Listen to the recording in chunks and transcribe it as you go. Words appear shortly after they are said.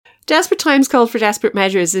Desperate times call for desperate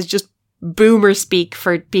measures is just boomer speak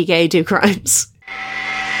for be gay, do crimes.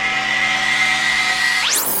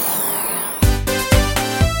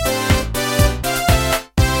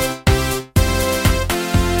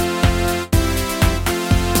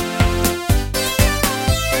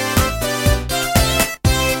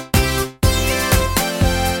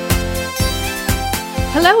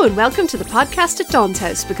 Hello and welcome to the podcast at Dawn's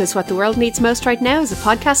House, because what the world needs most right now is a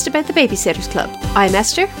podcast about the Babysitters Club. I'm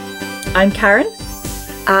Esther. I'm Karen.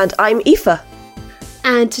 And I'm Aoife.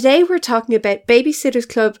 And today we're talking about Babysitters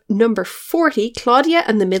Club number 40, Claudia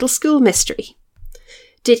and the Middle School Mystery.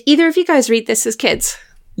 Did either of you guys read this as kids?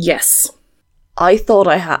 Yes. I thought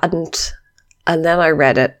I hadn't, and then I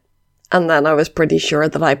read it, and then I was pretty sure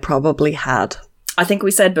that I probably had. I think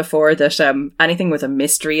we said before that anything with a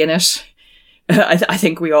mystery in it, I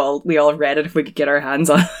think we all read it if we could get our hands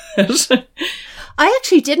on it. I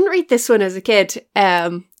actually didn't read this one as a kid,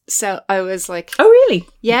 so I was like... Oh, really?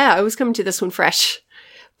 Yeah, I was coming to this one fresh,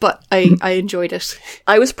 but I enjoyed it.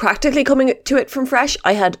 I was practically coming to it from fresh.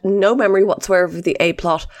 I had no memory whatsoever of the A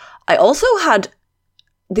plot. I also had...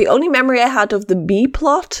 The only memory I had of the B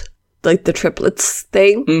plot, like the triplets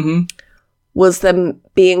thing, was them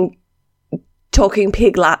talking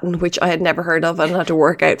pig Latin, which I had never heard of and had to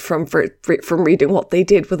work out from reading what they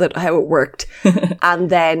did with it, how it worked. And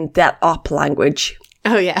then that op language.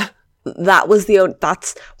 Oh, yeah. That was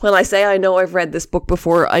that's when I say I know I've read this book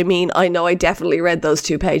before, I mean, I know I definitely read those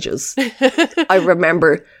 2 pages. I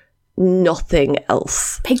remember nothing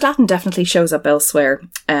else. Pig Latin definitely shows up elsewhere.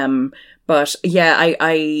 But yeah,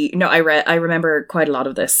 I remember quite a lot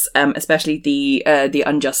of this, especially the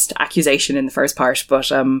unjust accusation in the first part. But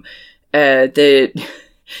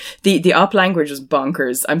the op language was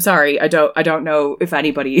bonkers. I'm sorry, I don't know if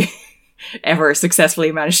anybody ever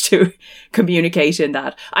successfully managed to communicate in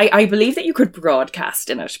that. I believe that you could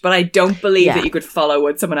broadcast in it, but I don't believe that you could follow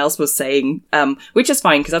what someone else was saying, which is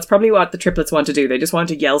fine, because that's probably what the triplets want to do. They just want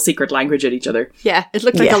to yell secret language at each other. Yeah, it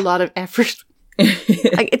looked like a lot of effort.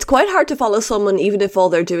 It's quite hard to follow someone even if all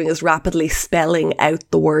they're doing is rapidly spelling out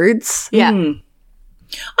the words. Yeah.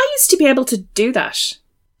 I used to be able to do that.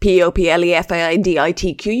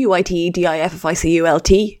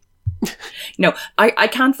 POPLEFAIDITQUITEDIFFICULT. No, I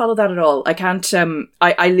can't follow that at all. I can't.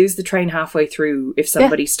 I lose the train halfway through if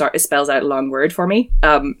somebody spells out a long word for me.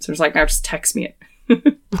 So it's like, now just text me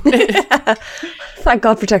it. Thank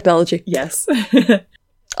God for technology. Yes.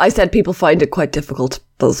 I said people find it quite difficult.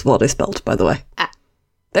 That's what I spelled, by the way.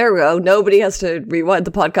 There we go. Nobody has to rewind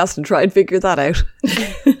the podcast and try and figure that out.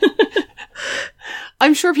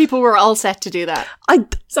 I'm sure people were all set to do that.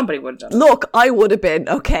 Somebody would have done it. Look, I would have been,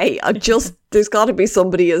 okay. There's got to be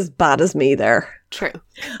somebody as bad as me there. True.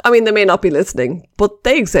 I mean, they may not be listening, but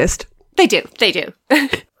they exist. They do.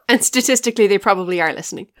 And statistically, they probably are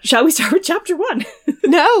listening. Shall we start with chapter 1?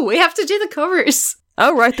 No, we have to do the covers.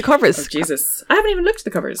 Oh, right, the covers. Oh, Jesus. I haven't even looked at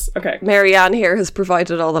the covers. Okay. Marianne here has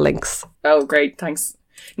provided all the links. Oh, great. Thanks.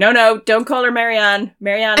 No, don't call her Marianne.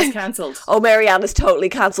 Marianne is cancelled. Oh, Marianne is totally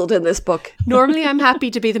cancelled in this book. Normally I'm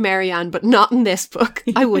happy to be the Marianne, but not in this book.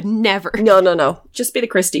 I would never. No. Just be the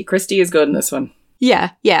Christy. Christy is good in this one.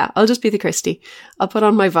 Yeah, I'll just be the Christy. I'll put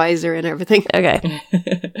on my visor and everything. Okay.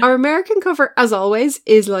 Our American cover, as always,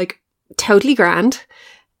 is like totally grand.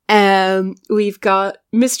 We've got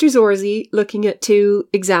Mr. Zorzi looking at 2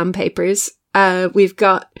 exam papers. We've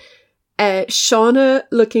got Shauna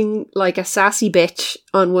looking like a sassy bitch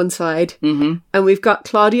on one side. And we've got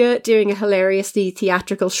Claudia doing a hilariously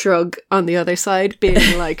theatrical shrug on the other side,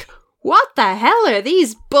 being like, what the hell are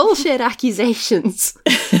these bullshit accusations?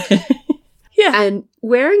 Yeah. And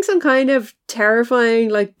wearing some kind of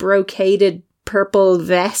terrifying, like, brocaded purple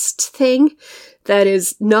vest thing that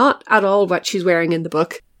is not at all what she's wearing in the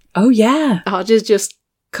book. Oh, yeah. Hodges just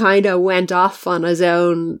kind of went off on his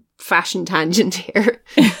own fashion tangent here.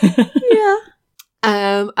 Yeah.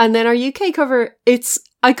 And then our UK cover,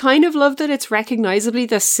 I kind of love that it's recognisably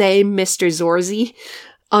the same Mr. Zorzi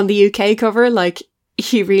on the UK cover. Like,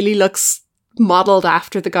 he really looks modelled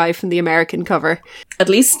after the guy from the American cover. At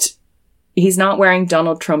least he's not wearing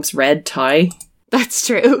Donald Trump's red tie. That's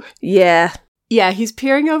true. Yeah. Yeah, he's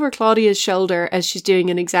peering over Claudia's shoulder as she's doing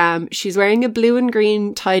an exam. She's wearing a blue and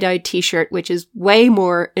green tie-dyed t-shirt, which is way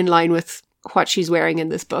more in line with what she's wearing in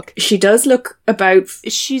this book. She does look about...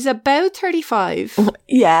 She's about 35.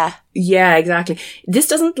 Yeah. Yeah, exactly. This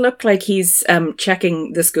doesn't look like he's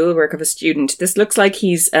checking the schoolwork of a student. This looks like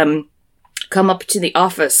he's come up to the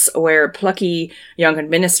office where a plucky young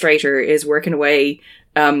administrator is working away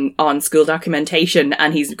on school documentation,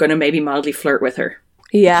 and he's going to maybe mildly flirt with her.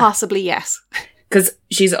 Yeah. Possibly, yes. Because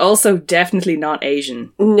she's also definitely not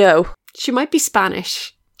Asian. No. She might be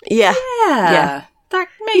Spanish. Yeah. Yeah. That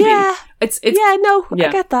maybe. Yeah. It's I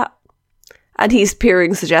get that. And he's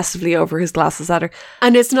peering suggestively over his glasses at her.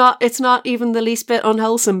 And it's not even the least bit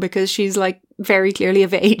unwholesome because she's like very clearly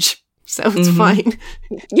of age. So it's fine.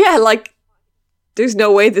 Yeah, like there's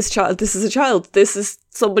no way this is a child. This is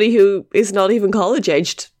somebody who is not even college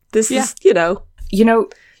aged. This is,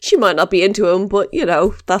 she might not be into him, but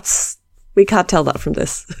we can't tell that from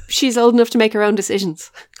this. She's old enough to make her own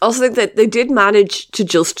decisions. I also think that they did manage to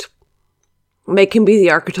just make him be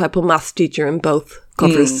the archetypal maths teacher in both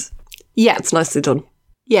covers. Yeah. It's nicely done.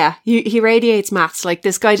 Yeah, he radiates maths. Like,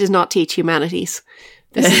 this guy does not teach humanities.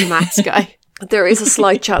 This is a maths guy. There is a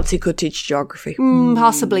slight chance he could teach geography.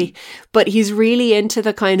 Possibly. But he's really into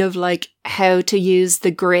the kind of like how to use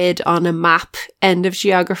the grid on a map end of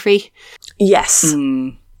geography. Yes.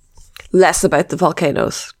 Less about the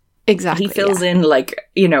volcanoes. Exactly. He fills in like,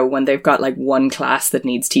 when they've got like one class that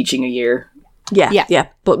needs teaching a year. Yeah.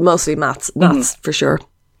 But mostly maths for sure.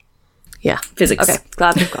 Yeah. Physics. Okay,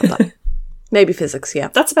 glad we've got that. Maybe physics, yeah.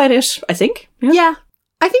 That's about it, I think. Yeah.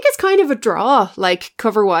 I think it's kind of a draw, like,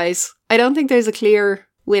 cover-wise. I don't think there's a clear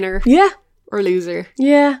winner or loser.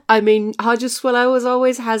 Yeah. I mean, Hodges Swallows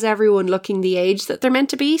always has everyone looking the age that they're meant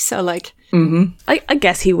to be, so, like... I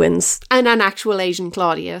guess he wins. And an actual Asian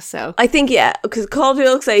Claudia, so... I think, yeah, because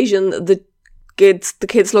Claudia looks Asian, the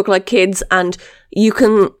kids look like kids, and you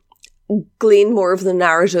can glean more of the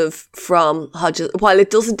narrative from Hodges. While it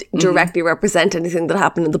doesn't directly represent anything that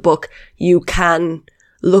happened in the book, you can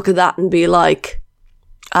look at that and be like,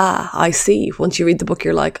 I see. Once you read the book,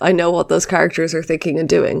 you're like, I know what those characters are thinking and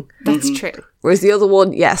doing. That's true. Whereas the other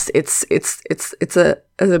one, yes, it's an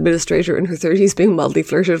administrator in her 30s being mildly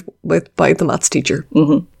flirted with by the maths teacher.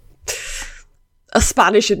 A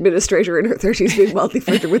Spanish administrator in her 30s being mildly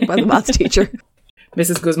flirted with by the maths teacher.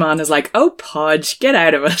 Mrs. Guzman is like, oh, Podge, get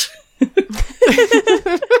out of it.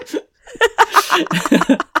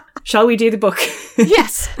 Shall we do the book?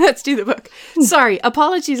 Yes, let's do the book. Sorry,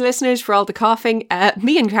 apologies listeners for all the coughing.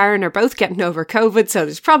 Me and Karen are both getting over COVID, so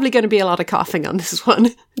there's probably going to be a lot of coughing on this one.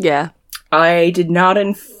 Yeah. I did not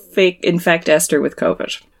infect Esther with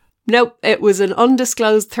COVID. Nope, it was an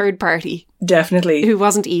undisclosed third party. Definitely. Who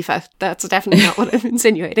wasn't Aoife. That's definitely not what I'm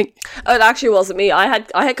insinuating. It actually wasn't me. I had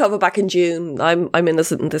COVID back in June. I'm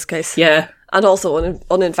innocent in this case. Yeah. And also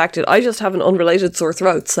uninfected. I just have an unrelated sore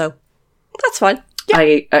throat, so that's fine.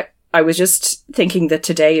 Yeah. I was just thinking that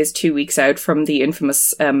today is 2 weeks out from the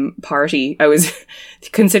infamous party. I was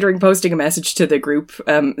considering posting a message to the group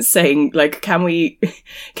saying, like, can we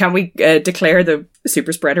declare the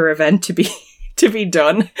super spreader event to be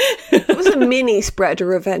done? It was a mini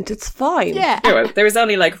spreader event. It's fine. Yeah. Anyway, there was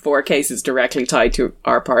only like 4 cases directly tied to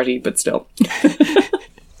our party, but still.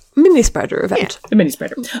 Mini spreader event. A mini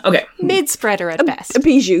spreader. Okay. Mid spreader at best. A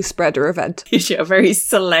bijou spreader event. A very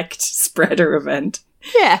select spreader event.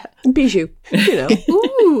 Yeah. Bijou.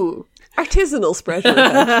 Ooh. Artisanal spreader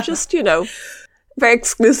event. Just, very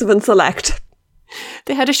exclusive and select.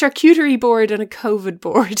 They had a charcuterie board and a COVID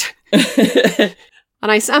board.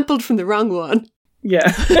 And I sampled from the wrong one.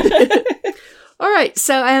 Yeah. All right.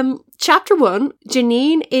 So, chapter 1,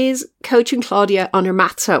 Janine is coaching Claudia on her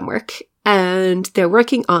maths homework and they're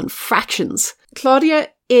working on fractions. Claudia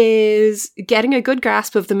is getting a good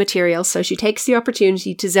grasp of the material, so she takes the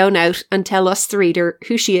opportunity to zone out and tell us, the reader,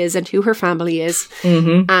 who she is and who her family is.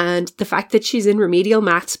 And the fact that she's in remedial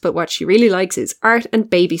maths, but what she really likes is art and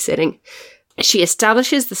babysitting. She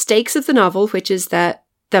establishes the stakes of the novel, which is that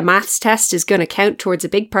the maths test is going to count towards a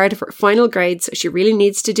big part of her final grade, so she really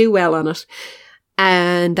needs to do well on it.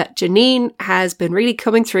 And that Janine has been really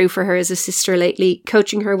coming through for her as a sister lately,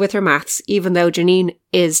 coaching her with her maths, even though Janine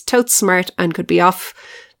is totes smart and could be off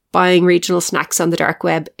buying regional snacks on the dark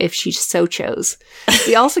web if she so chose.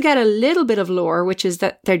 We also get a little bit of lore, which is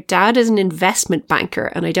that their dad is an investment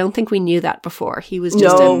banker, and I don't think we knew that before. He was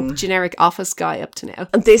just a generic office guy up to now.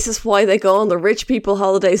 And this is why they go on the rich people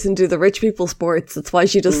holidays and do the rich people sports. That's why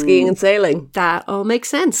she does skiing and sailing. That all makes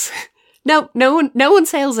sense. No one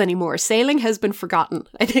sails anymore. Sailing has been forgotten.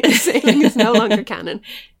 I think sailing is no longer canon.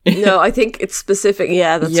 No, I think it's specific.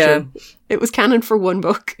 Yeah, that's true. It was canon for one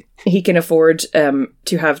book. He can afford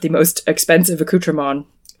to have the most expensive accoutrement,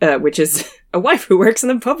 which is a wife who works in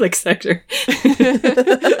the public sector.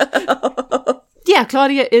 Yeah,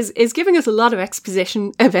 Claudia is giving us a lot of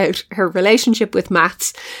exposition about her relationship with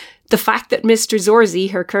maths. The fact that Mr.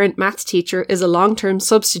 Zorzi, her current maths teacher, is a long-term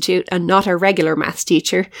substitute and not a regular maths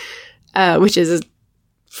teacher, which is a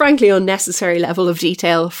frankly unnecessary level of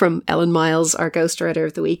detail from Ellen Miles, our ghostwriter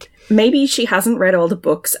of the week. Maybe she hasn't read all the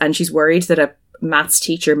books and she's worried that maths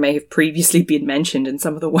teacher may have previously been mentioned in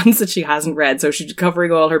some of the ones that she hasn't read, so she's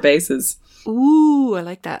covering all her bases. Ooh, I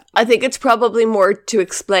like that. I think it's probably more to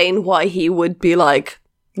explain why he would be like,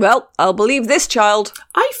 well, I'll believe this child.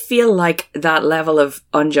 I feel like that level of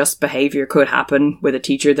unjust behaviour could happen with a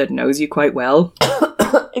teacher that knows you quite well.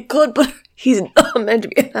 It could, but he's not meant to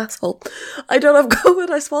be an asshole. I don't have COVID.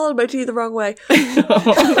 I swallowed my tea the wrong way.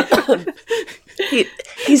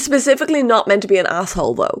 He's specifically not meant to be an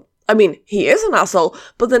asshole, though. I mean, he is an asshole,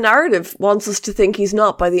 but the narrative wants us to think he's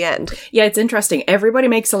not by the end. Yeah, it's interesting. Everybody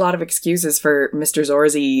makes a lot of excuses for Mr.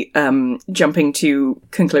 Zorzi jumping to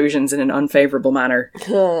conclusions in an unfavourable manner.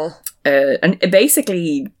 And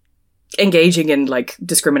basically engaging in, like,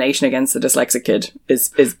 discrimination against the dyslexic kid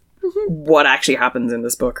is what actually happens in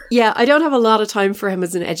this book. Yeah, I don't have a lot of time for him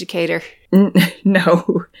as an educator.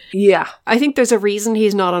 No. Yeah. I think there's a reason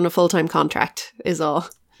he's not on a full-time contract, is all.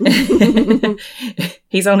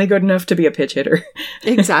 He's only good enough to be a pitch hitter.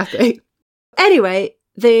 Exactly. Anyway,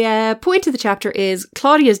 the point of the chapter is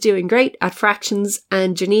Claudia's doing great at fractions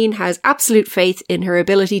and Janine has absolute faith in her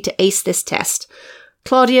ability to ace this test.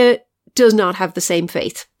 Claudia does not have the same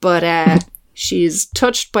faith, but she's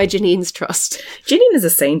touched by Janine's trust. Janine is a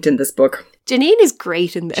saint in this book. Janine is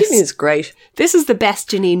great in this. Janine is great. This is the best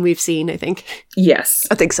Janine we've seen, I think. Yes.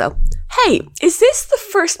 I think so. Hey, is this the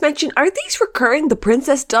first mention? Are these recurring, the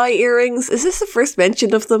Princess Di earrings? Is this the first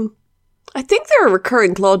mention of them? I think they're a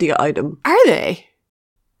recurring Claudia item. Are they?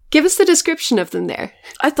 Give us the description of them there.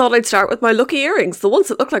 I thought I'd start with my lucky earrings, the ones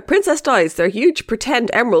that look like Princess Di's. They're huge pretend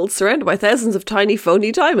emeralds surrounded by thousands of tiny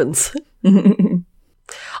phony diamonds.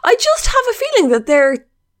 I just have a feeling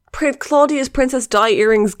that Claudia's Princess Di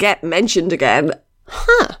earrings get mentioned again.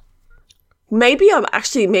 Huh. Maybe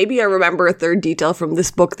I remember a third detail from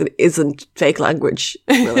this book that isn't fake language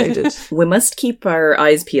related. We must keep our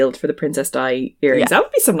eyes peeled for the Princess Di earrings. Yeah. That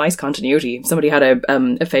would be some nice continuity. If somebody had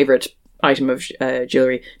a favourite item of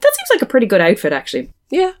jewellery. That seems like a pretty good outfit, actually.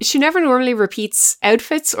 Yeah. She never normally repeats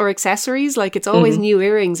outfits or accessories. Like, it's always new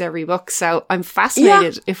earrings every book. So I'm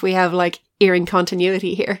fascinated if we have, like, earring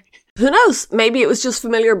continuity here. Who knows? Maybe it was just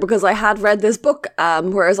familiar because I had read this book,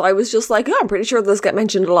 whereas I was just like, I'm pretty sure this get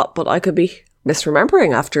mentioned a lot, but I could be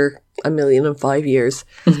misremembering after 1,000,005 years.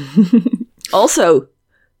 Also,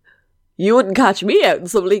 you wouldn't catch me out in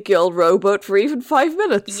some leaky old rowboat for even 5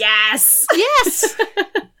 minutes. Yes! Yes!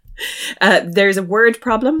 There's a word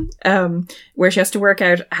problem where she has to work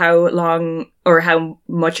out how long or how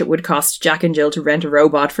much it would cost Jack and Jill to rent a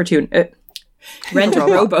rowboat for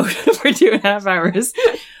rowboat for 2.5 hours.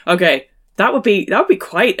 Okay, that would be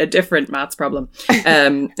quite a different maths problem.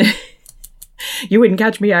 You wouldn't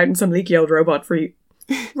catch me out in some leaky old rowboat for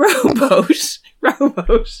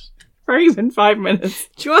even 5 minutes.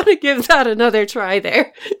 Do you want to give that another try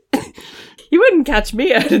there? You wouldn't catch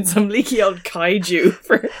me out in some leaky old kaiju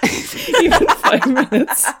for even 5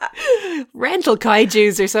 minutes. Rental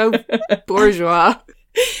kaijus are so bourgeois.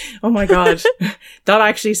 Oh my god. That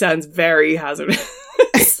actually sounds very hazardous.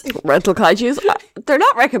 Rental kaijus? They're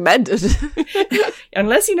not recommended.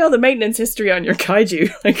 Unless you know the maintenance history on your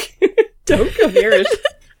kaiju. Like, don't come near it.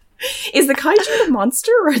 Is the kaiju the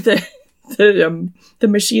monster or the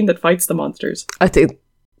machine that fights the monsters?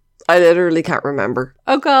 I literally can't remember.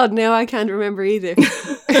 Oh god, no, I can't remember either.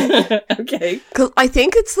 Okay. Because I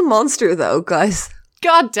think it's the monster, though, guys.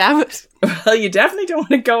 God damn it. Well, you definitely don't want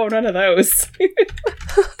to go on one of those.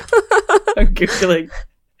 I'm Googling.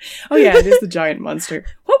 Oh yeah, it is the giant monster.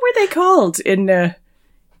 What were they called in, were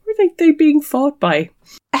they being fought by?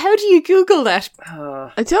 How do you Google that?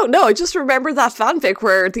 I don't know. I just remember that fanfic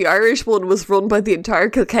where the Irish one was run by the entire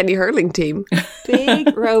Kilkenny hurling team.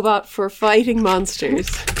 Big robot for fighting monsters.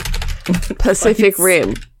 Pacific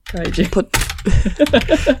Rim.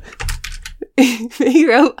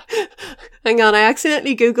 Hang on, I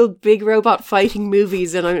accidentally Googled big robot fighting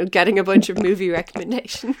movies and I'm getting a bunch of movie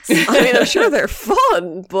recommendations. I mean, I'm sure they're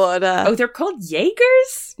fun, but... Oh, they're called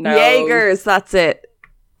Jaegers? No. Jaegers, that's it.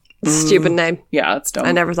 Stupid name. Yeah, it's dumb.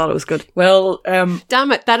 I never thought it was good. Well,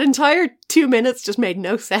 damn it, that entire 2 minutes just made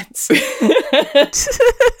no sense.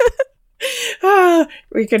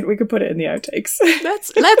 We could put it in the outtakes.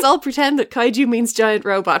 Let's all pretend that kaiju means giant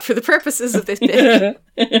robot for the purposes of this bit.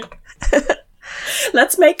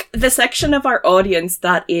 Let's make the section of our audience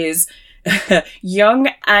that is young,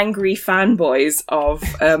 angry fanboys of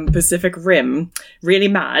Pacific Rim really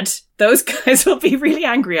mad. Those guys will be really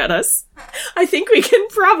angry at us. I think we can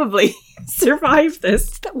probably survive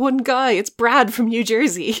this. That one guy, it's Brad from New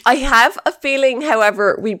Jersey. I have a feeling,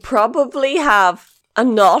 however, we probably have a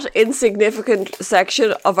not insignificant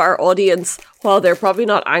section of our audience, while they're probably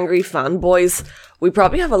not angry fanboys, we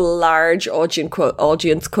probably have a large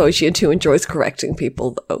audience quotient who enjoys correcting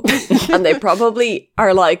people, though. And they probably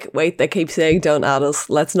are like, wait, they keep saying don't at us,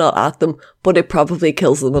 let's not at them, but it probably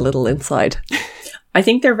kills them a little inside. I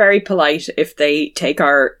think they're very polite if they take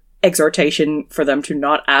our exhortation for them to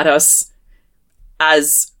not at us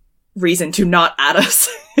as reason to not at us.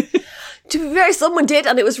 To be fair, someone did,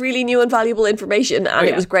 and it was really new and valuable information, and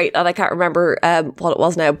it was great, and I can't remember what it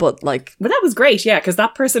was now, but like... But that was great, yeah, because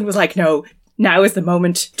that person was like, no, now is the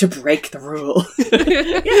moment to break the rule.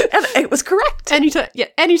 Yeah, and it was correct.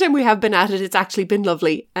 Anytime we have been at it, it's actually been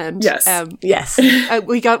lovely. And yes.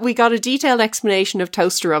 We got a detailed explanation of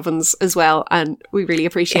toaster ovens as well, and we really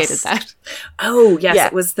appreciated that. Oh, yes,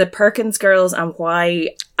 it was the Perkins girls and why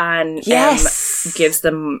Anne gives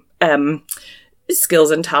them...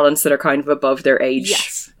 skills and talents that are kind of above their age.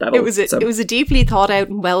 Yes. It was a deeply thought out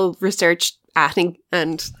and well researched atting,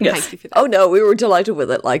 and thank you for that. Oh no, we were delighted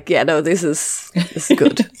with it. Like, yeah, no, this is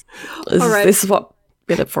good. This is what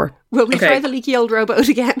we did it for. Will we try the leaky old rowboat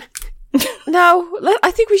again? No,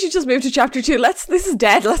 I think we should just move to chapter 2. This is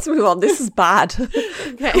dead. Let's move on. This is bad.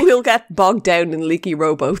 Okay. We'll get bogged down in leaky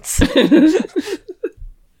rowboats.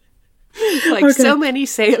 So many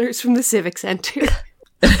sailors from the Civic Centre.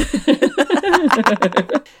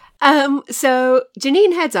 So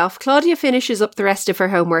Janine heads off. Claudia finishes up the rest of her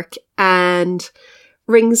homework and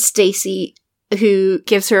rings Stacey, who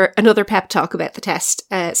gives her another pep talk about the test.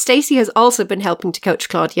 Stacey has also been helping to coach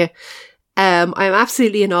Claudia. I'm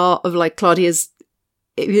absolutely in awe of like Claudia's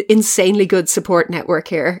insanely good support network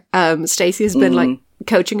here. Stacey has been like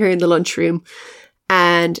coaching her in the lunchroom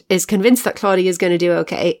and is convinced that Claudia is going to do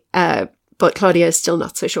okay. But Claudia is still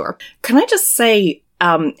not so sure. Can I just say,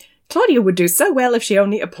 Claudia would do so well if she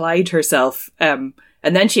only applied herself, and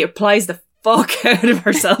then she applies the fuck out of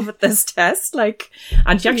herself at this test,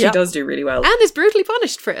 and she actually does do really well. And is brutally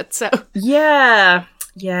punished for it, so. Yeah.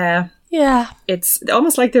 It's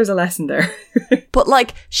almost like there's a lesson there. But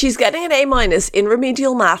like, she's getting an A- in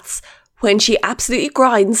remedial maths when she absolutely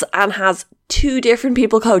grinds and has 2 different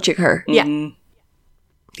people coaching her. Yeah.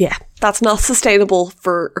 Yeah, that's not sustainable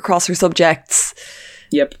for across her subjects.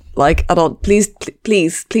 Yep. Like, at all. Please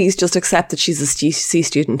just accept that she's a C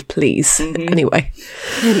student, please. Anyway.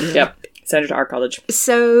 Yep. Send her to our college.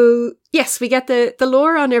 So, yes, we get the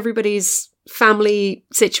lore on everybody's family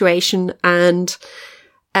situation, and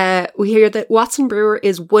we hear that Watson Brewer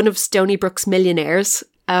is one of Stony Brook's millionaires.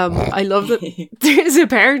 I love that there's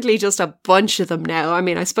apparently just a bunch of them now. I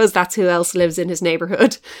mean, I suppose that's who else lives in his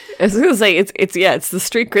neighbourhood. I was going to say, it's the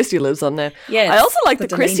street Christy lives on now. Yeah, I also like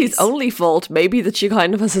that Christy's only fault maybe that she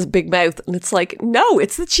kind of has this big mouth, and it's like, no,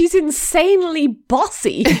 it's that she's insanely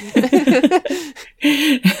bossy.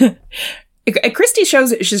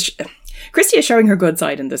 Christy is showing her good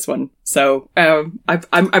side in this one, so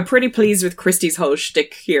I'm pretty pleased with Christy's whole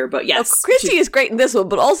shtick here. But yes, Christy is great in this one,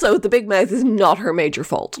 but also the big mouth is not her major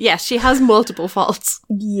fault. Yes, she has multiple faults.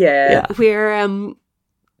 Yeah. We're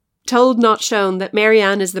told, not shown, that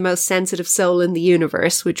Marianne is the most sensitive soul in the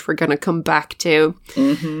universe, which we're going to come back to.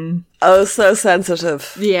 Oh, so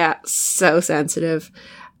sensitive. Yeah, so sensitive.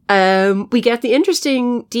 We get the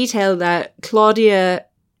interesting detail that Claudia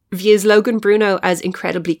views Logan Bruno as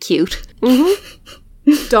incredibly cute.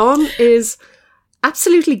 Dawn is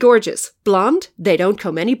absolutely gorgeous. Blonde, they don't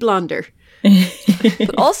come any blonder.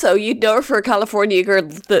 But also, you'd know her for a California girl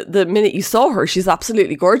the minute you saw her. She's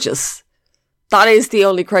absolutely gorgeous. That is the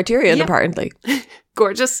only criterion, apparently.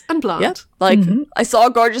 Gorgeous and blonde. Yeah, like, I saw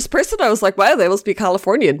a gorgeous person, I was like, wow, they must be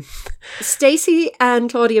Californian. Stacey and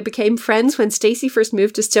Claudia became friends when Stacey first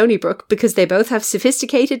moved to Stony Brook because they both have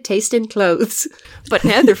sophisticated taste in clothes. But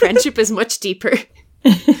now their friendship is much deeper.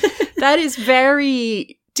 That is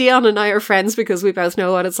very... Dion and I are friends because we both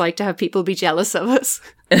know what it's like to have people be jealous of us.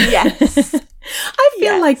 Yes. I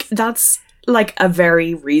feel like that's like a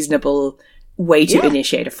very reasonable way to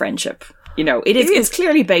initiate a friendship. You know, it's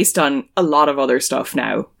clearly based on a lot of other stuff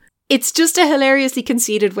now. It's just a hilariously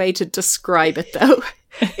conceited way to describe it, though.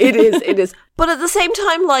 It is. But at the same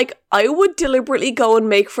time, like, I would deliberately go and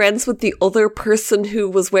make friends with the other person who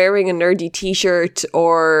was wearing a nerdy t-shirt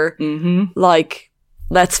or, like,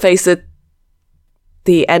 let's face it,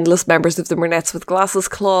 the endless members of the Brunettes with Glasses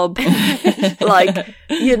Club. Like,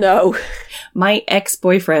 you know. My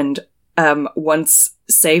ex-boyfriend once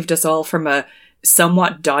saved us all from a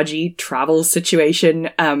somewhat dodgy travel situation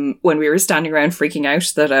when we were standing around freaking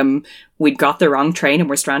out that we'd got the wrong train and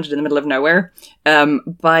we're stranded in the middle of nowhere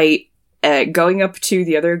by going up to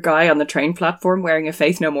the other guy on the train platform wearing a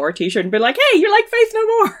Faith No More t-shirt and be like, hey, you're like Faith No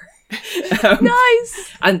More.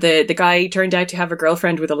 Nice. And the guy turned out to have a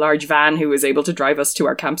girlfriend with a large van who was able to drive us to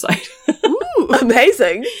our campsite. Ooh,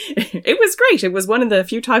 amazing. It was great. It was one of the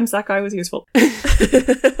few times that guy was useful.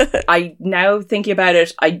 I now thinking about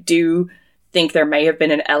it, I do think there may have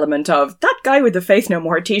been an element of that guy with the Faith No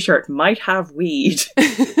More t-shirt might have weed.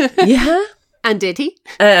 Yeah. And did he?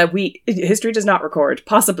 History does not record.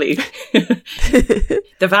 Possibly. The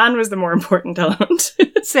van was the more important element.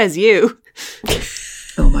 Says you.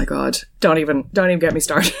 Oh my god. Don't even get me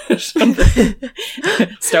started on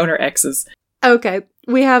the stoner exes. Okay.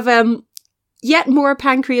 We have yet more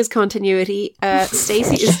pancreas continuity.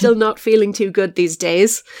 Stacey is still not feeling too good these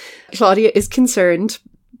days. Claudia is concerned,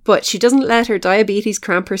 but she doesn't let her diabetes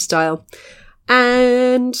cramp her style.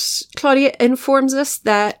 And Claudia informs us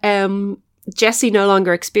that Jessie no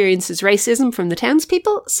longer experiences racism from the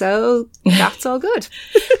townspeople, so that's all good.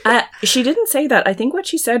 She didn't say that. I think what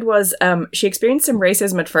she said was she experienced some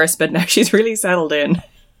racism at first, but now she's really settled in.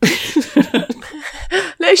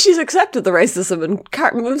 Now she's accepted the racism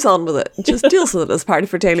and moves on with it. Just deals with it as part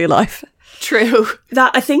of her daily life. True.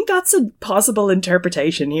 I think that's a possible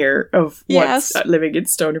interpretation here of what living in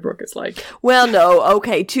Stony Brook is like. Well, no.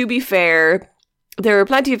 Okay, to be fair, there are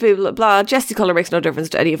plenty of people, blah, Jessie's colour makes no difference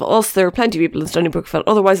to any of us. There are plenty of people in Stony Brook who felt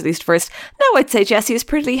otherwise, at least first. Now I'd say Jessie is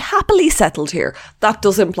pretty happily settled here. That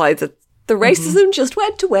does imply that the racism just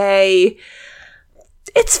went away.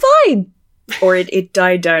 It's fine. Or it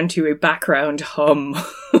died down to a background hum.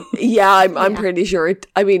 Yeah, I'm pretty sure it.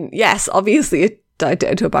 I mean, yes, obviously it died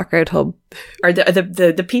down to a background hum. Or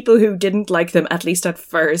the people who didn't like them, at least at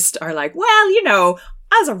first, are like, well, you know,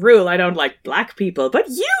 as a rule, I don't like black people, but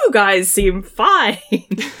you guys seem fine.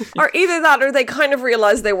 Or either that, or they kind of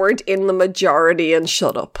realised they weren't in the majority and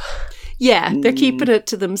shut up. Yeah, they're keeping it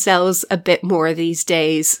to themselves a bit more these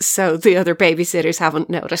days, so the other babysitters haven't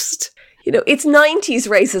noticed. You know, it's 90s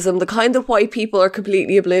racism, the kind that white people are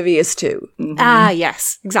completely oblivious to. Mm-hmm. Ah,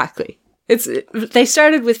 yes, exactly. They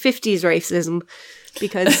started with 50s racism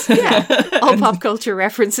because, all pop culture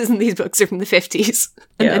references in these books are from the 50s.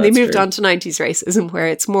 And then they moved on to 90s racism, where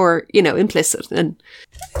it's more, implicit. And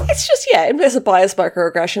it's just, implicit bias,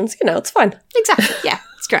 microaggressions. It's fine. Exactly, yeah,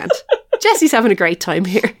 it's grand. Jessie's having a great time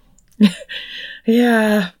here.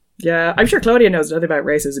 Yeah, I'm sure Claudia knows nothing about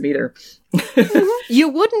racism either. You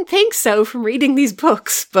wouldn't think so from reading these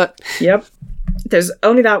books, but... Yep. There's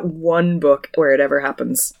only that one book where it ever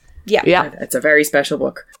happens. Yeah. It's a very special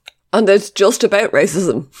book. And it's just about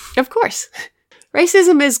racism. Of course.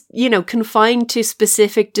 Racism is, confined to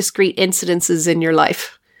specific, discrete incidences in your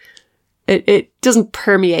life. It doesn't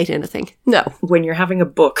permeate anything. No. When you're having a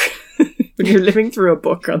book, when you're living through a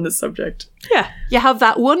book on the subject. Yeah. You have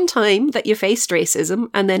that one time that you faced racism,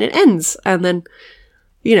 and then it ends. And then,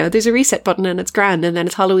 there's a reset button and it's grand, and then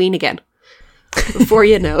it's Halloween again. Before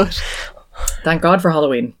you know it. Thank God for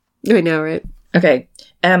Halloween. I know, right? Okay.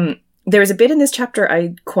 There was a bit in this chapter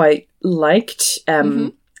I quite liked.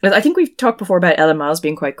 I think we've talked before about Ellen Miles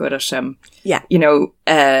being quite good at,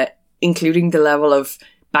 including the level of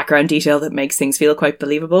background detail that makes things feel quite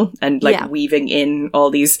believable and weaving in all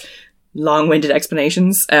these long-winded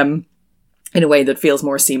explanations in a way that feels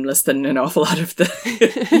more seamless than an awful lot of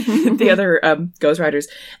the other ghostwriters.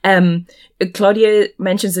 Claudia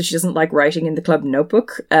mentions that she doesn't like writing in the club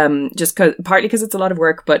notebook, partly because it's a lot of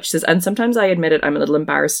work, but she says, and sometimes I admit it, I'm a little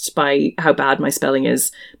embarrassed by how bad my spelling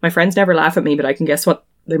is. My friends never laugh at me, but I can guess what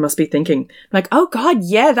they must be thinking. Like, oh God,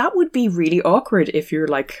 yeah, that would be really awkward if you're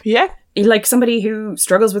like... Yeah. Like somebody who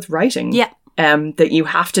struggles with writing. Yeah. That you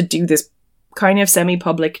have to do this kind of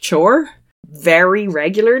semi-public chore very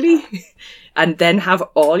regularly and then have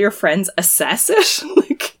all your friends assess it.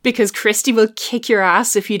 Because Christy will kick your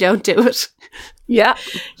ass if you don't do it. Yeah.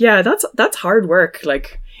 Yeah, that's hard work.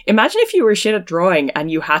 Like, imagine if you were shit at drawing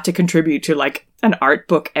and you had to contribute to like an art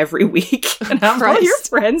book every week and have all your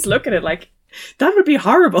friends look at it like, that would be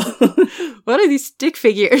horrible. What are these stick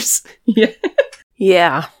figures? Yeah.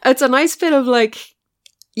 Yeah. It's a nice bit of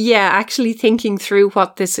actually thinking through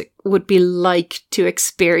what this would be like to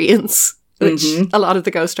experience, which a lot of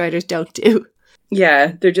the ghostwriters don't do.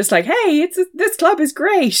 Yeah, they're just like, hey, this club is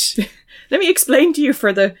great. Let me explain to you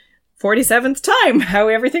for the 47th time how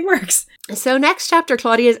everything works. So next chapter,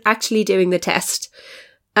 Claudia is actually doing the test.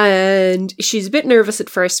 And she's a bit nervous at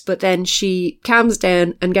first, but then she calms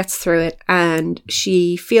down and gets through it, and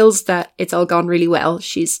she feels that it's all gone really well.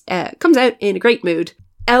 She's comes out in a great mood.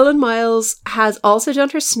 Ellen Miles has also done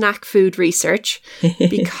her snack food research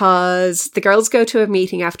because the girls go to a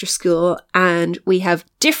meeting after school and we have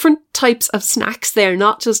different types of snacks. They're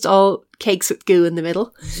not just all cakes with goo in the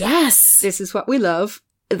middle. Yes. This is what we love.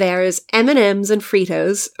 there's M&Ms and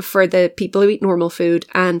Fritos for the people who eat normal food,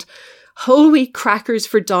 and whole wheat crackers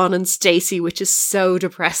for Dawn and Stacey, which is so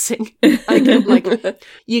depressing.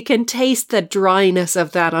 You can taste the dryness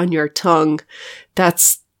of that on your tongue.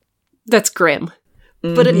 That's grim.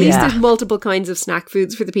 But at least there's multiple kinds of snack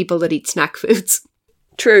foods for the people that eat snack foods.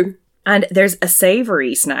 True. And there's a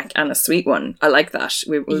savoury snack and a sweet one. I like that.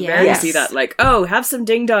 We rarely see that. Like, oh, have some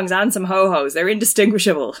ding-dongs and some ho-hos. They're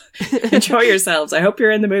indistinguishable. Enjoy yourselves. I hope you're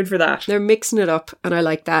in the mood for that. They're mixing it up, and I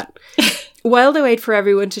like that. While they wait for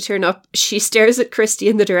everyone to turn up, she stares at Christy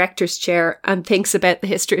in the director's chair and thinks about the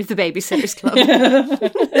history of the Babysitters Club.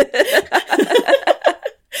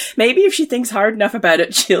 Maybe if she thinks hard enough about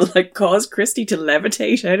it, she'll cause Christy to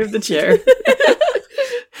levitate out of the chair.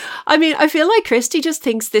 I mean, I feel like Christy just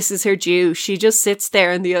thinks this is her due. She just sits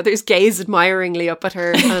there and the others gaze admiringly up at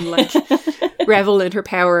her and revel in her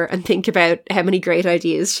power and think about how many great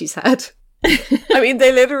ideas she's had. I mean,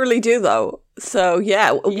 they literally do, though. So,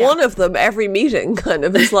 yeah, one of them every meeting kind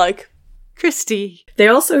of is like, Christy. They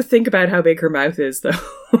also think about how big her mouth is, though.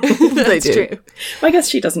 That's true. I guess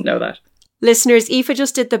she doesn't know that. Listeners, Aoife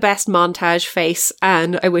just did the best montage face,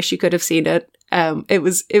 and I wish you could have seen it. It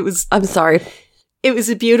was. I'm sorry. It was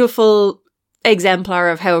a beautiful exemplar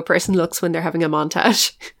of how a person looks when they're having a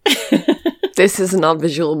montage. This is not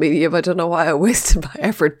visual medium. I don't know why I wasted my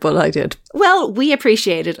effort, but I did. Well, we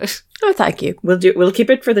appreciated it. Oh, thank you. We'll keep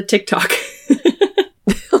it for the TikTok.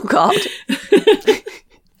 Oh, God.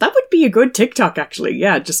 That would be a good TikTok, actually.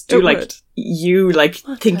 Yeah, just do you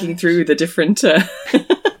thinking through the different...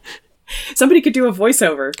 Somebody could do a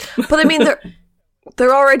voiceover. But I mean,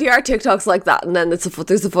 there already are TikToks like that, and then there's a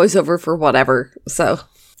voiceover for whatever, so...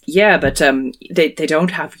 Yeah, but they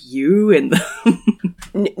don't have you in them.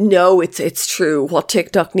 No, it's true. What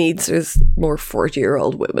TikTok needs is more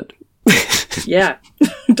 40-year-old women. Yeah,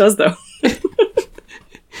 it does, though.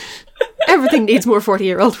 Everything needs more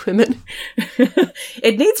 40-year-old women.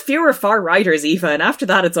 It needs fewer far-righters, Aoife, and after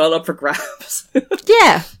that it's all up for grabs.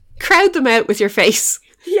 Yeah, crowd them out with your face.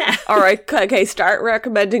 Yeah. All right, okay, start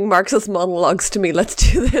recommending Marxist monologues to me. Let's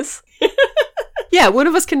do this. Yeah, one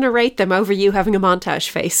of us can narrate them over you having a montage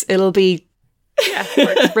face. It'll be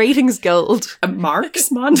ratings gold. A Marx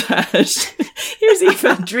montage. Here's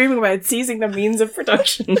Aoife dreaming about seizing the means of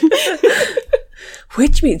production.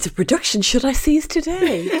 Which means of production should I seize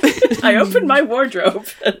today? I opened my wardrobe.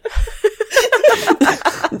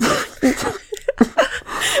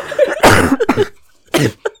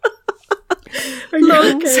 Are you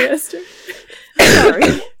okay, Esther?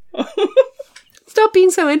 Sorry. Stop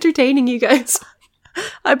being so entertaining, you guys.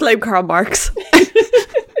 I blame Karl Marx.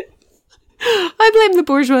 I blame the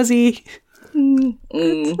bourgeoisie.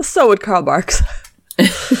 So would Karl Marx.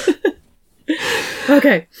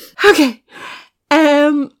 Okay.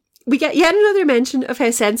 We get yet another mention of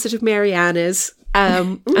how sensitive Marianne is.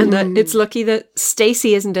 And that it's lucky that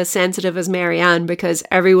Stacey isn't as sensitive as Marianne, because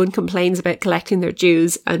everyone complains about collecting their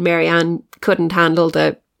dues and Marianne couldn't handle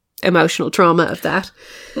the emotional trauma of that.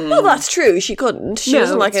 Well, that's true. She couldn't. She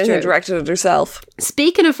doesn't like anything directed at herself.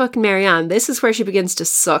 Speaking of fucking Marianne, this is where she begins to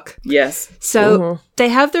suck. Yes. So they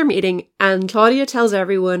have their meeting and Claudia tells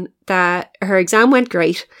everyone that her exam went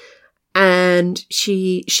great and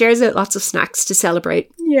she shares out lots of snacks to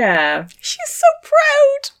celebrate. Yeah. She's so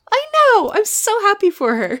proud. I know. I'm so happy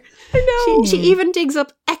for her. I know. She even digs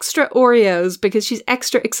up extra Oreos because she's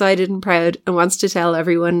extra excited and proud and wants to tell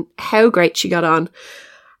everyone how great she got on.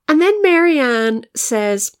 And then Marianne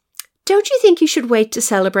says, "Don't you think you should wait to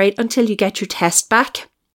celebrate until you get your test back?"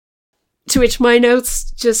 To which my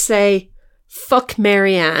notes just say, "Fuck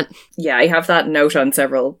Marianne." Yeah, I have that note on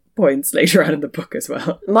several points later on in the book as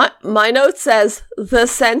well. My note says, "The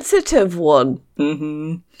sensitive one."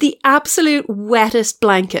 Mm-hmm. The absolute wettest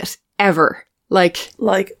blanket ever. Like,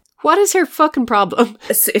 what is her fucking problem?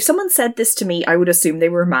 If someone said this to me, I would assume they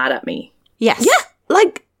were mad at me. Yes. Yeah,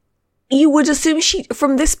 you would assume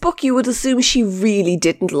from this book, you would assume she really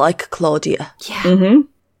didn't like Claudia. Yeah.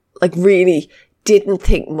 Mm-hmm. Really didn't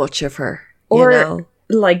think much of her. Or, you know?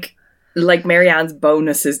 like Marianne's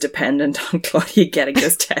bonus is dependent on Claudia getting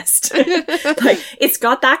this test. It's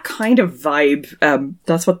got that kind of vibe.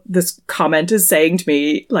 That's what this comment is saying to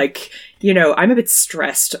me. I'm a bit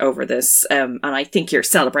stressed over this, and I think you're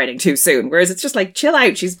celebrating too soon. Whereas it's just chill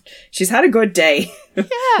out. She's had a good day. Yeah.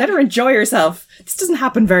 Let her enjoy herself. This doesn't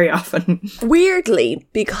happen very often. Weirdly,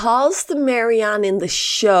 because the Marianne in the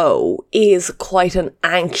show is quite an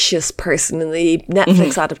anxious person, and the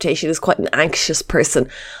Netflix adaptation is quite an anxious person,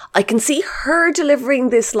 I can see her delivering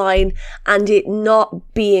this line and it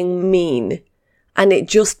not being mean. and it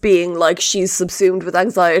just being like she's subsumed with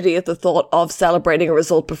anxiety at the thought of celebrating a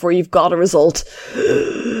result before you've got a result.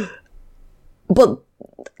 But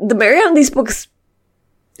the Marianne in these books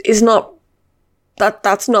is not,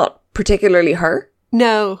 that's not particularly her.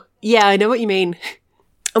 No. Yeah, I know what you mean.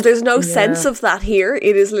 There's no sense of that here.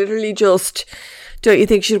 It is literally just, don't you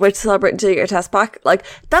think you should wait to celebrate until you get your test back? Like,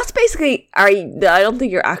 that's basically, I don't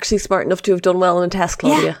think you're actually smart enough to have done well in a test,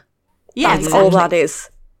 Claudia. Yeah, that's all that is.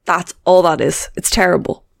 That's all that is. It's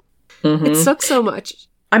terrible. Mm-hmm. It sucks so much.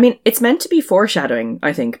 I mean, it's meant to be foreshadowing,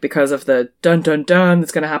 I think, because of the dun dun dun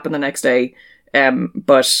that's going to happen the next day.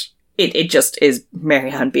 But it just is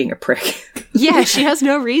Marianne being a prick. Yeah, she has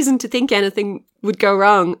no reason to think anything would go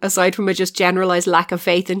wrong aside from a just generalized lack of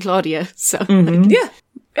faith in Claudia. So, Yeah.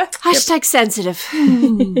 hashtag sensitive.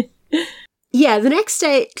 Yeah, the next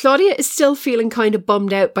day, Claudia is still feeling kind of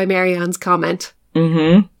bummed out by Marianne's comment.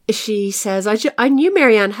 Mm-hmm. She says, I knew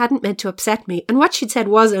Marianne hadn't meant to upset me, and what she'd said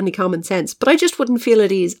was only common sense, but I just wouldn't feel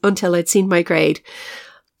at ease until I'd seen my grade.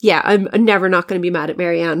 Yeah, I'm never not going to be mad at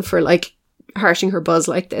Marianne for, like, harshing her buzz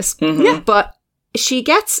like this. Mm-hmm. Yeah, but she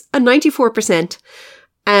gets a 94%,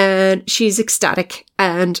 and she's ecstatic,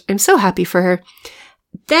 and I'm so happy for her.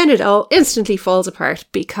 Then it all instantly falls apart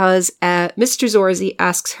because Mr. Zorzi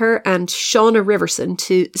asks her and Shauna Riverson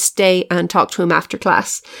to stay and talk to him after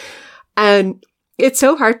class. And it's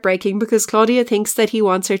so heartbreaking because Claudia thinks that he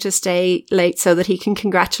wants her to stay late so that he can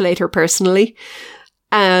congratulate her personally.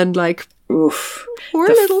 And like, oof. Poor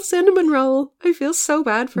little cinnamon roll. I feel so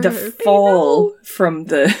bad for her. The fall from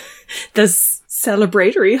the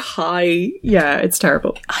celebratory high. Yeah, it's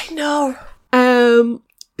terrible. I know.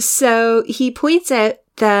 So he points out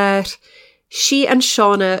that she and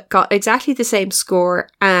Shauna got exactly the same score,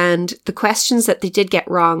 and the questions that they did get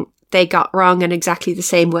wrong, they got wrong in exactly the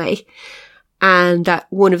same way. And that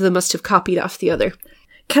one of them must have copied off the other.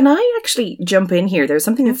 Can I actually jump in here? There's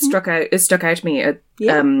something that stuck out to me at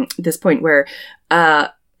this point where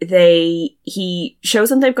he shows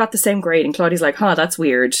them they've got the same grade, and Claudia's like, huh, that's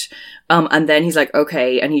weird. And then he's like,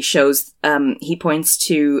 okay, and he points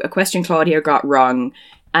to a question Claudia got wrong,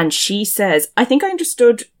 and she says, I think I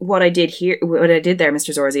understood what I did there,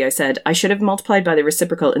 Mr. Zorzi. I said, I should have multiplied by the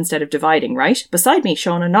reciprocal instead of dividing, right? Beside me,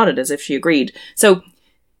 Shauna nodded as if she agreed. So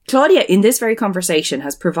Claudia, in this very conversation,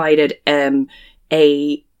 has provided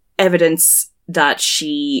a evidence that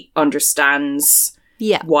she understands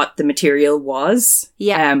what the material was.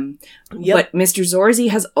 Yeah. But Mr. Zorzi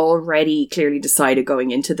has already clearly decided going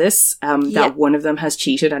into this that one of them has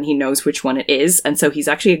cheated and he knows which one it is. And so he's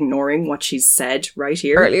actually ignoring what she's said right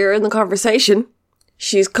here. Earlier in the conversation,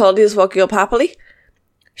 Claudia's walking up happily.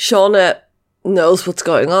 Shauna knows what's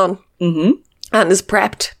going on and is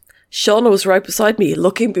prepped. Shauna was right beside me,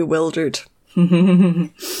 looking bewildered.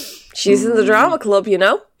 She's in the drama club, you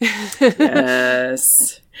know?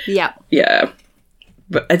 Yes. Yeah. Yeah.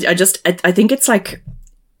 But I think it's like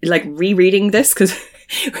rereading this, because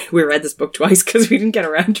we read this book twice because we didn't get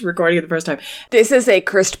around to recording it the first time. This is a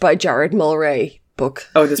Cursed by Jared Mulray book.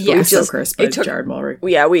 Oh, this book is so cursed by Jared Mulray.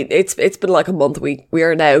 Yeah, it's been like a month. We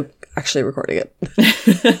are now actually recording it.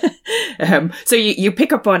 So you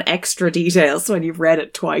pick up on extra details when you've read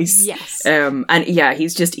it twice. Yes. And yeah,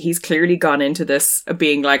 he's clearly gone into this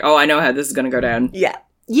being like, oh, I know how this is going to go down. Yeah.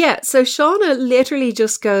 Yeah, so Shauna literally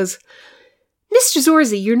just goes, Mr.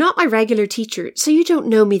 Zorzi, you're not my regular teacher, so you don't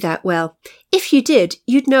know me that well. If you did,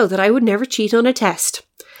 you'd know that I would never cheat on a test.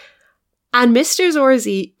 And Mr.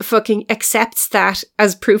 Zorzi fucking accepts that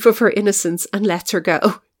as proof of her innocence and lets her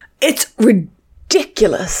go. It's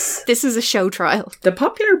ridiculous. This is a show trial. The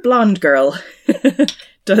popular blonde girl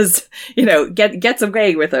does, gets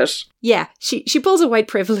away with it. Yeah, she pulls a white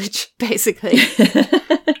privilege, basically.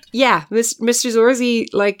 Yeah, Mr. Zorzi,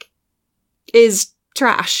 is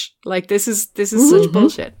trash. This is such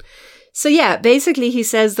bullshit. So yeah, basically he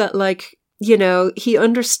says that, he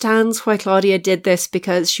understands why Claudia did this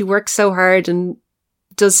because she works so hard and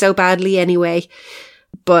does so badly anyway.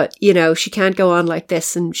 But, she can't go on like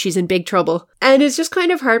this and she's in big trouble. And it's just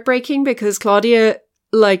kind of heartbreaking because Claudia,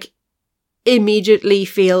 immediately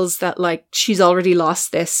feels that, she's already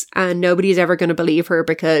lost this and nobody's ever going to believe her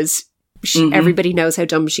because everybody knows how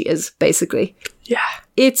dumb she is, basically. Yeah.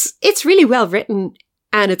 It's really well written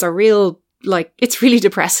and it's a real, it's really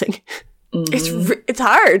depressing. Mm-hmm. It's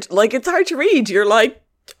hard. It's hard to read. You're like,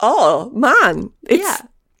 oh, man.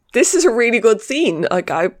 This is a really good scene.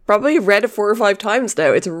 I probably read it 4 or 5 times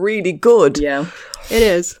now. It's really good. Yeah. It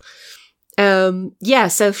is. So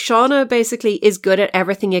Shauna basically is good at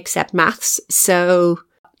everything except maths. So,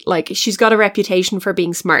 she's got a reputation for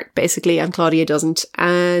being smart, basically, and Claudia doesn't.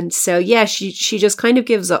 And so, yeah, she just kind of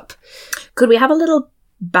gives up. Could we have a little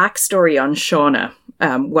backstory on Shauna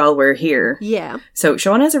while we're here. Yeah. So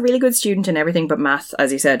Shauna is a really good student in everything but math,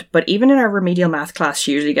 as you said, but even in our remedial math class,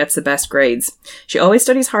 she usually gets the best grades. She always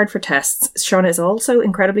studies hard for tests. Shauna is also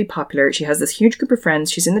incredibly popular. She has this huge group of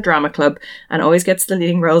friends. She's in the drama club and always gets the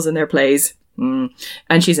leading roles in their plays. And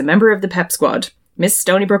she's a member of the pep squad. Miss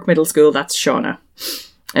Stonybrook Middle School, that's Shauna.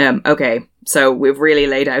 Okay, so we've really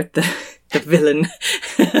laid out the villain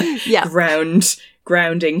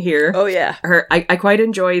grounding here. Oh yeah. I quite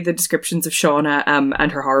enjoy the descriptions of Shauna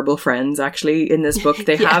and her horrible friends actually in this book.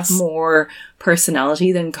 They have more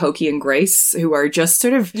personality than Cokie and Grace, who are just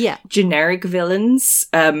sort of generic villains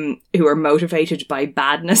who are motivated by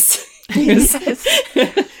badness.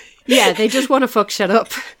 Yeah, they just want to fuck shit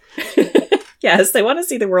up. Yes, they want to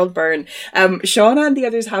see the world burn. Shauna and the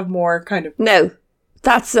others have more kind of... No,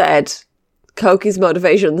 that said, Cokie's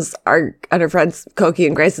motivations are, and her friends, Cokie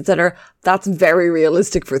and Grace, etc., that's very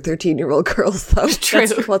realistic for 13-year-old girls, though. True.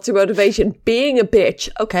 What's your motivation? Being a bitch.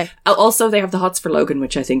 Okay. Also, they have the hots for Logan,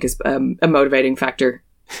 which I think is a motivating factor.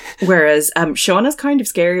 Whereas Shauna's kind of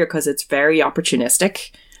scarier because it's very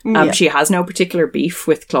opportunistic. She has no particular beef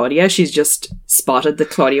with Claudia. She's just spotted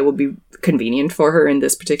that Claudia will be convenient for her in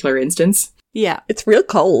this particular instance. Yeah. It's real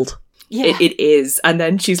cold. Yeah. It is. And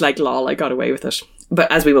then she's like, lol, I got away with it.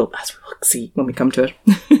 But as we will see when we come to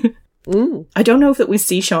it. I don't know if that we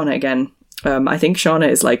see Shauna again. I think Shauna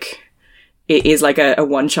is like a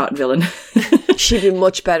one-shot villain. She'd be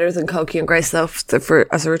much better than Cokie and Grace, though,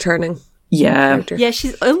 as a returning character. Yeah,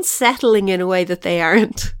 she's unsettling in a way that they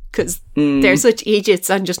aren't. Because they're such idiots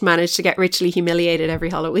and just manage to get ritually humiliated every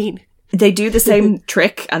Halloween. They do the same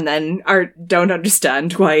trick and then don't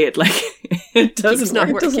understand why it it doesn't work.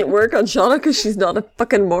 It doesn't work on Shauna because she's not a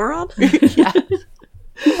fucking moron. Yeah.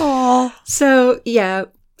 Aww. So yeah,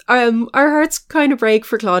 our hearts kind of break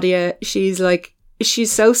for Claudia. She's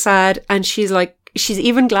so sad, and she's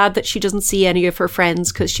even glad that she doesn't see any of her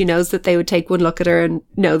friends because she knows that they would take one look at her and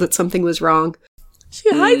know that something was wrong. She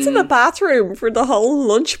hides in the bathroom for the whole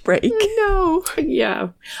lunch break. No.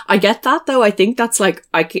 Yeah. I get that though. I think that's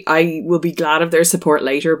I will be glad of their support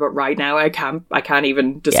later, but right now I can't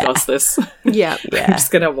even discuss this. Yeah. I'm just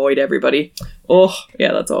going to avoid everybody. Oh,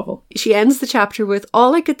 yeah, that's awful. She ends the chapter with,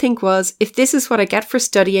 all I could think was, if this is what I get for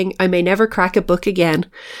studying, I may never crack a book again.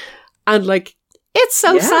 And it's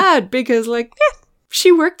so sad because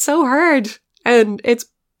she worked so hard and it's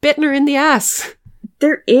bitten her in the ass.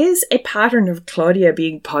 There is a pattern of Claudia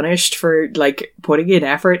being punished for putting in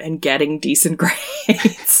effort and getting decent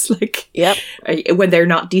grades. When they're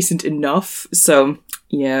not decent enough. So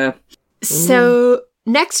yeah. So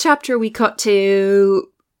next chapter we cut to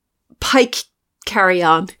Pike carry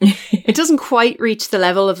on. It doesn't quite reach the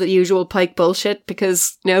level of the usual Pike bullshit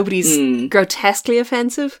because nobody's grotesquely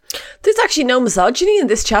offensive. There's actually no misogyny in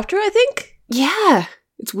this chapter, I think. Yeah.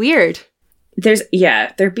 It's weird.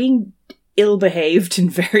 They're being ill-behaved in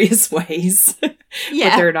various ways.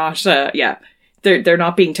 Yeah. But they're not, they're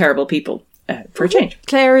not being terrible people, for a change.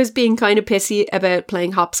 Claire is being kind of pissy about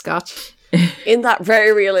playing hopscotch. In that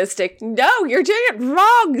very realistic, no, you're doing it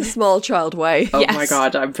wrong, small child way. Oh my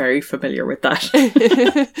God, I'm very familiar with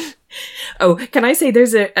that. Oh, can I say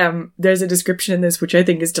there's a description in this which I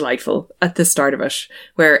think is delightful at the start of it,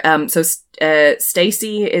 where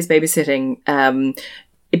Stacey is babysitting,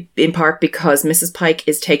 in part because Mrs. Pike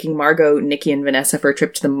is taking Margot, Nikki and Vanessa for a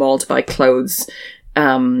trip to the mall to buy clothes.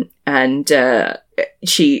 And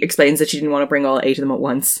she explains that she didn't want to bring all 8 of them at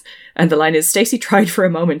once. And the line is, Stacey tried for a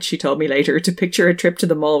moment, she told me later, to picture a trip to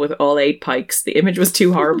the mall with all 8 Pikes. The image was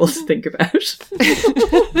too horrible to think about.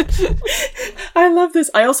 I love this.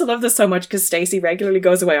 I also love this so much because Stacey regularly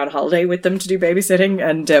goes away on holiday with them to do babysitting.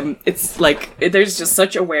 And it's there's just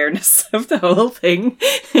such awareness of the whole thing.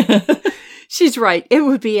 She's right. It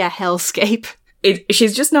would be a hellscape.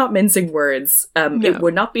 She's just not mincing words. No. It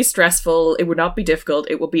would not be stressful. It would not be difficult.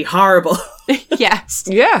 It would be horrible. Yes.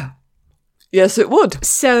 Yeah. Yes, it would.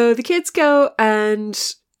 So the kids go and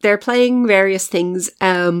they're playing various things.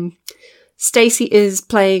 Stacey is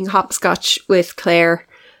playing hopscotch with Claire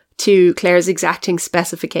to Claire's exacting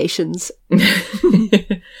specifications.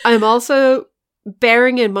 I'm also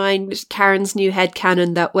bearing in mind Karen's new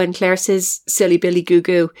headcanon that when Claire says silly Billy Goo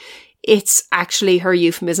Goo, it's actually her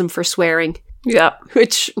euphemism for swearing. Yeah.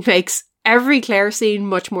 Which makes every Claire scene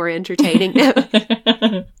much more entertaining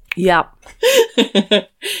now. Yeah.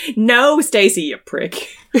 No, Stacey, you prick.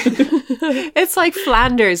 It's like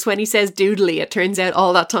Flanders when he says doodly. It turns out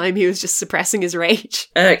all that time he was just suppressing his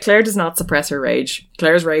rage. Claire does not suppress her rage.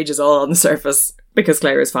 Claire's rage is all on the surface because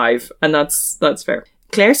Claire is 5, and that's fair.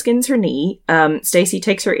 Claire skins her knee. Stacey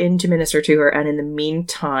takes her in to minister to her, and in the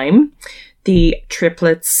meantime, the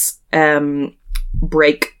triplets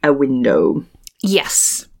break a window.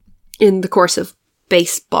 Yes. In the course of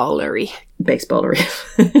baseballery. Baseballery.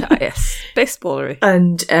 Yes, baseballery.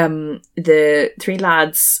 And the three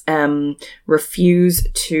lads refuse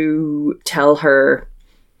to tell her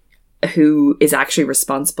who is actually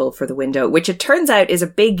responsible for the window, which it turns out is a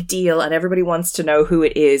big deal, and everybody wants to know who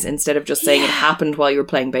it is instead of just saying it happened while you were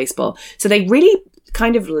playing baseball. So they really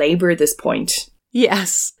kind of labour this point.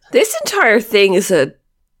 Yes. This entire thing is a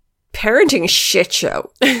parenting shit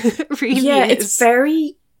show. It really Yeah, is. it's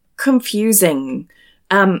very confusing.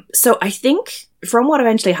 So I think from what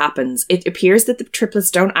eventually happens, it appears that the triplets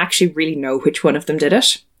don't actually really know which one of them did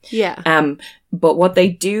it. Yeah. But what they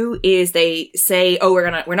do is they say, "Oh, we're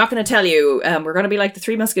not gonna tell you. We're gonna be like the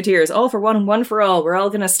Three Musketeers, all for one and one for all. We're all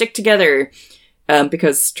gonna stick together,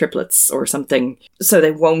 because triplets or something." So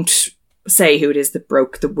they won't say who it is that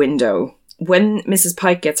broke the window. When Mrs.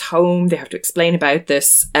 Pike gets home, they have to explain about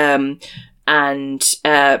this. And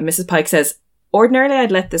Mrs. Pike says, "Ordinarily,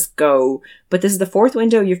 I'd let this go, but this is the fourth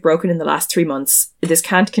window you've broken in the last 3 months. This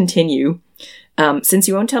can't continue. Since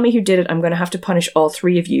you won't tell me who did it, I'm going to have to punish all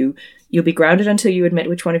three of you. You'll be grounded until you admit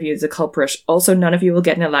which one of you is the culprit. Also, none of you will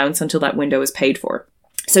get an allowance until that window is paid for."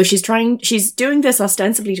 So she's doing this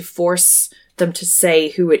ostensibly to force them to say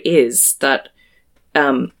who it is that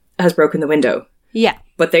has broken the window. Yeah.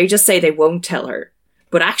 But they just say they won't tell her.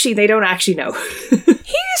 But actually, they don't actually know.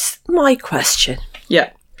 Here's my question. Yeah.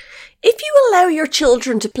 If you allow your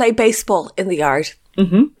children to play baseball in the yard,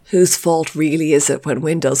 whose fault really is it when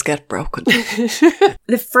windows get broken?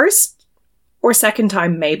 The first or second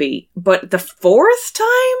time, maybe. But the fourth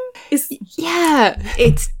time is... Yeah.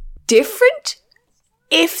 It's different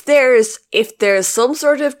if there's some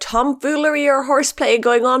sort of tomfoolery or horseplay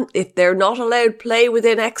going on, if they're not allowed play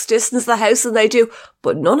within X distance of the house and they do,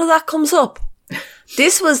 but none of that comes up.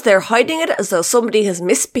 They're hiding it as though somebody has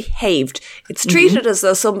misbehaved. It's treated as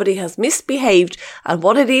though somebody has misbehaved, and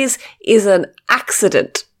what it is an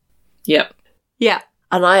accident. Yep. Yeah.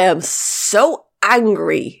 And I am so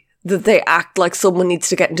angry that they act like someone needs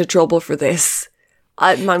to get into trouble for this.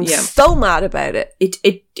 I'm so mad about it.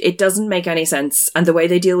 It doesn't make any sense. And the way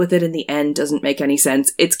they deal with it in the end doesn't make any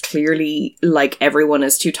sense. It's clearly like everyone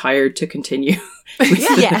is too tired to continue.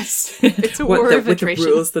 Yes. It's a war of with the attrition.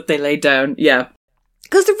 rules that they laid down. Yeah.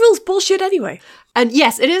 Because the rules bullshit anyway. And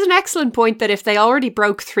yes, it is an excellent point that if they already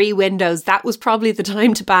broke 3 windows, that was probably the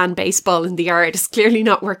time to ban baseball in the yard. It's clearly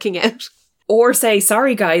not working out. Or say,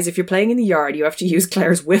 "Sorry guys, if you're playing in the yard, you have to use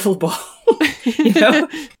Claire's wiffle ball." You know?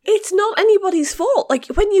 It's not anybody's fault. Like,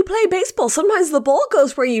 when you play baseball, sometimes the ball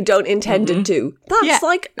goes where you don't intend it to. That's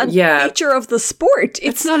like a nature of the sport.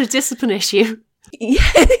 It's not a discipline issue.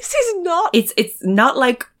 Yeah, this is not... It's not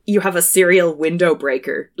like you have a serial window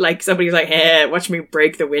breaker. Like somebody's like, "Hey, watch me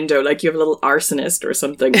break the window." Like you have a little arsonist or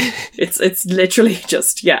something. It's literally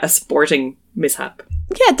just, a sporting mishap.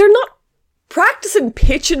 Yeah, they're not practicing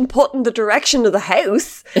pitch and putt in the direction of the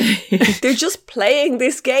house. They're just playing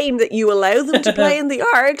this game that you allow them to play in the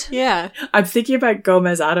yard. Yeah. I'm thinking about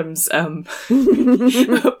Gomez Adams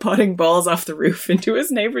putting balls off the roof into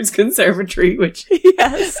his neighbour's conservatory, which...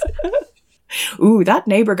 Yes. Ooh, that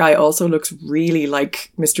neighbour guy also looks really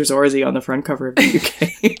like Mr. Zorzi on the front cover of the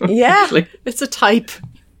UK. Yeah. It's a type.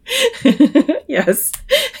 Yes.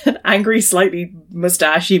 An angry, slightly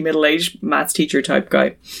moustachy, middle-aged maths teacher type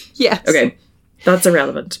guy. Yes. Okay. That's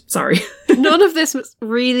irrelevant. Sorry. None of this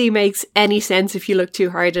really makes any sense if you look too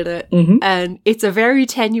hard at it. And it's a very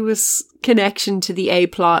tenuous connection to the A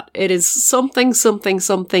plot. It is something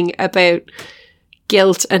about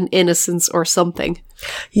guilt and innocence or something.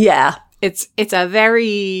 Yeah. It's a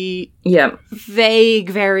very Yeah. vague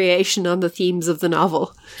variation on the themes of the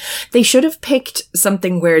novel. They should have picked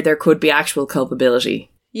something where there could be actual culpability.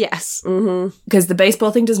 Yes. Because the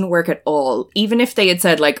baseball thing doesn't work at all. Even if they had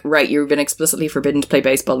said, like, right, you've been explicitly forbidden to play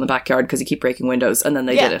baseball in the backyard because you keep breaking windows, and then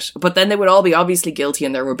they did it. But then they would all be obviously guilty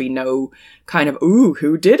and there would be no kind of, "Ooh,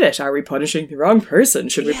 who did it? Are we punishing the wrong person?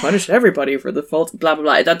 Should we punish everybody for the fault?" Blah, blah,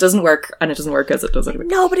 blah. That doesn't work, and it doesn't work as it does anyway.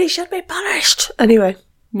 Nobody should be punished. Anyway.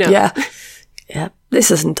 No. Yeah. Yeah. This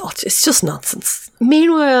isn't Dutch. It's just nonsense.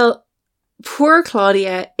 Meanwhile, poor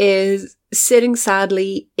Claudia is sitting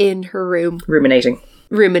sadly in her room.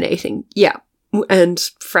 Ruminating, yeah, and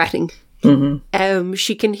fretting.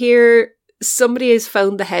 She can hear somebody has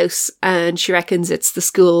phoned the house and she reckons it's the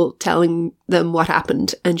school telling them what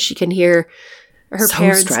happened, and she can hear her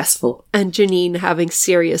parents stressful. And Janine having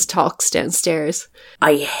serious talks downstairs.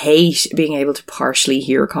 I hate being able to partially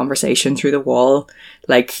hear a conversation through the wall.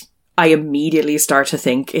 Like, I immediately start to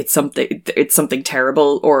think it's something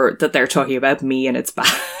terrible, or that they're talking about me and it's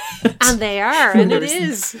bad. And they are, and it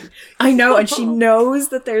is. I know, and she knows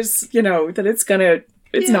that there's, that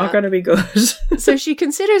it's not gonna be good. So she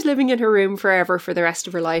considers living in her room forever for the rest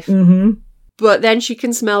of her life. Mm-hmm. But then she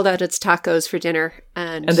can smell that it's tacos for dinner.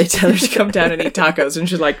 And they tell her to come down and eat tacos. And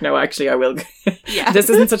she's like, no, actually, I will. Yeah. This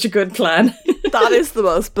isn't such a good plan. That is the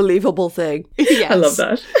most believable thing. Yes. I love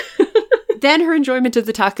that. Then her enjoyment of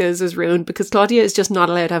the tacos is ruined because Claudia is just not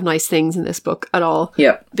allowed to have nice things in this book at all.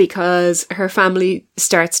 Yeah. Because her family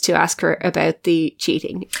starts to ask her about the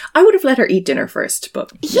cheating. I would have let her eat dinner first,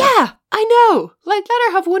 but... Yeah, I know. Like, let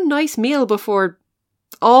her have one nice meal before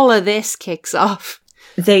all of this kicks off.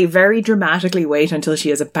 They very dramatically wait until she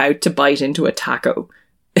is about to bite into a taco.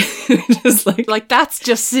 Just like, that's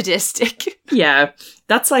just sadistic. Yeah,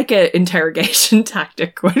 that's like an interrogation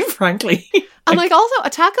tactic, quite frankly. And like, also, a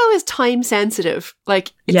taco is time sensitive.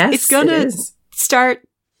 Like, it's gonna start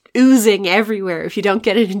oozing everywhere if you don't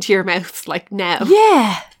get it into your mouth, like, now.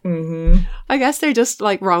 Yeah. Mm-hmm. I guess they're just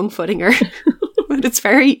like wrong-footing her. But it's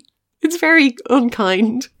very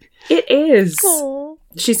unkind. It is. Aww.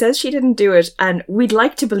 She says she didn't do it, and we'd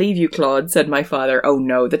like to believe you, Claude, said my father. Oh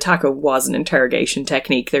no, the taco was an interrogation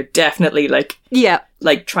technique. They're definitely like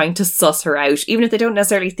trying to suss her out. Even if they don't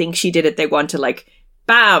necessarily think she did it, they want to like,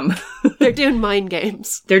 bam. They're doing mind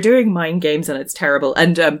games. They're doing mind games, and it's terrible.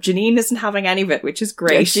 And Janine isn't having any of it, which is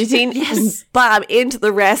great. Yeah, Janine, bam, into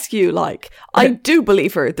the rescue, like. I do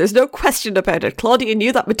believe her. There's no question about it. Claudia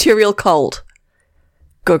knew that material cold.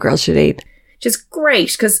 Good girl, Janine. Which is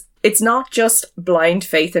great, because it's not just blind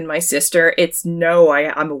faith in my sister. It's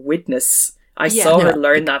I'm a witness. I saw her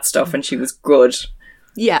learn that stuff and she was good.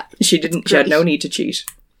 Yeah. She had no need to cheat.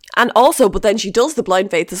 And also, but then she does the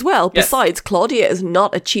blind faith as well. Yes. Besides, Claudia is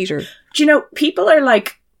not a cheater. Do you know, people are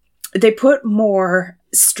like, they put more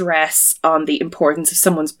stress on the importance of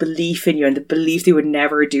someone's belief in you and the belief they would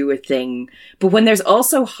never do a thing. But when there's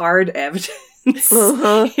also hard evidence,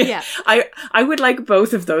 yeah, I would like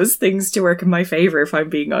both of those things to work in my favor if I'm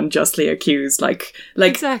being unjustly accused. Like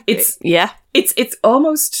exactly. It's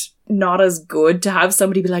almost not as good to have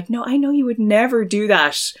somebody be like, no, I know you would never do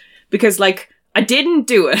that, because like I didn't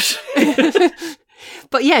do it.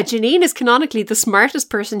 But yeah, Janine is canonically the smartest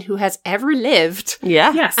person who has ever lived.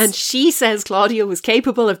 Yeah. Yes. And she says Claudia was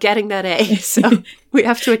capable of getting that A, so we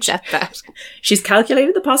have to accept that. She's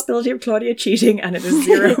calculated the possibility of Claudia cheating, and it is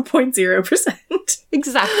 0.0%.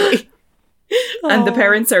 Exactly. And the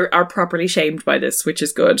parents are properly shamed by this, which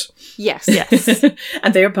is good. Yes. Yes.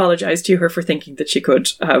 And they apologise to her for thinking that she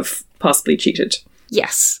could have possibly cheated.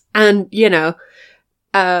 Yes. And, you know,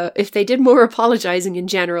 if they did more apologising in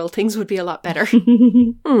general, things would be a lot better.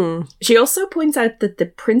 She also points out that the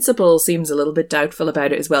principal seems a little bit doubtful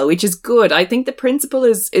about it as well, which is good. I think the principal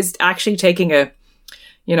is actually taking a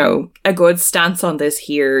good stance on this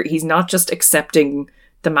here. He's not just accepting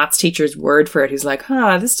the maths teacher's word for it. He's like,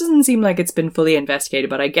 this doesn't seem like it's been fully investigated,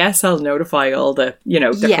 but I guess I'll notify all the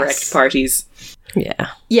correct parties. Yeah.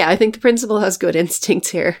 Yeah, I think the principal has good instincts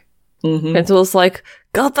here. Mm-hmm. Principal's like,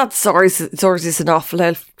 God, that Zorzy's an awful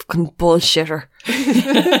fucking bullshitter.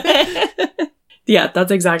 Yeah,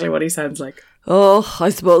 that's exactly what he sounds like. Oh, I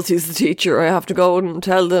suppose he's the teacher. I have to go and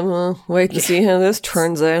tell them, wait and see how this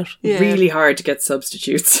turns out. Yeah. Really hard to get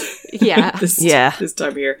substitutes. Yeah. this time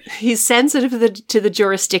of year. He's sensitive to the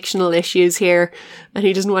jurisdictional issues here, and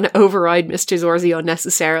he doesn't want to override Mr. Zorzi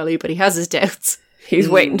unnecessarily, but he has his doubts. He's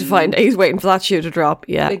waiting for that shoe to drop.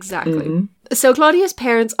 Yeah. Exactly. Mm-hmm. So Claudia's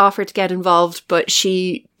parents offer to get involved, but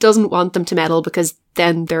she doesn't want them to meddle because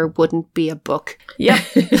then there wouldn't be a book. Yeah.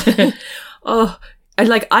 Oh,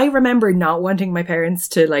 I remember not wanting my parents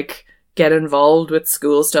to get involved with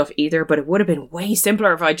school stuff either, but it would have been way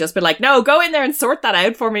simpler if I'd just been like, no, go in there and sort that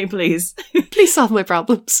out for me, please. Please solve my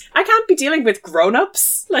problems. I can't be dealing with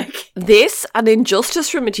grown-ups. This, an injustice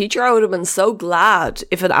from a teacher, I would have been so glad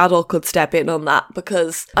if an adult could step in on that,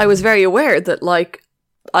 because I was very aware that,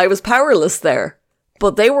 I was powerless there,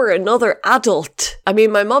 but they were another adult. I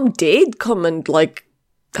mean, my mum did come and,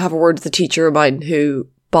 have a word with the teacher of mine who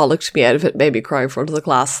bollocked me out of it, made me cry in front of the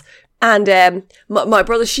class. And my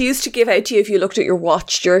brother, she used to give out to you if you looked at your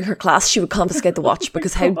watch during her class, she would confiscate the watch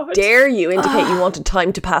because how dare you indicate you wanted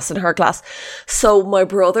time to pass in her class. So my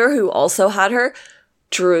brother, who also had her,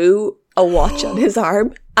 drew a watch on his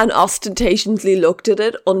arm and ostentatiously looked at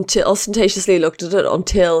it until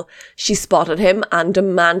she spotted him and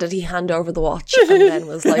demanded he hand over the watch, and then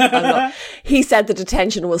was like, I'm not. He said the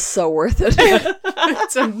detention was so worth it.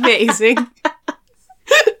 It's amazing.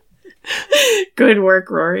 Good work,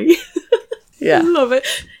 Rory. Yeah. Love it.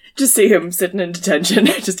 Just see him sitting in detention,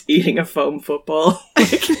 just eating a foam football,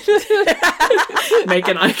 like,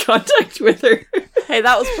 making eye contact with her. Hey,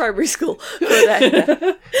 that was primary school.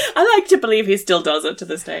 But, I like to believe he still does it to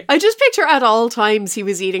this day. I just picture at all times he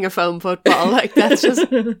was eating a foam football. Like, that's just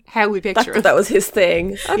how we picture it. that was his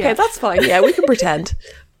thing. Okay, Yeah. that's fine. Yeah, we can pretend.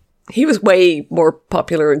 He was way more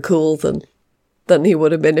popular and cool than he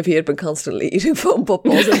would have been if he had been constantly eating foam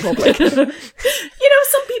footballs in public. You know,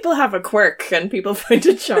 some people have a quirk and people find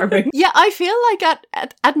it charming. Yeah, I feel like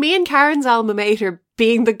at me and Karen's alma mater,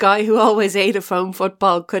 being the guy who always ate a foam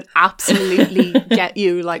football could absolutely get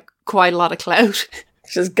you like quite a lot of clout.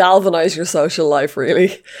 Just galvanise your social life,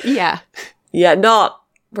 really. Yeah. Yeah, not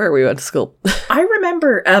where we went to school. I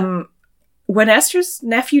remember when Esther's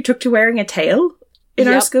nephew took to wearing a tail in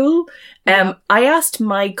our Yep. school. I asked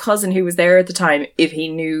my cousin who was there at the time if he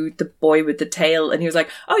knew the boy with the tail, and he was like,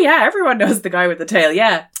 "Oh yeah, everyone knows the guy with the tail.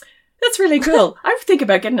 Yeah, that's really cool. I think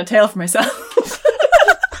about getting a tail for myself."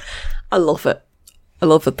 I love it. I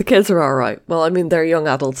love it. The kids are all right. Well, I mean, they're young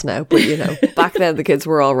adults now, but you know, back then the kids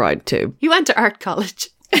were all right too. He went to art college.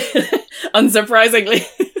 Unsurprisingly.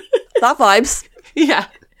 That vibes. Yeah.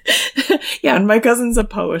 Yeah, and my cousin's a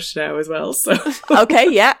poet now as well, so. Okay,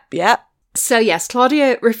 yeah. So yes,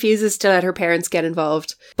 Claudia refuses to let her parents get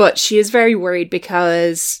involved, but she is very worried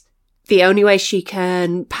because the only way she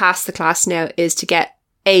can pass the class now is to get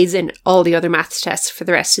A's in all the other maths tests for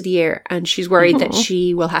the rest of the year, and she's worried that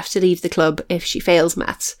she will have to leave the club if she fails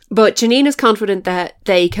maths. But Janine is confident that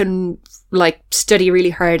they can like study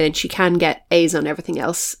really hard and she can get A's on everything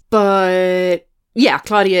else. But yeah,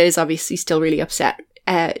 Claudia is obviously still really upset.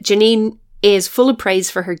 Janine is full of praise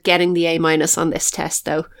for her getting the A- on this test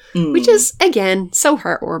though, which is again so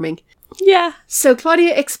heartwarming. Yeah. So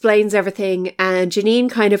Claudia explains everything and Janine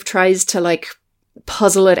kind of tries to like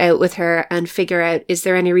puzzle it out with her and figure out, is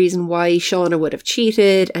there any reason why Shauna would have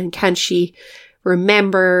cheated, and can she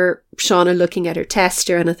remember Shauna looking at her test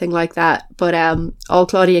or anything like that? But all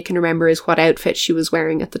Claudia can remember is what outfit she was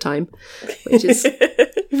wearing at the time, which is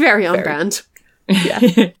very on brand.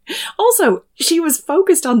 Yeah. Also, she was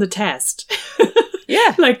focused on the test.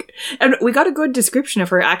 Yeah. Like, and we got a good description of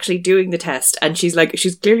her actually doing the test, and she's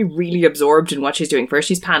clearly really absorbed in what she's doing. First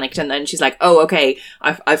she's panicked, and then she's like, "Oh, okay,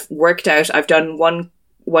 I've worked out, I've done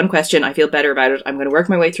one question, I feel better about it, I'm going to work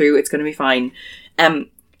my way through, it's going to be fine."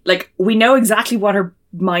 Like, we know exactly what her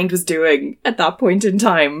mind was doing at that point in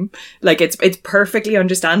time. Like, it's perfectly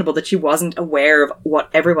understandable that she wasn't aware of what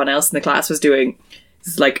everyone else in the class was doing.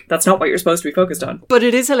 It's like, that's not what you're supposed to be focused on. But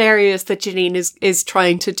it is hilarious that Janine is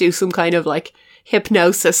trying to do some kind of like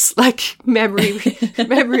hypnosis, like memory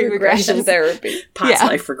regression therapy. Past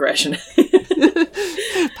life regression.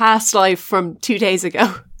 past life from 2 days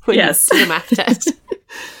ago when Yes. you did the math test.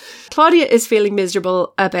 Claudia is feeling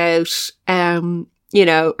miserable about you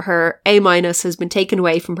know, her A- has been taken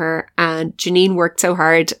away from her, and Janine worked so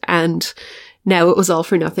hard and now it was all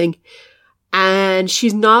for nothing. And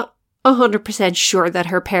she's not 100% sure that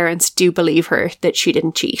her parents do believe her that she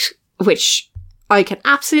didn't cheat, which I can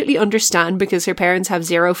absolutely understand because her parents have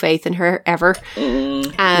zero faith in her ever.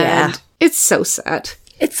 And it's so sad.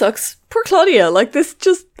 It sucks. Poor Claudia. Like, I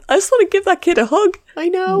just want to give that kid a hug. I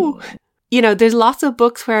know. You know, there's lots of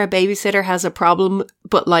books where a babysitter has a problem,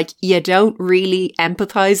 but like you don't really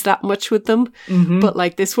empathize that much with them. But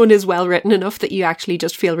like this one is well written enough that you actually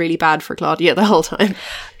just feel really bad for Claudia the whole time.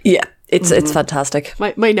 Yeah. It's fantastic.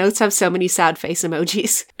 My notes have so many sad face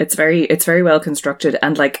emojis. It's very well constructed,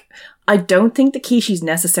 and like, I don't think the Kishis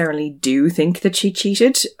necessarily do think that she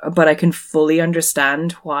cheated, but I can fully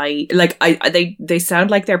understand why. Like, they sound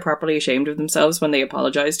like they're properly ashamed of themselves when they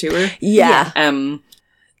apologize to her. Yeah.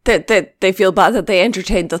 They feel bad that they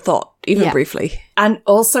entertained the thought, even briefly. And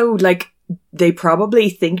also, like, they probably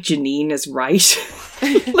think Janine is right.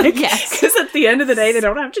 Like, Yes. because at the end of the day, they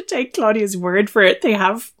don't have to take Claudia's word for it. They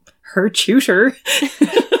have her tutor.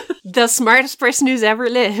 The smartest person who's ever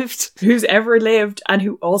lived. And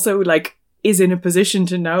who also, like, is in a position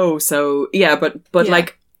to know. So, yeah, but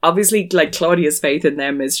like, obviously, like, Claudia's faith in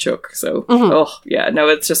them is shook. So,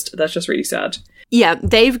 that's just really sad. Yeah,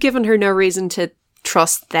 they've given her no reason to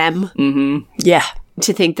trust them. Yeah.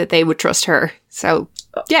 To think that they would trust her. So,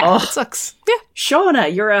 yeah, it sucks. Yeah.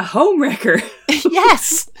 Shauna, you're a homewrecker.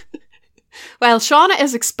 Yes. Well, Shauna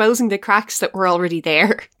is exposing the cracks that were already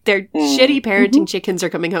there. Their shitty parenting chickens are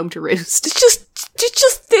coming home to roost. It's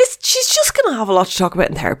just this. She's just going to have a lot to talk about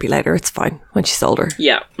in therapy later. It's fine when she's older.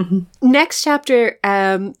 Yeah. Next chapter,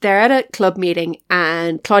 they're at a club meeting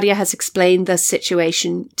and Claudia has explained the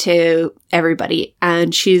situation to everybody.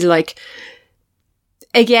 And she's like,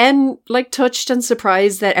 again, like touched and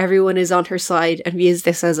surprised that everyone is on her side and views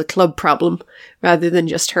this as a club problem rather than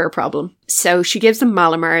just her problem. So she gives them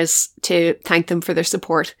Malamars to thank them for their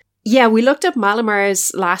support. Yeah, we looked up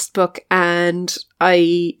Malamar's last book and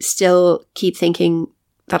I still keep thinking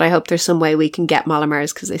that I hope there's some way we can get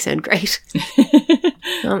Malamars because they sound great.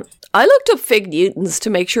 I looked up fig Newtons to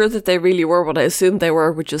make sure that they really were what I assumed they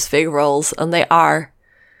were, which is fig rolls, and they are.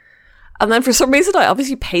 And then for some reason I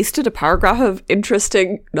obviously pasted a paragraph of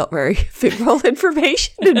interesting, not very fig roll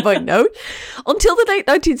information in my note. Until the late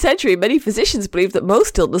 19th century, many physicians believed that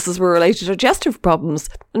most illnesses were related to digestive problems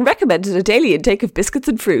and recommended a daily intake of biscuits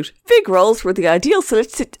and fruit. Fig rolls were the ideal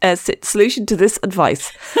solution to this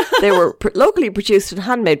advice. They were locally produced and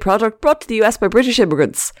handmade product brought to the US by British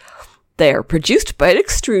immigrants. They are produced by an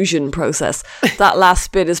extrusion process. That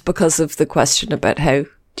last bit is because of the question about how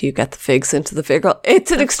do you get the figs into the fig roll?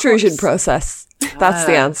 It's an extrusion process. That's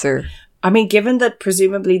the answer. I mean, given that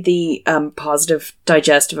presumably the positive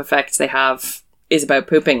digestive effects they have is about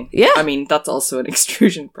pooping. Yeah. I mean, that's also an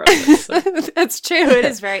extrusion process. So. That's true. It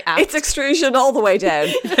is very apt. It's extrusion all the way down.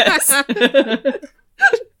 Yes.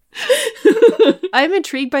 I'm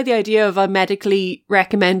intrigued by the idea of a medically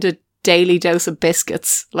recommended daily dose of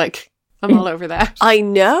biscuits. Like, I'm all over that. I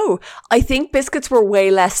know. I think biscuits were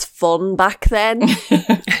way less fun back then.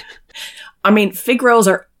 I mean, fig rolls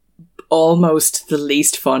are almost the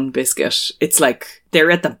least fun biscuit. It's like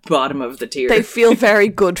they're at the bottom of the tier. They feel very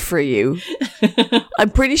good for you.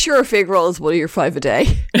 I'm pretty sure a fig roll is one of your 5 a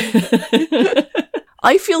day.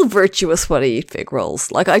 I feel virtuous when I eat fig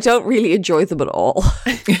rolls. Like, I don't really enjoy them at all.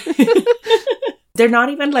 They're not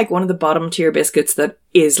even like one of the bottom tier biscuits that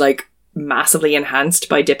is like massively enhanced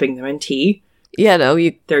by dipping them in tea. Yeah, no,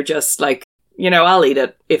 they're just like, you know, I'll eat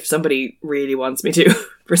it if somebody really wants me to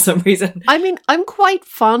for some reason. I mean, I'm quite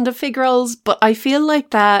fond of fig rolls, but I feel like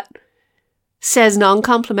that says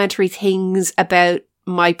non-complimentary things about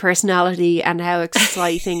my personality and how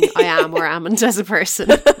exciting I am or amn't as a person.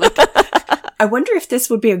 Like, I wonder if this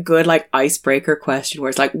would be a good like icebreaker question where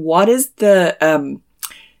it's like, what is the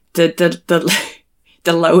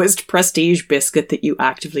lowest prestige biscuit that you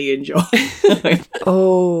actively enjoy?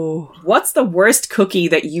 Oh. What's the worst cookie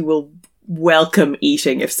that you will welcome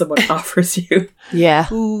eating if someone offers you? Yeah.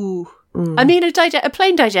 Ooh. I mean, a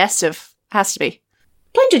plain digestive has to be.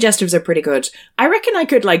 Plain digestives are pretty good. I reckon I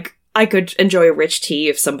could enjoy a rich tea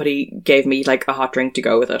if somebody gave me like a hot drink to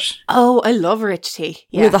go with it. Oh, I love rich tea.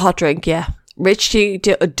 Yeah. With a hot drink, yeah. Rich tea,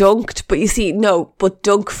 dunked, but you see, no, but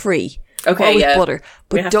dunk free. Okay, or with yeah. butter.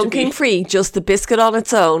 But dunking free, just the biscuit on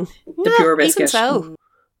its own. The pure biscuit. Even so.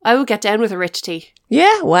 I would get down with a rich tea.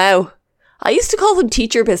 Yeah, wow. I used to call them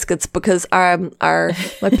teacher biscuits because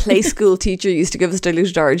my play school teacher used to give us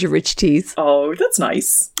diluted orange of rich teas. Oh, that's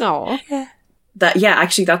nice. Oh. Yeah.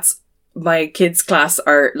 Actually, that's my kids' class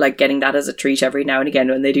are like getting that as a treat every now and again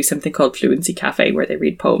when they do something called Fluency Cafe where they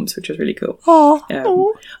read poems, which is really cool.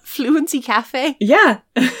 Oh, Fluency Cafe. Yeah.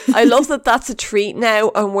 I love that that's a treat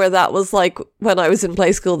now, and where that was like when I was in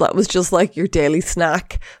play school, that was just like your daily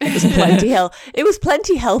snack. It was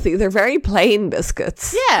plenty healthy. They're very plain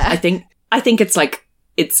biscuits. Yeah. I think it's like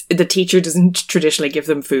the teacher doesn't traditionally give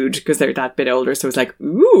them food because they're that bit older, so it's like,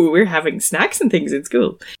 ooh, we're having snacks and things in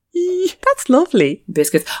school. That's lovely.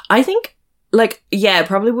 Biscuits. I think, like, yeah, it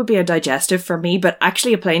probably would be a digestive for me, but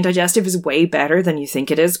actually a plain digestive is way better than you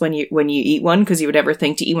think it is when you eat one, because you would ever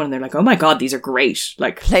think to eat one and they're like, oh my god, these are great.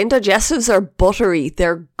 Like, plain digestives are buttery.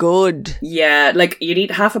 They're good. Yeah, like you'd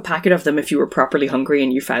eat half a packet of them if you were properly hungry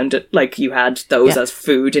and you found it, like you had those as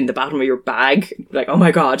food in the bottom of your bag. Like, oh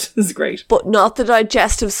my god, this is great. But not the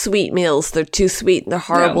digestive sweet meals. They're too sweet and they're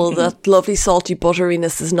horrible. No. That lovely salty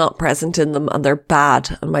butteriness is not present in them, and they're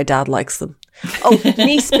bad, and my dad likes them. Oh,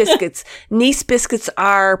 Nice biscuits. Nice biscuits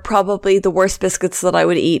are probably the worst biscuits that I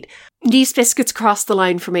would eat. Nice biscuits cross the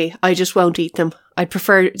line for me. I just won't eat them. I'd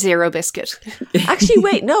prefer zero biscuit. Actually,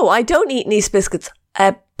 wait, no, I don't eat Nice biscuits.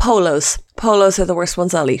 Polos. Polos are the worst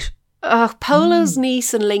ones I'll eat. Polos,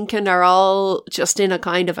 Nice and Lincoln are all just in a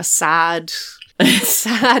kind of a sad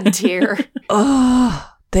tier.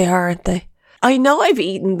 Oh, they are, aren't they? I know I've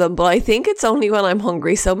eaten them, but I think it's only when I'm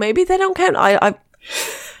hungry, so maybe they don't count.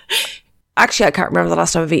 Actually, I can't remember the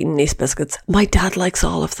last time I've eaten Nice biscuits. My dad likes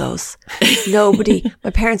all of those. My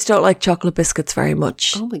parents don't like chocolate biscuits very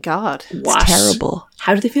much. Oh my god. It's terrible.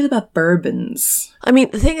 How do they feel about bourbons? I mean,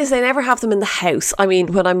 the thing is, they never have them in the house. I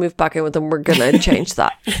mean, when I move back in with them, we're going to change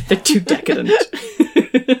that. They're too decadent.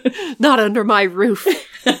 Not under my roof.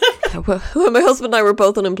 When my husband and I were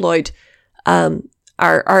both unemployed,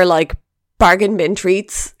 our like bargain bin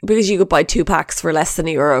treats, because you could buy 2 packs for less than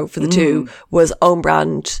 €1 for the 2, was own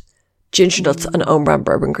brand ginger nuts and own brand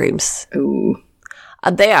bourbon creams. Ooh.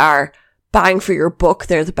 And they are bang for your buck.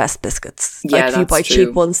 They're the best biscuits. Yeah, if you buy that's true.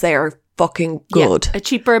 cheap ones, they are fucking good. Yeah, a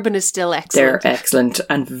cheap bourbon is still excellent. They're excellent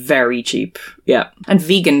and very cheap. Yeah. And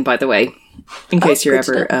vegan, by the way, in case you're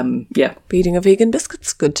good to ever, yeah, Beating a vegan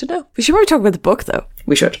biscuit's good to know. We should probably talk about the book, though.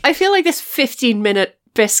 we should. I feel like this 15-minute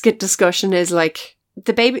biscuit discussion is like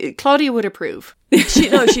the baby. Claudia would approve. She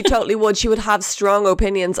totally would. She would have strong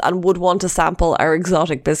opinions and would want to sample our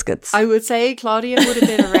exotic biscuits. I would say Claudia would have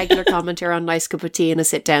been a regular commenter on Nice Cup of Tea and a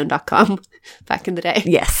sitdown.com back in the day.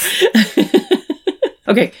 Yes.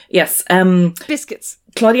 Okay, yes. Biscuits.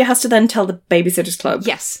 Claudia has to then tell the Babysitters Club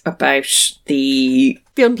Yes. about the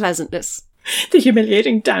The unpleasantness.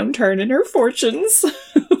 humiliating downturn in her fortunes.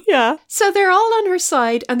 Yeah. So they're all on her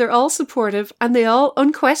side and they're all supportive and they all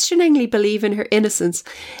unquestioningly believe in her innocence,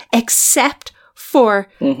 except for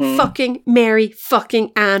fucking Mary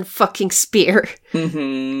fucking Anne fucking Spear.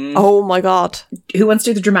 Oh my God. Who wants to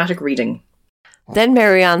do the dramatic reading? Then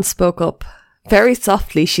Marianne spoke up. Very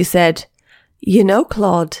softly, she said, "You know,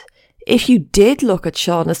 Claude, if you did look at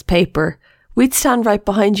Shauna's paper, we'd stand right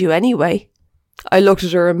behind you anyway." I looked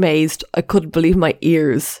at her amazed. I couldn't believe my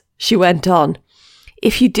ears. She went on,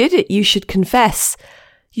 "If you did it, you should confess.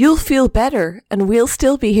 You'll feel better and we'll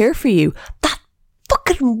still be here for you." That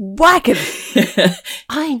fucking wagon.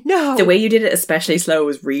 I know. The way you did it, especially slow,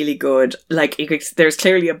 was really good. Like, there's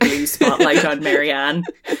clearly a blue spotlight on Marianne,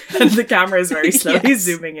 and the camera is very slowly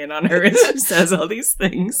zooming in on her as she says all these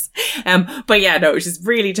things. But yeah, no, she's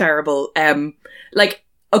really terrible. Like,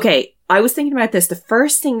 okay, I was thinking about this. The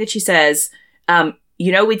first thing that she says,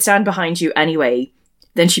 you know, we'd stand behind you anyway.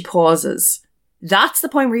 Then she pauses. That's the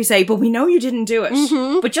point where you say, but we know you didn't do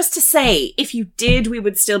it. But just to say, if you did, we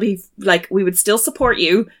would still be, like, we would still support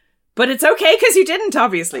you. But it's okay because you didn't,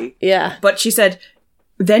 obviously. Yeah. But she said,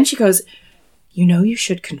 then she goes, you know, you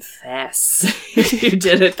should confess if you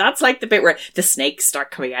did it. That's like the bit where the snakes start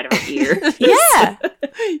coming out of her ear. Yeah.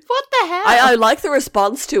 What the hell? I like the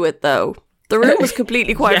response to it, though. The room was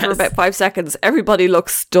completely quiet for Yes. about 5 seconds. Everybody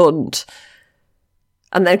looks stunned.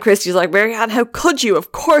 And then Christy's like, "Marianne, how could you?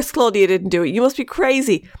 Of course Claudia didn't do it. You must be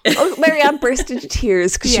crazy." Oh, Marianne burst into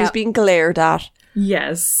tears because she was being glared at.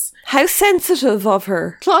 Yes. How sensitive of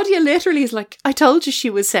her. Claudia literally is like, I told you she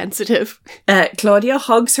was sensitive. Claudia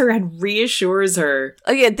hugs her and reassures her.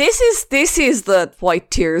 Oh yeah, this is the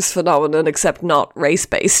white tears phenomenon, except not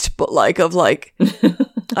race-based, but like,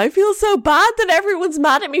 I feel so bad that everyone's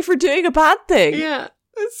mad at me for doing a bad thing. Yeah,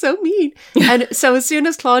 that's so mean. And so as soon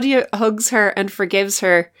as Claudia hugs her and forgives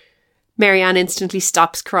her, Marianne instantly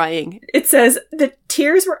stops crying. It says the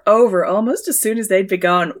tears were over almost as soon as they'd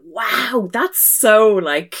begun. Wow, that's so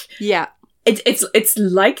like... Yeah. It's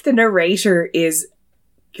like the narrator is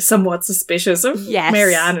somewhat suspicious of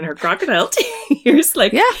Marianne and her crocodile tears.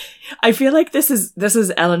 Like, yeah. I feel like this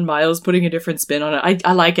is Ellen Miles putting a different spin on it.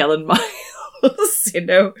 I like Ellen Miles, you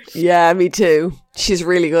know? Yeah, me too. She's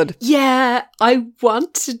really good. Yeah, I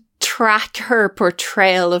want to track her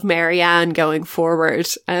portrayal of Marianne going forward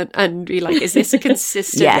and be like, is this a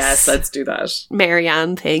consistent Yes, let's do that.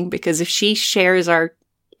 Marianne thing? Because if she shares our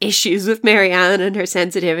issues with Marianne and her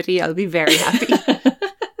sensitivity, I'll be very happy.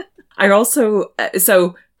 I also,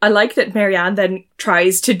 so I like that Marianne then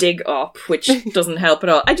tries to dig up, which doesn't help at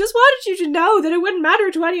all. I just wanted you to know that it wouldn't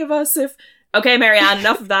matter to any of us if... Okay, Marianne,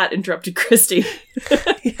 enough of that, interrupted Christy.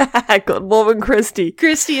 Yeah, good woman, Christy.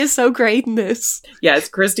 Christy is so great in this. Yes,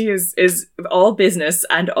 Christy is all business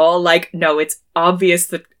and all like, no, it's obvious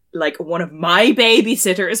that like one of my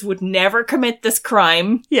babysitters would never commit this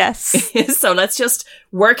crime. Yes. So let's just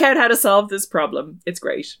work out how to solve this problem. It's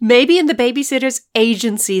great. Maybe in the babysitter's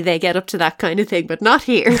agency they get up to that kind of thing, but not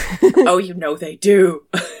here. Oh, you know they do.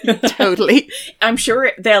 Totally. I'm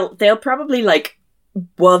sure they'll probably like,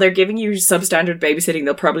 while they're giving you substandard babysitting,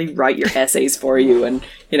 they'll probably write your essays for you and,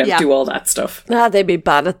 you know, do all that stuff. They'd be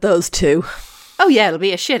bad at those too. Oh yeah, it'll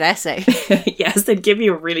be a shit essay. Yes, they'd give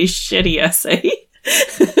you a really shitty essay.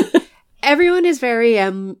 Everyone is very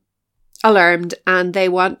alarmed and they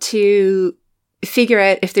want to figure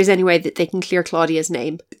out if there's any way that they can clear Claudia's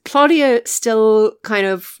name. Claudia still kind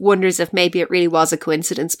of wonders if maybe it really was a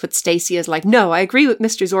coincidence, but Stacey is like, no, I agree with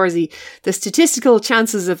Mr. Zorzi. The statistical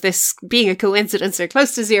chances of this being a coincidence are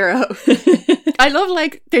close to zero. I love,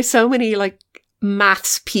 like, there's so many, like,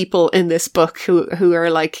 maths people in this book who are,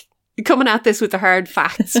 like, coming at this with the hard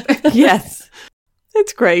facts. Yes.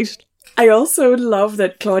 It's great. I also love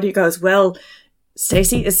that Claudia goes, well,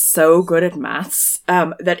 Stacey is so good at maths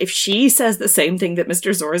that if she says the same thing that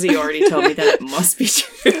Mr. Zorzi already told me, then it must be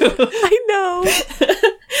true. I know.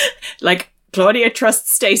 Like, Claudia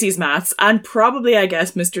trusts Stacey's maths, and probably, I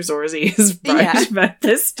guess, Mr. Zorzi is right about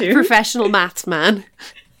this too. Professional maths man.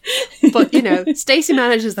 But, you know, Stacey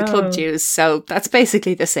manages the club dues, so that's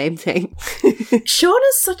basically the same thing.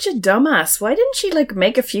 Shauna's such a dumbass. Why didn't she, like,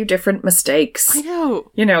 make a few different mistakes? I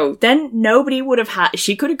know. You know, then nobody would have had...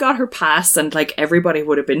 She could have got her pass and, like, everybody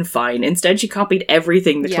would have been fine. Instead, she copied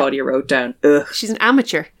everything that Claudia wrote down. Ugh. She's an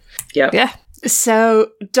amateur. Yep. Yeah.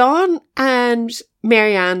 So Dawn and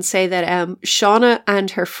Marianne say that Shauna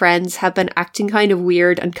and her friends have been acting kind of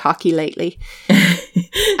weird and cocky lately.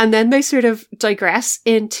 And then they sort of digress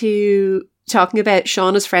into talking about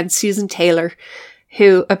Shauna's friend Susan Taylor,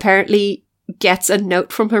 who apparently gets a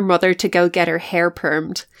note from her mother to go get her hair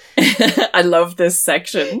permed. I love this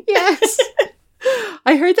section. Yes.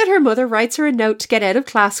 I heard that her mother writes her a note to get out of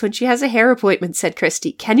class when she has a hair appointment, said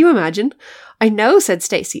Christy. Can you imagine? I know, said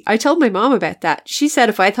Stacey. I told my mom about that. She said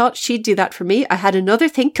if I thought she'd do that for me, I had another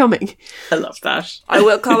thing coming. I love that. I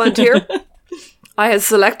will comment here. I had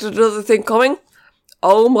selected another thing coming.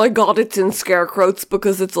 Oh my god, it's in scare quotes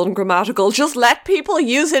because it's ungrammatical. Just let people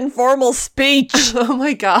use informal speech. Oh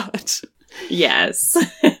my god. Yes.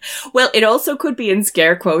 Well, it also could be in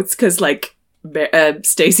scare quotes because, like,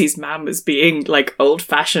 Stacey's mom is being, like,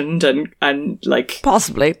 old-fashioned and like...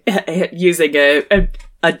 Possibly. Using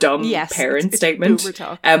a dumb parent statement.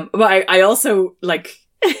 But I also, like...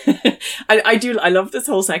 I love this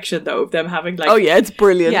whole section, though, of them having, like... Oh, yeah, it's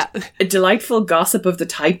brilliant. Yeah. A delightful gossip of the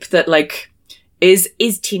type that, like...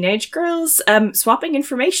 Is teenage girls swapping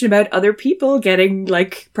information about other people getting,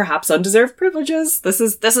 like, perhaps undeserved privileges? This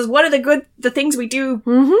is one of the things we do,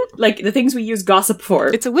 like, the things we use gossip for.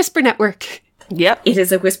 It's a whisper network. Yep. It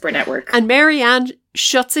is a whisper network. And Marianne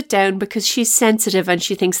shuts it down because she's sensitive and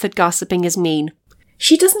she thinks that gossiping is mean.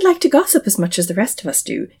 She doesn't like to gossip as much as the rest of us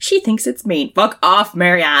do. She thinks it's mean. Fuck off,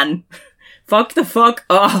 Marianne. Fuck the fuck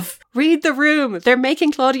off. Read the room. They're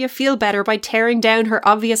making Claudia feel better by tearing down her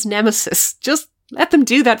obvious nemesis. Just let them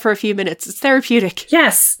do that for a few minutes. It's therapeutic.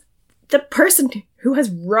 Yes. The person who has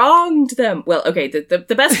wronged them. Well, okay,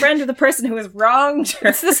 the best friend of the person who has wronged her.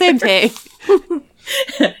 It's the same thing.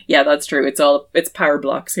 Yeah, that's true. It's power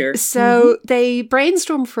blocks here. So they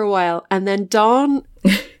brainstorm for a while and then Dawn...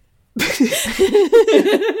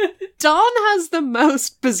 Dawn has the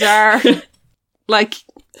most bizarre... Like...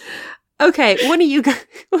 Okay, one of you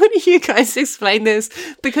guys explain this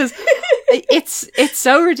because it's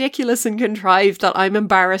so ridiculous and contrived that I'm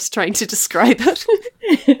embarrassed trying to describe it.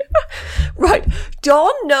 Right,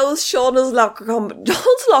 Dawn knows Shauna's locker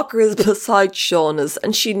Dawn's locker is beside Shauna's,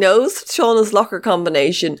 and she knows Shauna's locker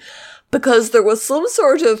combination because there was some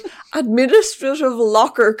sort of administrative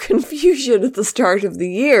locker confusion at the start of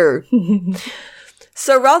the year.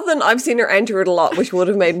 So rather than I've seen her enter it a lot, which would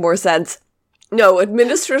have made more sense. No,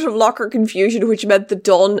 administrative locker confusion, which meant that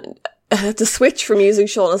Dawn had to switch from using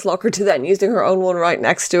Shauna's locker to then using her own one right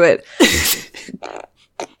next to it.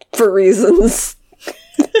 For reasons.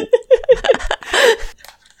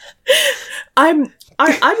 I'm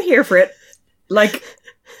here for it. Like,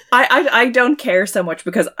 I don't care so much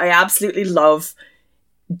because I absolutely love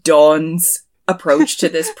Dawn's approach to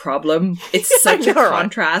this problem. It's such a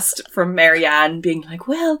contrast from Marianne being like,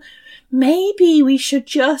 well, maybe we should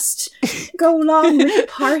just go along with the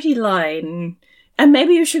party line. And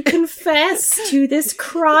maybe you should confess to this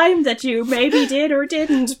crime that you maybe did or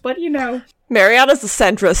didn't. But, you know. Mariana's a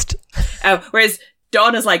centrist. Whereas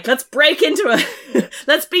Dawn is like, let's break into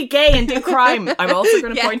let's be gay and do crime. I'm also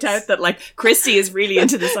going to point out that, like, Christy is really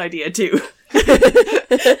into this idea too.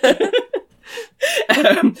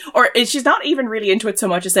 Or she's not even really into it so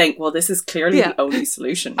much as saying, well, this is clearly the only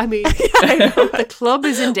solution. I mean, the club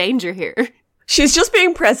is in danger here. She's just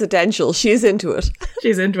being presidential. She's into it.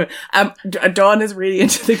 She's into it. Dawn is really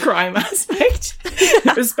into the crime aspect.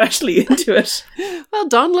 Especially into it. Well,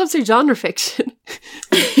 Dawn loves her genre fiction.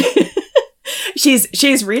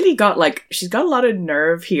 She's really got, like, she's got a lot of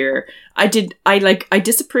nerve here. I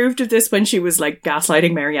disapproved of this when she was, like,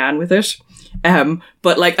 gaslighting Marianne with it.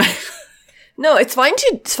 But, like... No, it's fine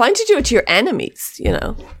to do it to your enemies, you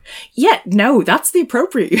know. Yeah, no, that's the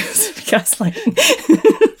appropriate use of gaslighting.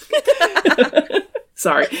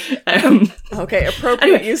 Sorry. Okay,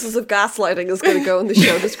 appropriate uses of gaslighting is going to go in the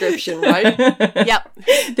show description, right? Yep.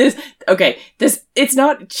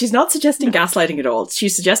 She's not suggesting gaslighting at all.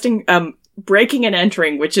 She's suggesting breaking and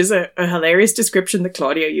entering, which is a hilarious description that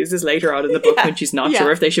Claudia uses later on in the book when she's not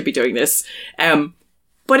sure if they should be doing this.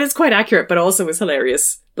 But it's quite accurate, but also is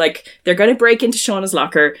hilarious. Like, they're going to break into Shauna's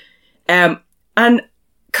locker. And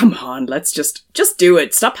come on, let's just do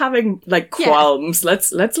it. Stop having like qualms. Yeah.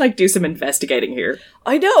 Let's like do some investigating here.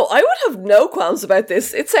 I know. I would have no qualms about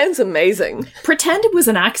this. It sounds amazing. Pretend it was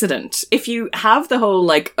an accident. If you have the whole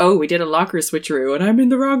like, oh, we did a locker switcheroo and I'm in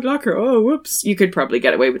the wrong locker. Oh, whoops. You could probably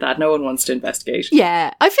get away with that. No one wants to investigate.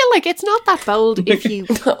 Yeah, I feel like it's not that bold if you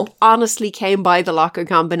honestly came by the locker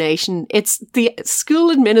combination. It's the school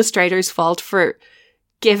administrator's fault for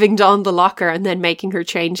giving Dawn the locker and then making her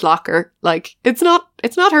change locker. Like, it's not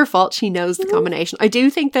her fault. She knows the combination. I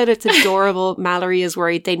do think that it's adorable. Mallory is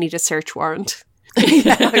worried they need a search warrant.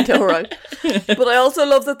 Yeah, I know, right? But I also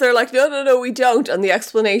love that they're like, no, we don't. And the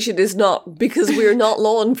explanation is not because we're not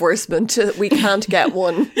law enforcement. We can't get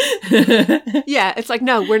one. Yeah, it's like,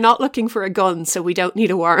 no, we're not looking for a gun, so we don't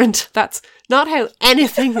need a warrant. That's not how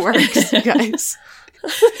anything works, guys.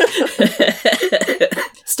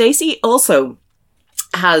 Stacey also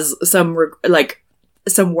has some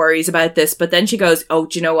worries about this, but then she goes, oh,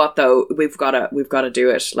 do you know what though, we've got to do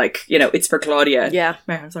it, like, you know, it's for Claudia. Yeah.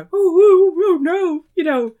 Marianne's like, oh no, you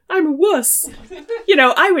know, I'm a wuss, you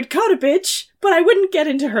know, I would cut a bitch, but I wouldn't get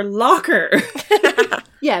into her locker.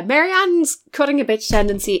 Yeah, Marianne's cutting a bitch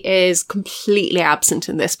tendency is completely absent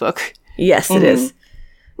in this book. Yes, it is.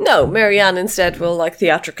 No, Marianne instead will like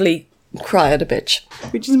theatrically cry at a bitch,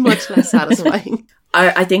 which is much less satisfying.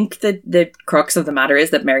 I think that the crux of the matter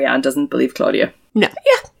is that Marianne doesn't believe Claudia. No.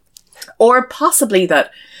 Yeah. Or possibly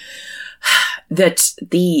that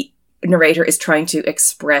the narrator is trying to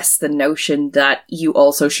express the notion that you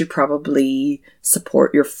also should probably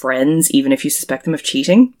support your friends, even if you suspect them of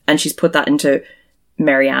cheating. And she's put that into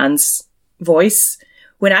Marianne's voice,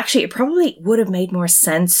 when actually it probably would have made more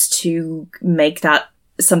sense to make that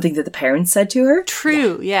something that the parents said to her.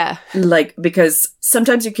 True, yeah. Like, because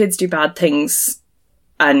sometimes your kids do bad things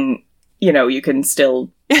and, you know, you can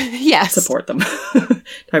still yes. support them. Type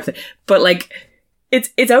of thing. But, like,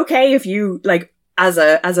 it's okay if you, like, as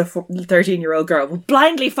a 13-year-old girl, will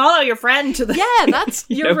blindly follow your friend to the... Yeah, that's...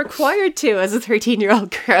 You're required to as a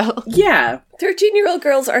 13-year-old girl. Yeah. 13-year-old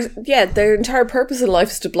girls are... Yeah, their entire purpose in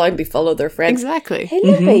life is to blindly follow their friends. Exactly.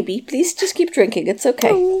 Hello, baby. Please just keep drinking. It's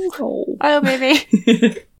okay. Oh,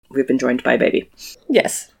 baby. We've been joined by baby.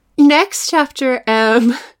 Yes. Next chapter,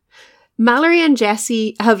 Mallory and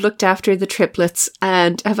Jessie have looked after the triplets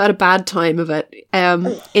and have had a bad time of it.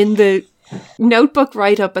 In the notebook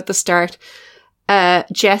write-up at the start,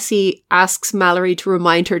 Jessie asks Mallory to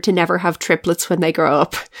remind her to never have triplets when they grow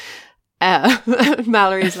up.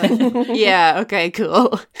 Mallory's like, yeah, okay,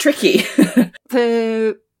 cool. Tricky.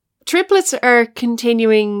 The triplets are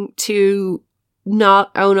continuing to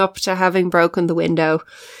not own up to having broken the window.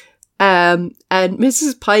 And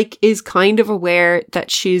Mrs. Pike is kind of aware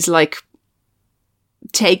that she's like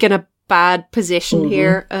taken a bad position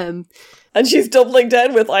here. And she's doubling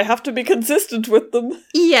down with, I have to be consistent with them.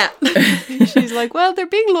 Yeah. She's like, well, they're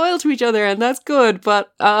being loyal to each other and that's good,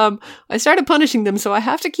 but I started punishing them, so I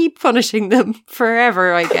have to keep punishing them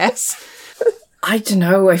forever, I guess. I don't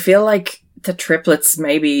know. I feel like the triplets,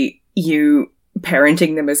 maybe you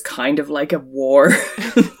parenting them is kind of like a war.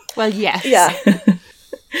 Well, yes. Yeah.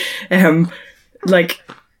 Like,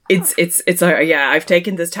 it's yeah, I've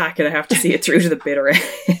taken this tack and I have to see it through to the bitter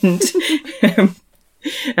end.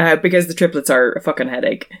 Because the triplets are a fucking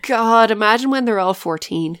headache. God, imagine when they're all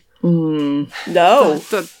 14. No.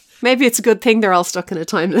 Maybe it's a good thing they're all stuck in a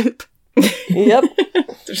time loop. Yep. They're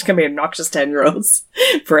just gonna be obnoxious 10-year-olds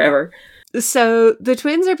forever. So the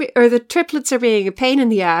twins the triplets are being a pain in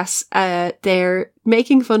the ass. They're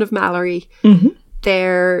making fun of Mallory.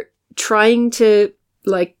 They're trying to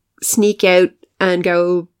like sneak out and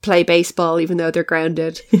go play baseball even though they're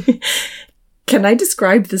grounded. Can I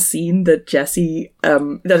describe the scene that Jessie,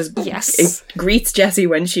 yes, it greets Jessie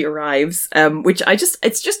when she arrives, which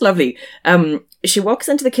it's just lovely. She walks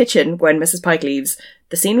into the kitchen when Mrs. Pike leaves.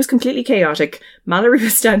 The scene was completely chaotic. Mallory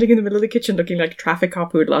was standing in the middle of the kitchen looking like a traffic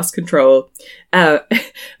cop who had lost control.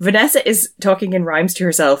 Vanessa is talking in rhymes to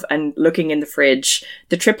herself and looking in the fridge.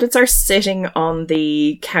 The triplets are sitting on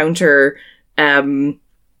the counter,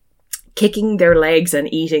 kicking their legs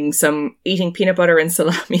and eating peanut butter and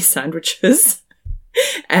salami sandwiches.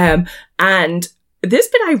 And this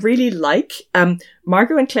bit I really like.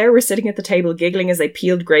 Margot and Claire were sitting at the table giggling as they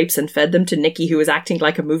peeled grapes and fed them to Nicky, who was acting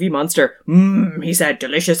like a movie monster. He said,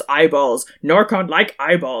 delicious eyeballs. Norcon like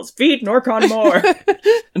eyeballs. Feed Norcon more.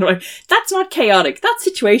 And I'm like, that's not chaotic. That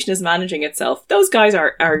situation is managing itself. Those guys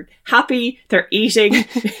are happy. They're eating.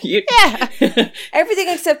 Yeah. Everything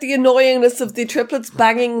except the annoyingness of the triplets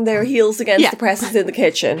banging their heels against the presses in the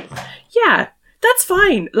kitchen. Yeah. That's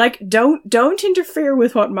fine. Like, don't interfere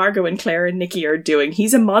with what Margot and Claire and Nikki are doing.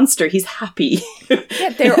 He's a monster. He's happy. Yeah,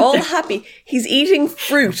 they're all happy. He's eating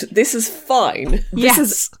fruit. This is fine. This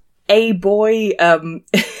is a boy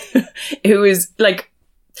who is, like,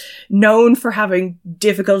 known for having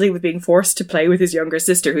difficulty with being forced to play with his younger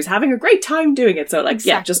sister, who's having a great time doing it. So, like,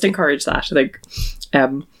 yeah, just encourage that. I think.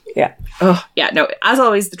 Yeah. Oh, yeah, no, as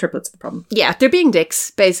always, the triplets are the problem. Yeah, they're being dicks,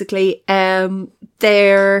 basically.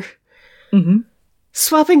 They're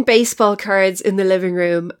swapping baseball cards in the living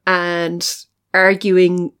room and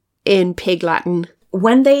arguing in pig Latin.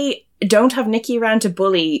 When they don't have Nikki around to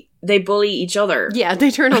bully, they bully each other. Yeah,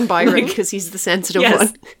 they turn on Byron because he's the sensitive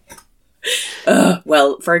one.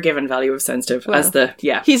 Well, for a given value of sensitive,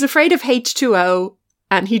 He's afraid of H2O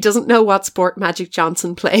and he doesn't know what sport Magic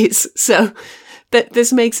Johnson plays. So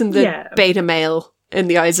this makes him the beta male in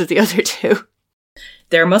the eyes of the other two.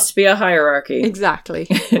 There must be a hierarchy. Exactly.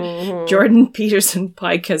 Jordan Peterson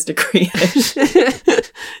Pike has decreed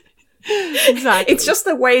it. Exactly. It's just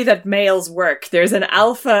the way that males work. There's an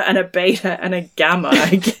alpha and a beta and a gamma,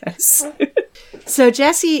 I guess. So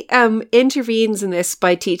Jessie intervenes in this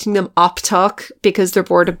by teaching them op talk because they're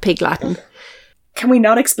bored of pig Latin. Can we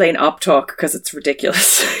not explain op talk because it's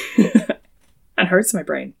ridiculous and hurts my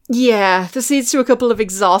brain? Yeah, this leads to a couple of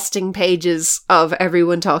exhausting pages of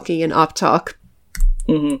everyone talking in op talk.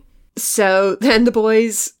 So then the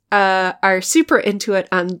boys are super into it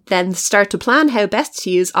and then start to plan how best to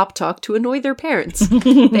use op talk to annoy their parents.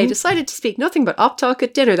 They decided to speak nothing but op talk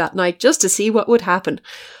at dinner that night just to see what would happen.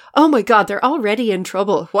 Oh my god, they're already in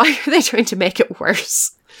trouble. Why are they trying to make it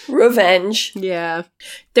worse? Revenge. Yeah.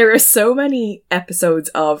 There are so many episodes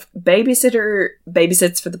of babysitter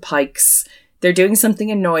babysits for the Pikes. They're doing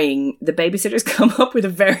something annoying. The babysitters come up with a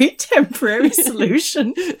very temporary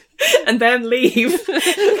solution and then leave.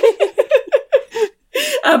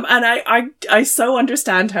 And I so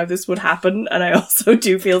understand how this would happen, and I also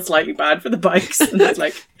do feel slightly bad for the Pikes. And it's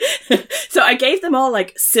like, so I gave them all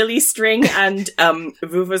like silly string and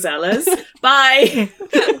vuvuzelas. Bye.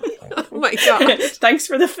 Oh my god! Thanks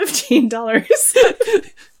for the $15.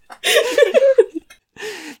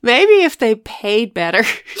 Maybe if they paid better.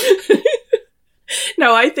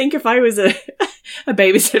 No, I think if I was a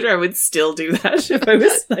babysitter, I would still do that if I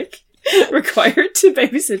was like required to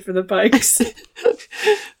babysit for the Pikes.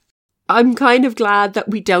 I'm kind of glad that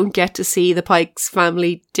we don't get to see the Pikes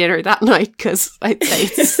family dinner that night because I'd say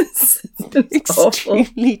it's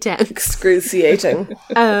extremely tense. Excruciating.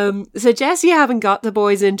 So Jessie, having got the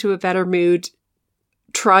boys into a better mood,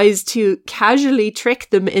 tries to casually trick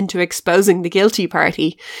them into exposing the guilty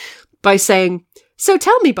party by saying, "So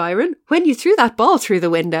tell me, Byron, when you threw that ball through the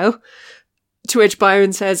window?" To which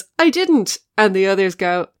Byron says, "I didn't." And the others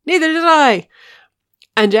go, "Neither did I."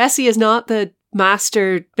 And Jessie is not the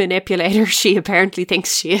master manipulator she apparently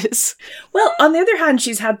thinks she is. Well, on the other hand,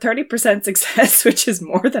 she's had 30% success, which is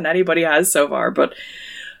more than anybody has so far. But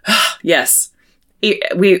yes,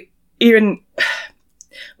 we've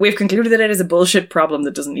concluded that it is a bullshit problem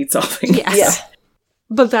that doesn't need solving. Yes. Yeah.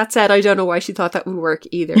 But that said, I don't know why she thought that would work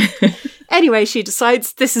either. Anyway, she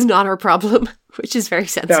decides this is not her problem, which is very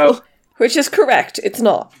sensible. No. Which is correct. It's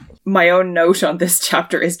not. My own note on this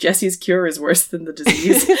chapter is Jessie's cure is worse than the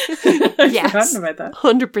disease. I've forgotten about that.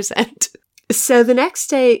 100%. So the next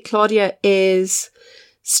day, Claudia is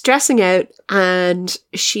stressing out and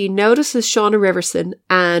she notices Shauna Riverson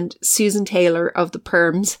and Susan Taylor of the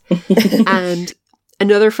Perms and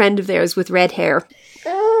another friend of theirs with red hair.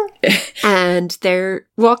 And they're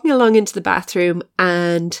walking along into the bathroom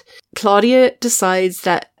and Claudia decides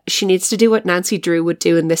that she needs to do what Nancy Drew would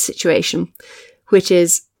do in this situation, which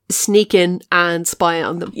is sneak in and spy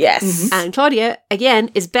on them. Yes. Mm-hmm. And Claudia, again,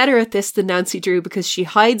 is better at this than Nancy Drew because she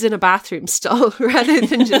hides in a bathroom stall rather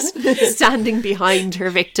than just standing behind her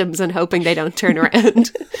victims and hoping they don't turn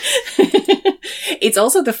around. It's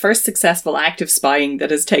also the first successful act of spying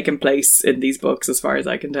that has taken place in these books, as far as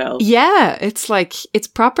I can tell. Yeah, it's like, it's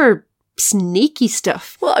proper sneaky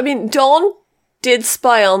stuff. Well, I mean, Dawn did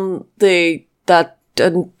spy on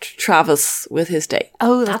Travis with his date.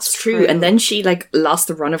 Oh, That's true. And then she like lost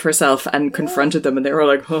the run of herself and confronted them and they were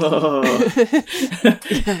like, oh.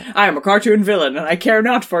 I am a cartoon villain and I care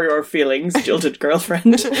not for your feelings, jilted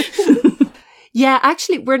girlfriend. Yeah,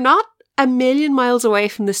 actually, we're not a million miles away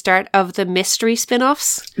from the start of the mystery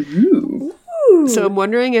spin-offs. Ooh. So I'm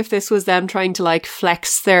wondering if this was them trying to like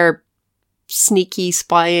flex their sneaky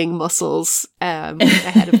spying muscles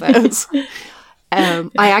ahead of those.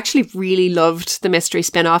 I actually really loved the mystery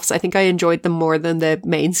spin-offs. I think I enjoyed them more than the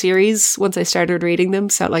main series once I started reading them.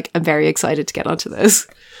 So like, I'm very excited to get onto those.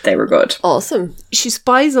 They were good. Awesome. She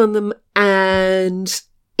spies on them and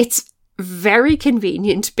it's very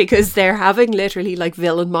convenient because they're having literally like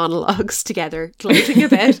villain monologues together, gloating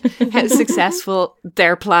about how successful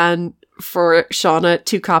their plan for Shauna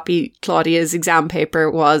to copy Claudia's exam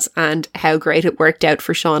paper was and how great it worked out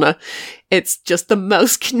for Shauna. It's just the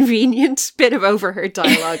most convenient bit of overheard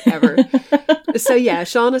dialogue ever. So yeah,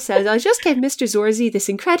 Shauna says, I just gave Mr. Zorzi this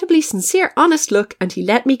incredibly sincere, honest look and he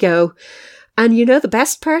let me go. And you know the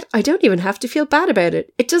best part? I don't even have to feel bad about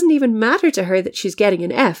it. It doesn't even matter to her that she's getting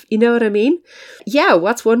an F. You know what I mean? Yeah,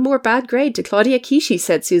 what's one more bad grade to Claudia Kishi,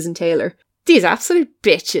 said Susan Taylor. These absolute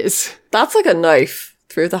bitches. That's like a knife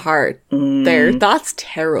through the heart there. That's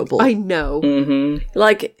terrible. I know. Mm-hmm.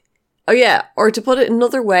 Like, oh yeah, or to put it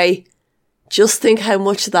another way, just think how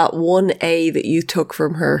much that one A that you took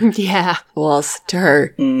from her Yeah. was to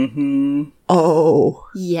her. Mm-hmm. Oh.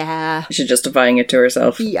 Yeah. She's justifying it to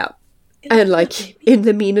herself. Yeah. And like in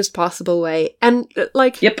the meanest possible way. And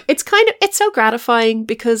like, Yep. it's so gratifying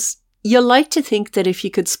because you like to think that if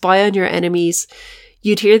you could spy on your enemies,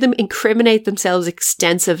 you'd hear them incriminate themselves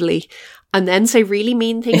extensively and then say really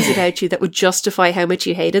mean things about you that would justify how much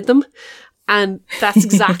you hated them. And that's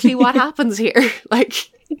exactly what happens here. Like,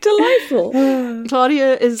 Delightful.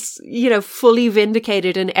 Claudia is, fully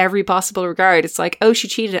vindicated in every possible regard. It's like, oh, she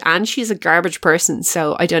cheated and she's a garbage person,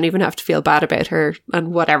 so I don't even have to feel bad about her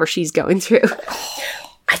and whatever she's going through.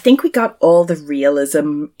 I think we got all the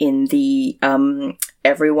realism in the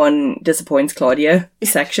everyone disappoints Claudia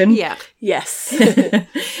section. Yeah. Yes.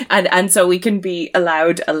 and so we can be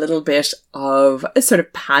allowed a little bit of a sort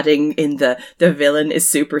of padding in the villain is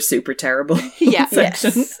super, super terrible Yeah.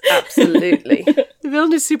 section. Yes, absolutely. The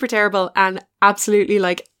villain is super terrible and absolutely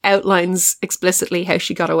like outlines explicitly how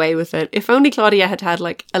she got away with it. If only Claudia had had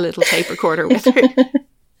like a little tape recorder with her.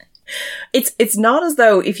 It's not as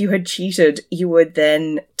though if you had cheated, you would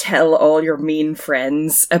then tell all your mean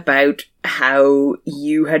friends about how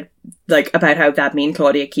you had, like, about how that mean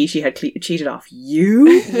Claudia Kishi had cheated off you,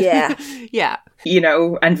 Yeah. Yeah.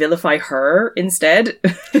 and vilify her instead,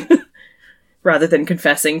 rather than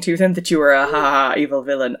confessing to them that you were a ha evil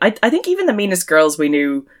villain. I think even the meanest girls we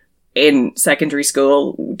knew in secondary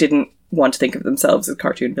school didn't want to think of themselves as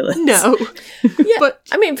cartoon villains. No. Yeah. But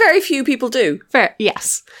I mean, very few people do. fair,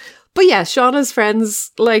 yes. But yeah, Shauna's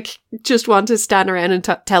friends, like, just want to stand around and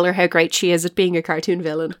tell her how great she is at being a cartoon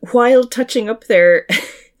villain. While touching up their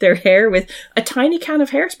hair with a tiny can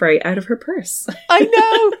of hairspray out of her purse. I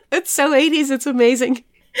know! It's so 80s, it's amazing.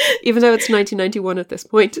 Even though it's 1991 at this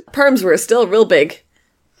point. Perms were still real big,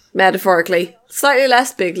 metaphorically. Slightly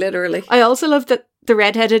less big, literally. I also love that the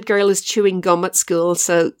redheaded girl is chewing gum at school,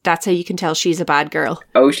 so that's how you can tell she's a bad girl.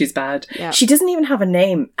 Oh, she's bad. Yeah. She doesn't even have a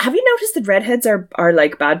name. Have you noticed that redheads are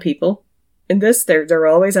like bad people? In this, they're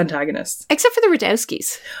always antagonists. Except for the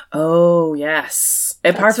Radowskis. Oh, yes.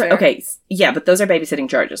 Apart That's from, fair. okay, yeah, but those are babysitting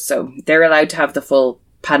charges, so they're allowed to have the full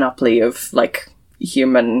panoply of, like,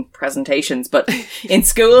 human presentations, but in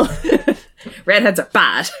school, redheads are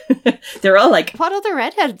bad. They're all like, What other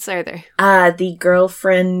redheads are there? the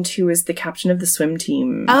girlfriend who is the captain of the swim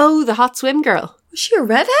team. Oh, the hot swim girl. Was she a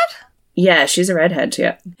redhead? Yeah, she's a redhead,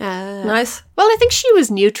 yeah. Nice. Well, I think she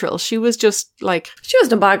was neutral. She was just like... She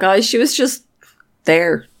wasn't a bad guy. She was just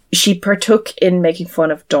there. She partook in making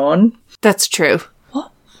fun of Dawn. That's true.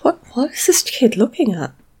 What is this kid looking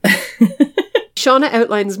at? Shauna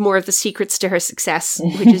outlines more of the secrets to her success,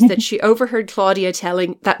 which is that she overheard Claudia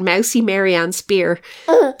telling that mousy Marianne Spear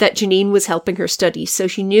that Janine was helping her study, so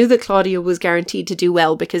she knew that Claudia was guaranteed to do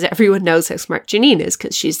well because everyone knows how smart Janine is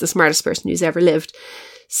because she's the smartest person who's ever lived.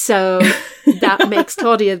 So that makes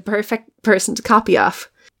Claudia the perfect person to copy off.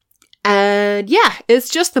 And yeah, it's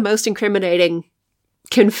just the most incriminating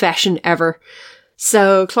confession ever.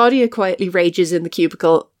 So Claudia quietly rages in the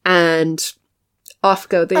cubicle and off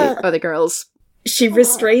go the other girls. She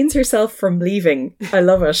restrains herself from leaving. I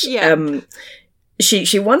love it. Yeah.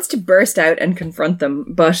 She wants to burst out and confront them,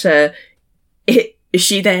 but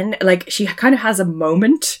she then, like, she kind of has a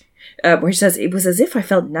moment where she says, it was as if I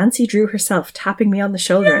felt Nancy Drew herself tapping me on the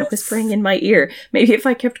shoulder and whispering in my ear. Maybe if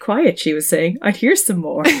I kept quiet, she was saying, I'd hear some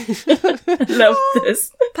more. I love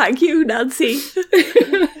this. Thank you, Nancy.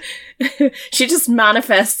 She just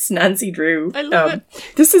manifests Nancy Drew. I love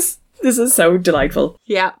it. This is so delightful.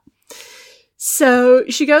 Yeah. So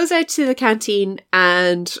she goes out to the canteen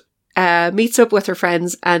and meets up with her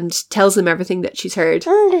friends and tells them everything that she's heard.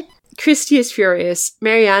 Christy is furious.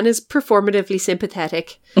 Marianne is performatively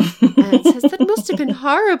sympathetic and says that must have been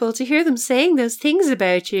horrible to hear them saying those things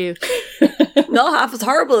about you. Not half as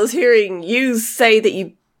horrible as hearing you say that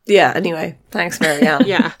you... Yeah, anyway. Thanks, Marianne.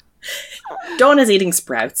 Yeah. Dawn is eating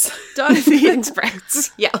sprouts. Dawn is eating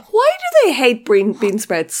sprouts. Yeah. Why do they hate bean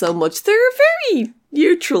sprouts so much? They're a very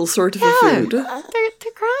neutral sort of a food. They're grand.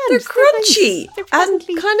 They're crunchy They're and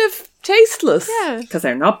pleasantly- kind of tasteless. Yeah. Because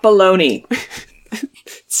they're not bologna.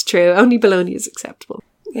 It's true. Only bologna is acceptable.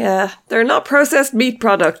 Yeah, they're not processed meat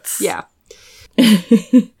products. Yeah.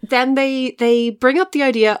 Then they bring up the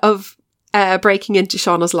idea of breaking into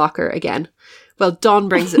Shauna's locker again. Well, Dawn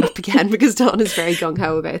brings it up again because Dawn is very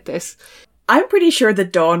gung-ho about this. I'm pretty sure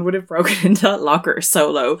that Dawn would have broken into that locker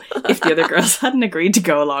solo if the other girls hadn't agreed to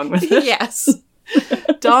go along with it. Yes.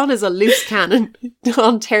 Dawn is a loose cannon.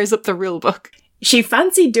 Dawn tears up the rule book. She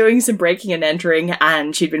fancied doing some breaking and entering,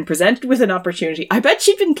 and she'd been presented with an opportunity. I bet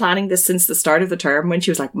she'd been planning this since the start of the term when she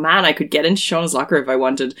was like, man, I could get into Shauna's locker if I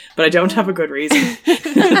wanted, but I don't have a good reason.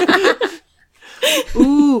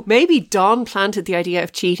 Ooh, maybe Dawn planted the idea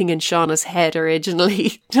of cheating in Shauna's head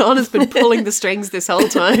originally. Dawn has been pulling the strings this whole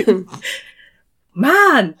time.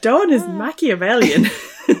 Man, Dawn is Machiavellian.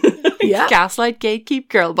 Yeah. Gaslight, gatekeep,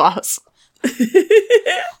 girl boss.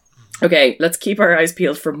 Okay, let's keep our eyes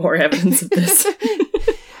peeled for more evidence of this.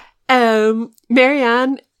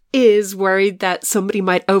 Marianne is worried that somebody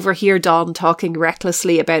might overhear Dawn talking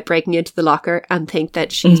recklessly about breaking into the locker and think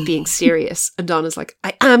that she's being serious. And Dawn is like,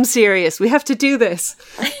 I am serious. We have to do this.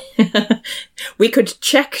 We could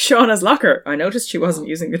check Shauna's locker. I noticed she wasn't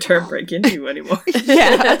using the term break into anymore.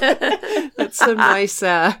 Yeah. That's some nice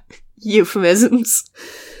euphemisms.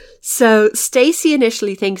 So Stacey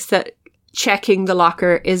initially thinks that checking the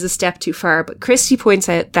locker is a step too far, but Christy points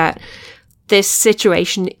out that this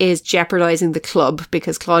situation is jeopardizing the club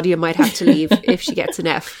because Claudia might have to leave if she gets an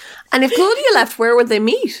F. And if Claudia left, where would they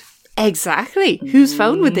meet? Exactly. Whose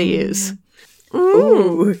phone would they use?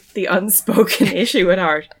 Ooh, the unspoken issue at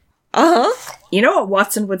heart. Uh-huh. You know what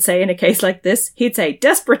Watson would say in a case like this? He'd say,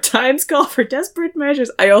 desperate times call for desperate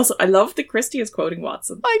measures. I love that Christy is quoting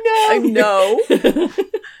Watson. I know.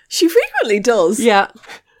 She frequently does. Yeah.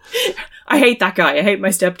 I hate that guy. I hate my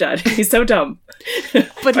stepdad. He's so dumb.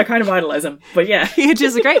 But I kind of idolize him. But yeah. Which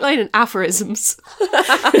is a great line in aphorisms.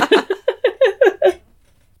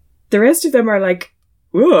 The rest of them are like,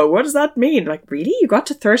 whoa, what does that mean? Like, really? You got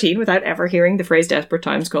to 13 without ever hearing the phrase desperate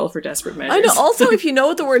times call for desperate measures? I know. Also, if you know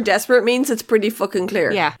what the word desperate means, it's pretty fucking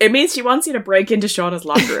clear. Yeah. It means she wants you to break into Shauna's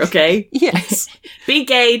locker, okay? Yes. Be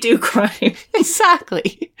gay, do crime.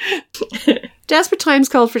 Exactly. Desperate times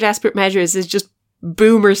call for desperate measures is just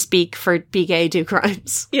boomer speak for be gay, do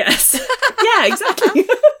crimes. Yes. Yeah, exactly.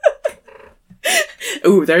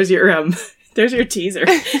 Ooh, there's your teaser.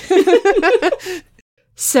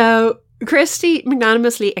 So Christy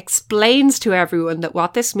magnanimously explains to everyone that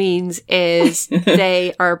what this means is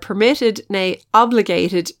they are permitted, nay,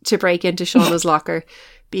 obligated to break into Shauna's locker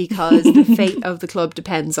because the fate of the club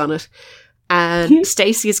depends on it. And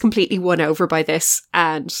Stacey is completely won over by this,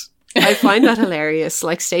 and I find that hilarious.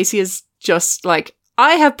 Like, Stacey is just like,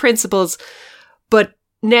 I have principles, but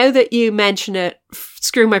now that you mention it,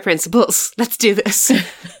 screw my principles. Let's do this.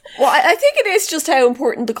 Well, I think it is just how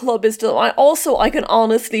important the club is to them. I can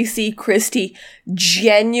honestly see Christy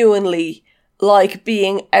genuinely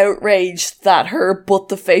being outraged that her but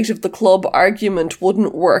the fate of the club argument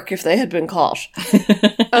wouldn't work if they had been caught.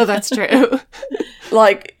 Oh, that's true.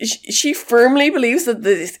 She firmly believes that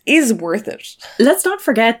this is worth it. Let's not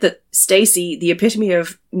forget that Stacey, the epitome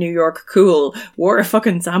of New York cool, wore a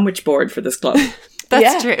fucking sandwich board for this club.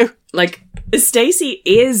 That's true. Stacey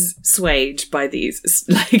is swayed by these.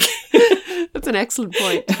 That's an excellent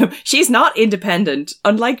point. She's not independent.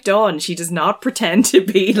 Unlike Dawn, she does not pretend to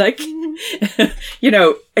be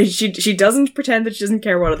she doesn't pretend that she doesn't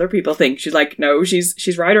care what other people think. She's like, no,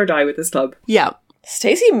 she's ride or die with this club. Yeah.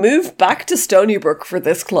 Stacey moved back to Stony Brook for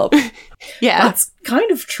this club. Yeah. That's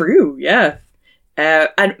kind of true, yeah.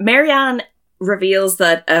 And Marianne reveals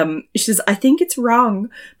that she says, I think it's wrong,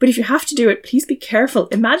 but if you have to do it, please be careful.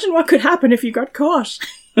 Imagine what could happen if you got caught.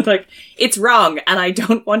 It's wrong and I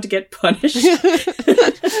don't want to get punished.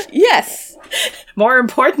 Yes. More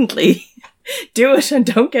importantly, do it and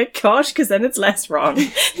don't get caught, because then it's less wrong.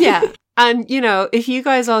 Yeah. And, if you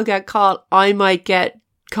guys all get caught, I might get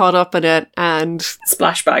caught up in it and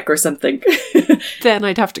splashback or something. Then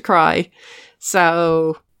I'd have to cry.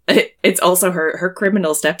 So it's also her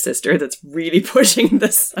criminal stepsister that's really pushing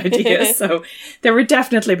this idea. So there would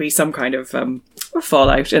definitely be some kind of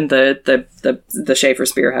fallout in the Schaefer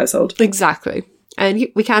Spear household. Exactly. And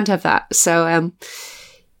we can't have that. So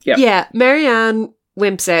yeah, Marianne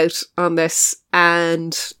wimps out on this,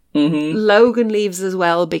 and Logan leaves as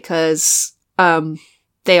well because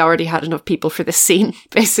they already had enough people for this scene,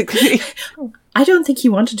 basically. I don't think he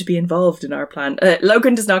wanted to be involved in our plan.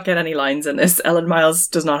 Logan does not get any lines in this. Ellen Miles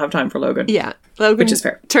does not have time for Logan. Yeah. Logan which is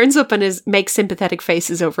fair. Turns up and makes sympathetic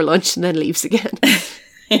faces over lunch and then leaves again.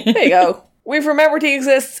 There you go. We've remembered he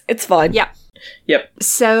exists. It's fine. Yeah. Yep.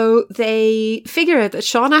 So they figure out that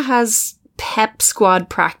Shauna has pep squad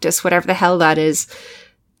practice, whatever the hell that is,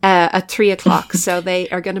 at 3:00. So they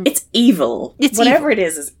are going to... It's evil. Whatever evil. it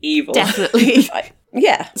is evil. Definitely.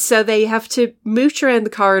 Yeah. So they have to mooch around the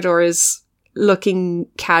corridors looking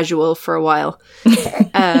casual for a while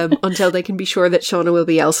until they can be sure that Shauna will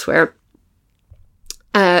be elsewhere.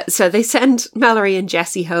 So they send Mallory and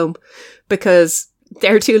Jessie home because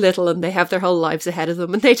they're too little and they have their whole lives ahead of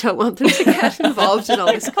them and they don't want them to get involved in all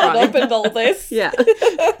this crime. Up in all this. Yeah.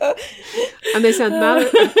 And they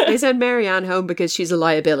send Marianne home because she's a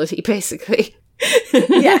liability, basically.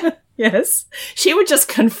 Yeah. Yes. She would just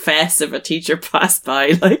confess if a teacher passed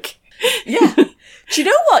by, like... Yeah. Do you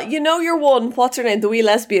know what? You know your one, what's her name? The wee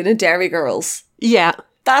lesbian in Dairy Girls. Yeah.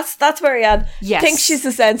 That's Marianne. Yes. Thinks she's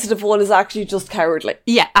the sensitive one, is actually just cowardly.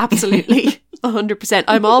 Yeah, absolutely. 100%.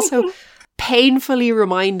 I'm also painfully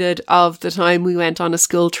reminded of the time we went on a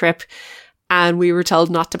school trip and we were told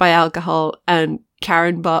not to buy alcohol and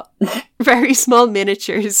Karen bought very small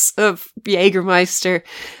miniatures of Jägermeister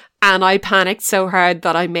and I panicked so hard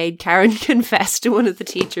that I made Karen confess to one of the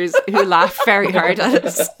teachers who laughed very hard at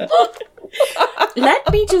us.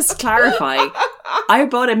 Let me just clarify. I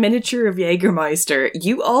bought a miniature of Jägermeister.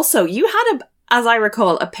 You had as I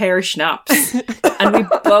recall, a pear schnapps. And we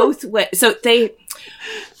both went, so they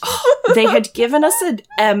had given us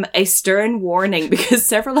a stern warning because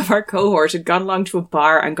several of our cohort had gone along to a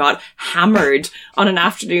bar and got hammered on an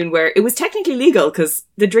afternoon where it was technically legal because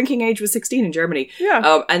the drinking age was 16 in Germany.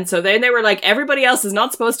 Yeah. And so then they were like, everybody else is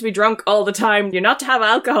not supposed to be drunk all the time. You're not to have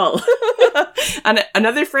alcohol. And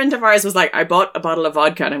another friend of ours was like, I bought a bottle of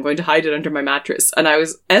vodka and I'm going to hide it under my mattress. And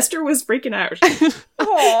Esther was freaking out. She's like,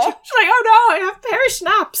 oh no, I have pear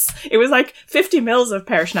schnapps. It was like 50 mils of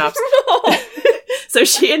pear schnapps. So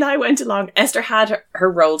she and I went along. Esther had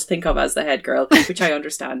her role to think of as the head girl, which I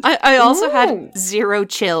understand. I also had zero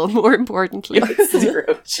chill, more importantly.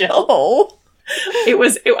 Zero chill. Oh. It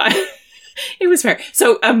was fair.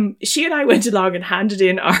 So she and I went along and handed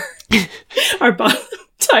in our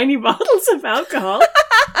tiny bottles of alcohol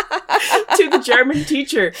to the German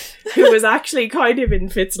teacher who was actually kind of in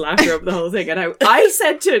fits laughter over the whole thing. And I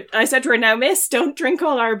said to her, now miss, don't drink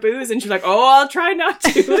all our booze. And she's like, oh, I'll try not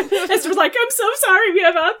to. And Esther was like, I'm so sorry, we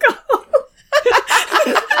have alcohol.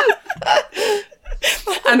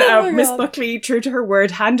 And Miss Buckley, true to her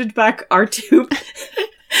word, handed back our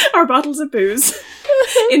bottles of booze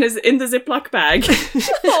in the Ziploc bag.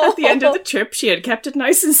 At the end of the trip, she had kept it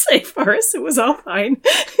nice and safe for us. It was all fine.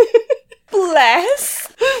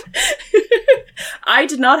 Bless. I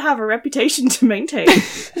did not have a reputation to maintain.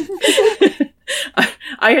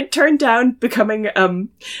 I had turned down becoming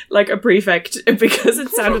like a prefect because it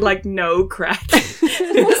sounded like no crack.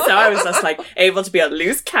 So I was just like able to be a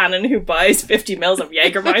loose cannon who buys 50 mils of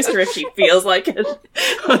Jägermeister if she feels like it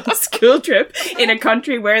on a school trip in a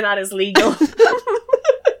country where that is legal.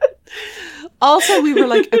 Also, we were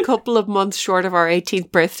like a couple of months short of our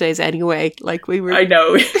 18th birthdays anyway. Like we were... I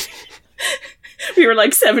know. We were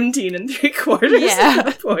like 17 and 3/4 at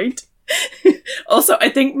that point. Also, I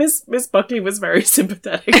think Miss Buckley was very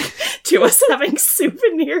sympathetic to us having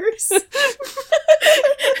souvenirs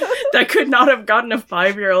that could not have gotten a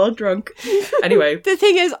 5-year-old drunk. Anyway. The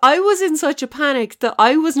thing is, I was in such a panic that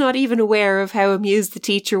I was not even aware of how amused the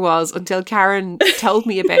teacher was until Karen told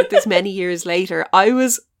me about this many years later. I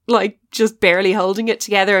was like just barely holding it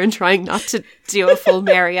together and trying not to do a full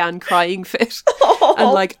Marianne crying fit.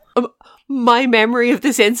 And like... my memory of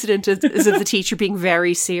this incident is of the teacher being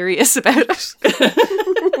very serious about it.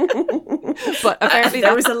 But apparently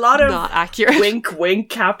there was a lot of not accurate.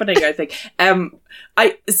 Wink happening, I think.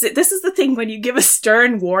 This is the thing, when you give a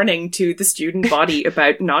stern warning to the student body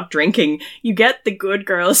about not drinking, you get the good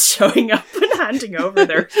girls showing up and handing over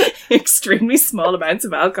their extremely small amounts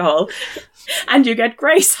of alcohol. And you get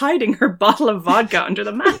Grace hiding her bottle of vodka under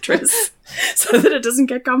the mattress so that it doesn't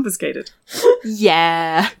get confiscated.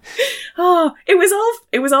 Yeah. Oh, it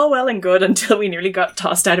was all well and good until we nearly got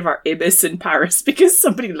tossed out of our ibis in Paris because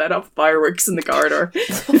somebody let off fireworks in the corridor.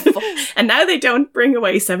 And now they don't bring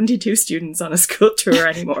away 72 students on a school tour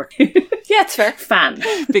anymore. Yeah, it's fair. Fan.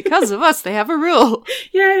 Because of us, they have a rule.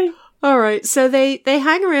 Yay. All right, so they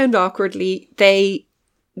hang around awkwardly. They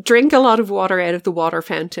drink a lot of water out of the water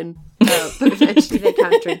fountain, but eventually they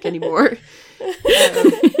can't drink anymore.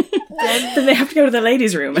 then they have to go to the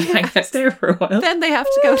ladies' room and hang out there for a while. Then they have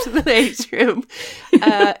to go to the ladies' room.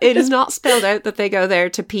 It is not spelled out that they go there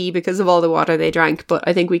to pee because of all the water they drank, but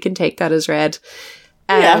I think we can take that as read.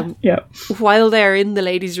 While they're in the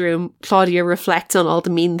ladies' room, Claudia reflects on all the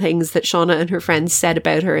mean things that Shauna and her friends said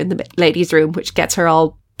about her in the ladies' room, which gets her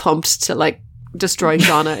all pumped to like destroy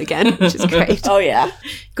Shauna again, which is great. Oh yeah.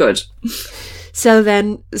 Good. So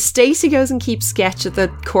then Stacey goes and keeps sketch at the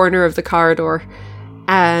corner of the corridor,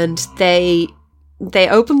 and they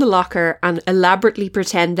open the locker and elaborately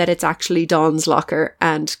pretend that it's actually Dawn's locker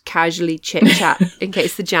and casually chit-chat in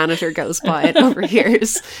case the janitor goes by and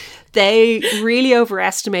overhears. They really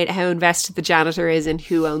overestimate how invested the janitor is in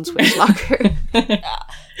who owns which locker. To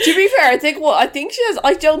be fair,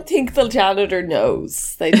 I don't think the janitor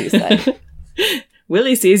knows. They do say.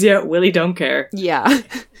 Willie sees you, Willie don't care. Yeah.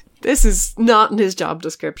 This is not in his job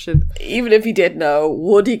description. Even if he did know,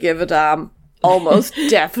 would he give a damn? Almost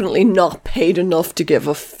definitely not paid enough to give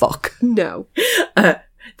a fuck. No.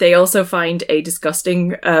 They also find a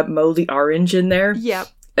disgusting moldy orange in there. Yep.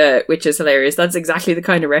 Which is hilarious. That's exactly the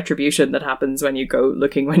kind of retribution that happens when you go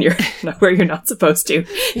looking when you're where you're not supposed to.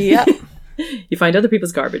 Yeah. You find other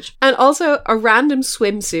people's garbage. And also a random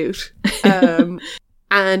swimsuit.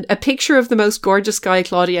 And a picture of the most gorgeous guy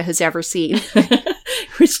Claudia has ever seen.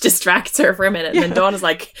 Which distracts her for a minute. And then Dawn is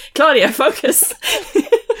like, Claudia, focus.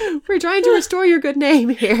 We're trying to restore your good name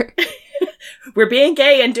here. We're being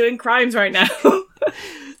gay and doing crimes right now.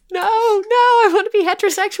 No, I want to be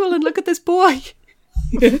heterosexual and look at this boy.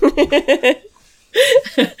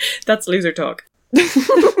 That's loser talk.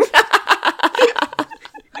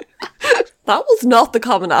 That was not the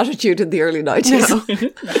common attitude in the early 90s.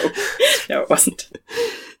 No, it wasn't.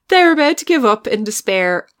 They're about to give up in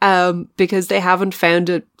despair because they haven't found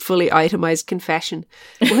a fully itemized confession.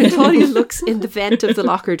 When Claudia looks in the vent of the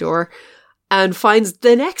locker door and finds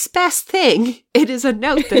the next best thing, it is a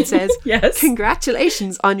note that says, yes.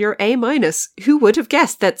 Congratulations on your A-. Who would have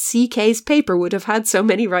guessed that CK's paper would have had so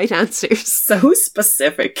many right answers? So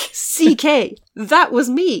specific. CK, that was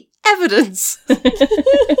me. Evidence.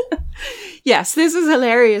 Yes, this is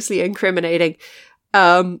hilariously incriminating.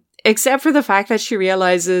 Except for the fact that she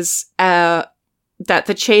realizes that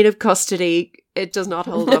the chain of custody, it does not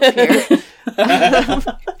hold up here.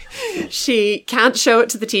 She can't show it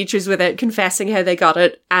to the teachers without confessing how they got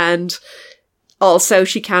it, and also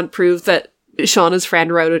she can't prove that Shauna's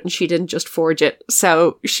friend wrote it and she didn't just forge it.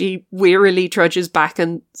 So she wearily trudges back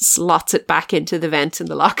and slots it back into the vent in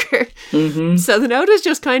the locker. Mm-hmm. So the note is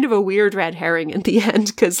just kind of a weird red herring in the end,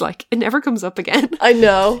 because like it never comes up again. I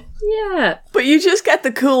know. Yeah. But you just get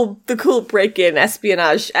the cool break-in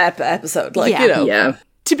espionage episode. Like, yeah. You know. Yeah.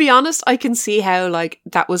 To be honest, I can see how like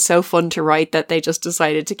that was so fun to write that they just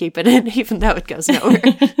decided to keep it in, even though it goes nowhere.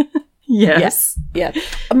 Yes. Yeah.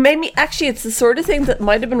 Maybe actually it's the sort of thing that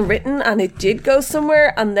might have been written and it did go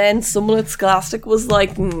somewhere, and then someone at Scholastic was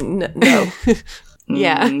like, no.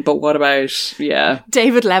 Yeah. But what about, yeah.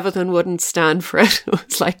 David Levithan wouldn't stand for it. It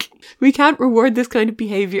was like, we can't reward this kind of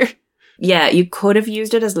behaviour. Yeah, you could have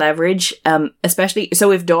used it as leverage, especially,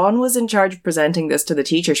 so if Dawn was in charge of presenting this to the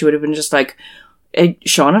teacher, she would have been just like,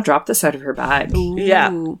 Shauna dropped this out of her bag. Ooh.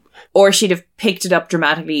 Yeah. Or she'd have picked it up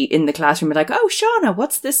dramatically in the classroom and like, oh, Shauna,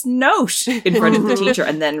 what's this note? In front of the teacher,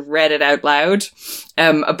 and then read it out loud.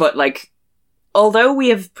 But like, although we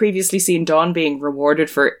have previously seen Dawn being rewarded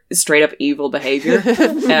for straight up evil behaviour,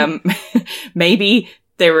 maybe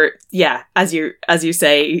they were, yeah, as you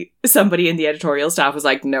say, somebody in the editorial staff was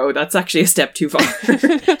like, no, that's actually a step too far.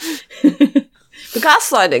 The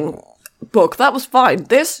gaslighting book, that was fine.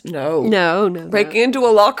 This, no. No. Breaking into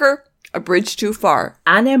a locker, a bridge too far.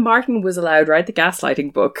 Anna Martin was allowed to write the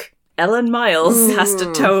gaslighting book. Ellen Miles has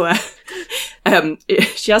to tow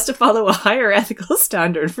she has to follow a higher ethical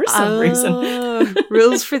standard for some reason.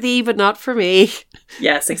 Rules for thee, but not for me.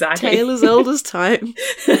 Yes, exactly. Tale as old as time.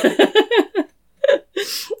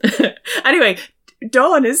 Anyway,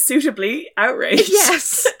 Dawn is suitably outraged.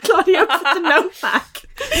 Yes. Claudia put the note back.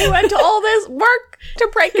 You went to all this work to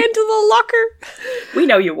break into the locker. We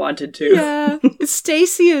know you wanted to. Yeah.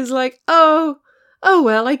 Stacey is like, oh,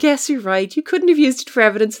 well, I guess you're right. You couldn't have used it for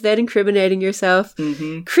evidence without incriminating yourself.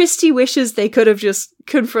 Mm-hmm. Christy wishes they could have just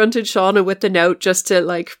confronted Shauna with the note just to,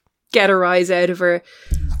 like, get a rise out of her.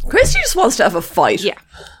 Christy just wants to have a fight. Yeah.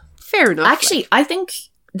 Fair enough. Actually, I think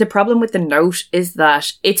the problem with the note is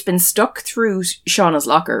that it's been stuck through Shauna's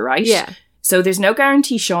locker, right? Yeah. So there's no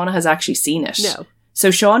guarantee Shauna has actually seen it. No. So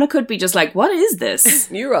Shauna could be just like, what is this?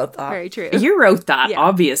 You wrote that. Very true. You wrote that, Yeah.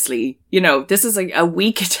 obviously. You know, this is a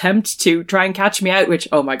weak attempt to try and catch me out, which,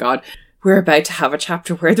 oh my God. we're about to have a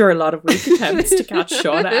chapter where there are a lot of weak attempts to catch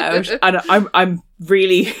Shauna out. And I'm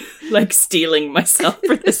really, like, stealing myself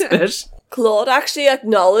for this bit. Claude actually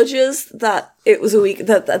acknowledges that it was a week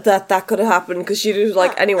that could have happened, because she was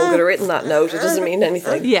like, anyone could have written that note. It doesn't mean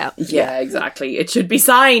anything. Yeah. Yeah, exactly. It should be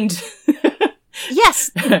signed.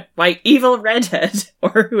 Yes. By evil redhead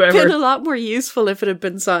or whoever. Been a lot more useful if it had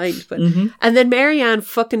been signed. But And then Marianne,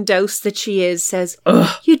 fucking dose that she is, says,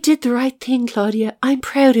 you did the right thing, Claudia. I'm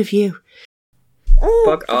proud of you.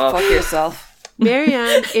 Fuck off. Fuck yourself.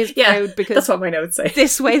 Marianne is proud because that's what my notes say.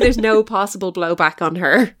 This way there's no possible blowback on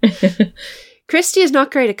her. Christy is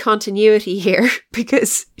not great at continuity here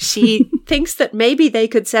because she thinks that maybe they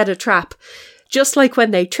could set a trap, just like when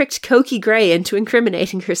they tricked Cokie Gray into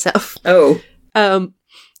incriminating herself. Oh.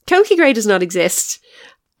 Cokie Gray does not exist.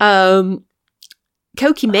 Cokie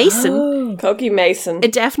Mason. Oh. Cokie Mason.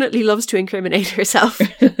 It definitely loves to incriminate herself.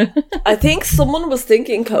 I think someone was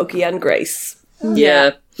thinking Cokie and Grace.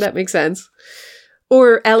 Yeah. That makes sense.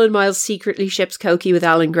 Or Ellen Miles secretly ships Cokie with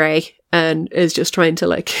Alan Gray and is just trying to,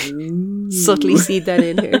 like, subtly seed that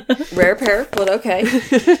in here. Rare pair, but okay.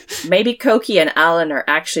 Maybe Cokie and Alan are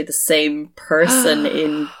actually the same person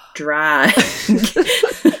in drag.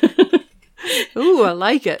 Ooh, I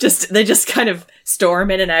like it. They just kind of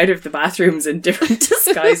storm in and out of the bathrooms in different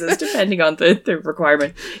disguises depending on the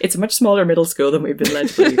requirement. It's a much smaller middle school than we've been led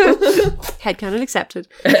to believe. Headcanon accepted.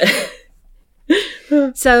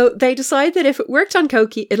 So they decide that if it worked on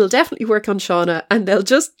Cokie, it'll definitely work on Shauna, and they'll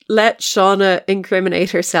just let Shauna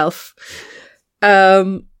incriminate herself.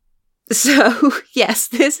 So, yes,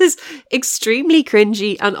 this is extremely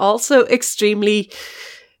cringy and also extremely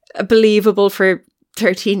believable for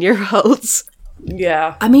 13-year-olds.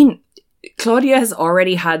 Yeah. I mean, Claudia has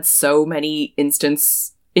already had so many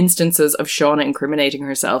instances of Shauna incriminating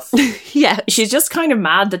herself. Yeah. She's just kind of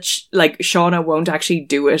mad that Shauna won't actually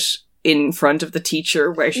do it in front of the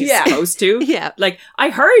teacher where she's supposed to. Yeah. Like, I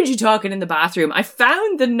heard you talking in the bathroom. I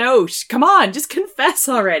found the note. Come on, just confess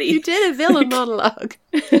already. You did a villain monologue.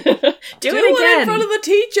 Do it again. In front of the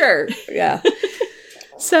teacher. Yeah.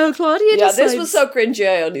 So Claudia decides... this was so cringy,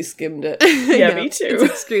 I only skimmed it. Yeah, me too. It's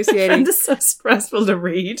excruciating. And it's so stressful to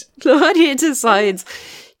read. Claudia decides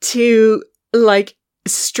to, like,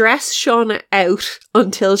 stress Shauna out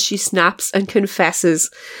until she snaps and confesses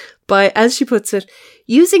by, as she puts it,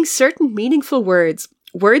 using certain meaningful words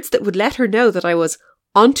that would let her know that I was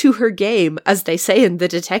onto her game, as they say in the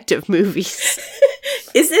detective movies.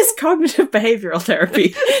 Is this cognitive behavioural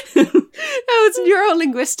therapy? No, it's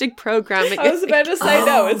neuro-linguistic programming. I was about to say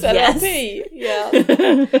no, it's NLP. Yes.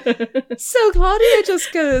 Yeah. So Claudia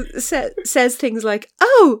just says things like,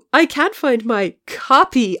 oh, I can't find my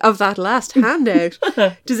copy of that last handout.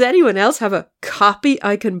 Does anyone else have a copy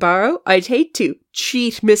I can borrow? I'd hate to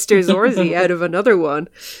cheat Mr. Zorzi out of another one.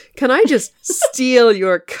 Can I just steal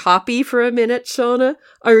your copy for a minute, Shauna?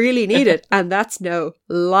 I really need it, and that's no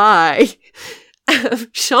lie.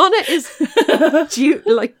 Shauna is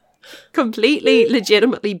completely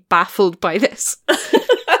legitimately baffled by this.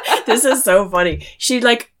 This is so funny. She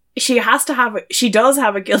does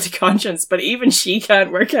have a guilty conscience, but even she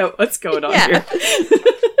can't work out what's going on here.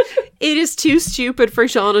 It is too stupid for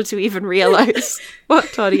Shauna to even realise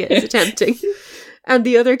what Claudia is attempting. And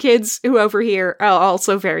the other kids who overhear are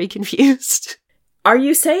also very confused. Are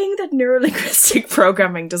you saying that neurolinguistic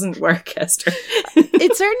programming doesn't work, Esther?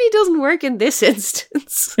 It certainly doesn't work in this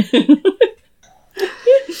instance.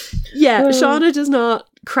 Yeah, Shauna does not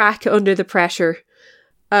crack under the pressure,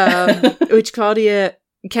 which Claudia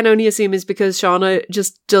can only assume is because Shauna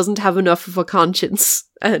just doesn't have enough of a conscience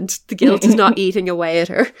and the guilt is not eating away at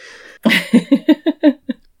her.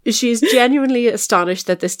 She's genuinely astonished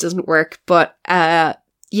that this doesn't work, but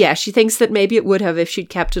she thinks that maybe it would have if she'd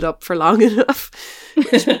kept it up for long enough.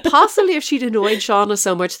 Possibly if she'd annoyed Shauna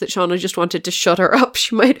so much that Shauna just wanted to shut her up,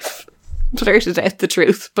 she might have blurted out the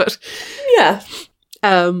truth, but yeah.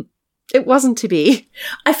 It wasn't to be.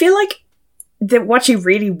 I feel like that what she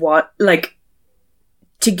really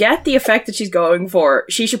to get the effect that she's going for,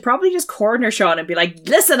 she should probably just corner Shauna and be like,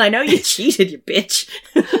 listen, I know you cheated, you bitch.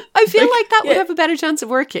 I feel like that would have a better chance of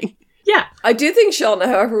working. Yeah. I do think Shauna,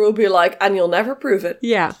 however, will be like, and you'll never prove it.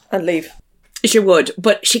 Yeah. And leave. She would,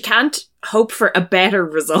 but she can't hope for a better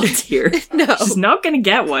result here. No. She's not going to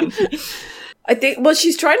get one. I think, well,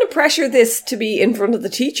 she's trying to pressure this to be in front of the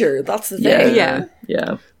teacher. That's the thing.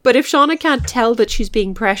 Yeah. But if Shauna can't tell that she's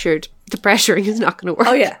being pressured, the pressuring is not going to work.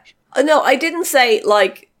 Oh, yeah. No, I didn't say,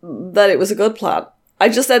 that it was a good plan. I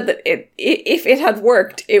just said that if it had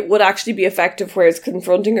worked, it would actually be effective, whereas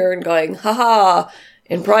confronting her and going, haha,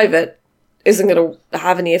 in private isn't going to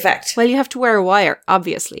have any effect. Well, you have to wear a wire,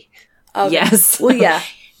 obviously. Okay. Yes. Well, yeah.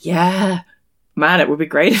 Yeah. Man, it would be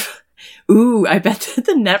great if... Ooh, I bet that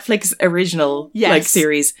the Netflix original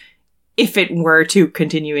series, if it were to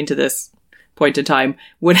continue into this point in time,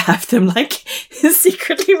 would have them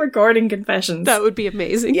secretly recording confessions. That would be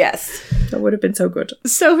amazing. Yes. That would have been so good.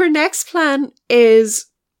 So her next plan is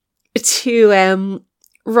to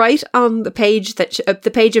write on the page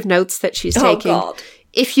the page of notes that she's taking. God.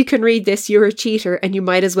 If you can read this, you're a cheater and you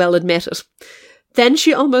might as well admit it. Then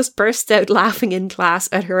she almost bursts out laughing in class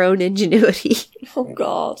at her own ingenuity. Oh,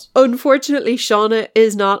 God. Unfortunately, Shauna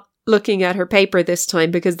is not looking at her paper this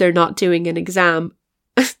time because they're not doing an exam.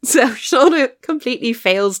 So Shauna completely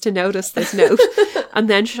fails to notice this note. And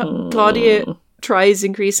then Claudia tries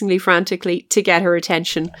increasingly frantically to get her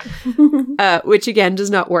attention, which again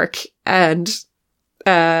does not work. And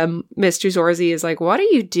Mr. Zorzi is like, what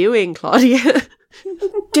are you doing, Claudia?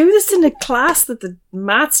 Do this in a class that the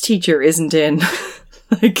maths teacher isn't in.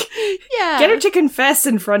 Get her to confess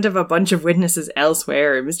in front of a bunch of witnesses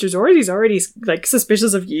elsewhere. Mr. Zorzi's already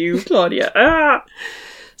suspicious of you, Claudia.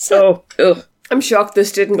 So I'm shocked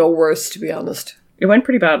this didn't go worse, to be honest. It went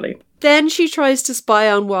pretty badly. Then she tries to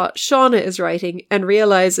spy on what Shauna is writing and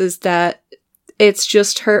realizes that it's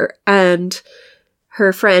just her and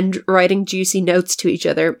her friend writing juicy notes to each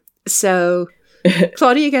other. So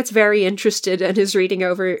Claudia gets very interested and is leaning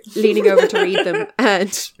over to read them, and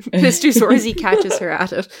Mr. Zorzi catches her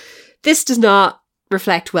at it. This does not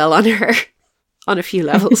reflect well on her on a few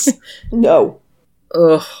levels. No.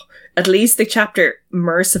 Ugh. At least the chapter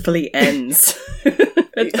mercifully ends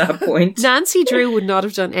at that point. Nancy Drew would not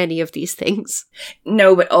have done any of these things.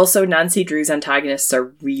 No, but also Nancy Drew's antagonists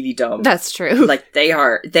are really dumb. That's true. They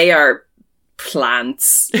are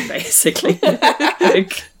plants, basically.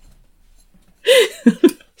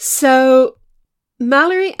 So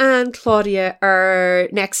Mallory and Claudia are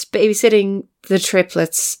next babysitting the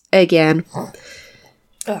triplets again.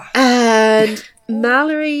 And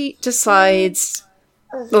Mallory decides,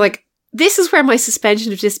 this is where my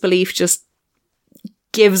suspension of disbelief just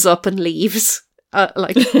gives up and leaves.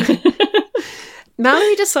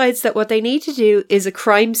 Mallory decides that what they need to do is a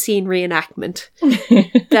crime scene reenactment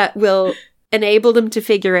that will enable them to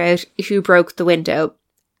figure out who broke the window.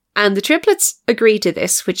 And the triplets agree to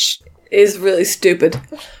this, which is really stupid.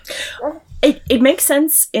 It makes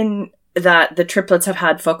sense in that the triplets have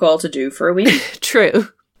had fuck all to do for a week. True.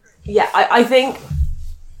 Yeah, I think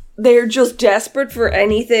they're just desperate for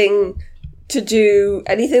anything to do,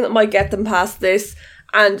 anything that might get them past this.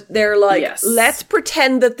 And they're like, let's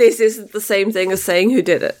pretend that this isn't the same thing as saying who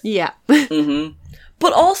did it. Yeah. Mm-hmm.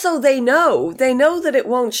 But also they know that it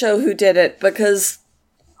won't show who did it because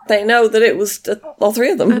they know that it was all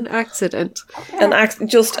three of them. An accident.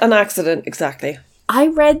 Just an accident, exactly. I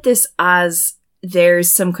read this as there's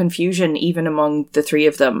some confusion even among the three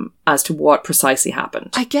of them as to what precisely happened.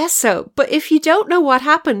 I guess so. But if you don't know what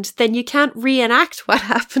happened, then you can't reenact what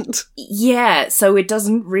happened. Yeah, so it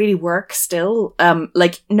doesn't really work still.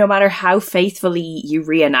 No matter how faithfully you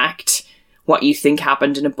reenact what you think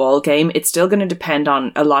happened in a ball game, it's still going to depend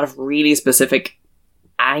on a lot of really specific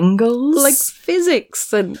angles, like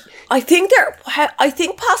physics. And I think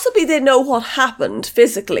possibly they know what happened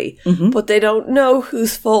physically, but they don't know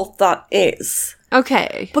whose fault that is.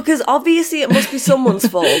 Okay. Because obviously it must be someone's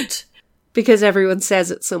fault. Because everyone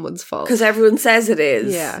says it's someone's fault. Because everyone says it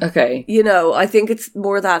is. Yeah. Okay. I think it's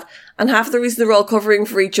more that. And half the reason they're all covering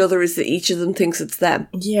for each other is that each of them thinks it's them.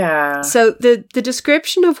 Yeah. So the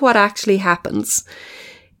description of what actually happens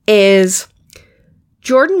is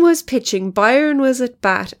Jordan was pitching, Byron was at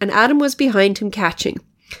bat, and Adam was behind him catching.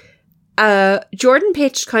 Jordan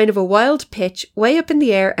pitched kind of a wild pitch way up in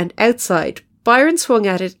the air and outside. Byron swung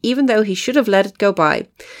at it even though he should have let it go by.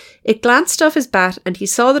 It glanced off his bat and he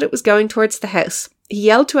saw that it was going towards the house. He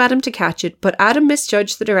yelled to Adam to catch it, but Adam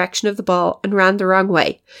misjudged the direction of the ball and ran the wrong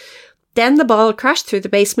way. Then the ball crashed through the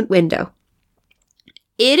basement window.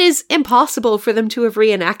 It is impossible for them to have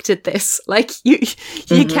reenacted this.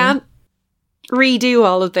 You can't redo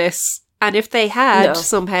all of this. And if they had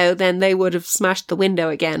somehow, then they would have smashed the window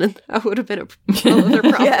again, and that would have been another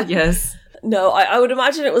problem. Yeah. Yes. No, I would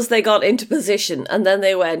imagine it was they got into position and then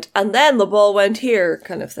they went, and then the ball went here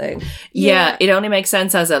kind of thing. Yeah, it only makes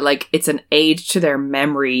sense as it's an aid to their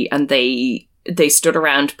memory, and they stood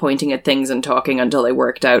around pointing at things and talking until they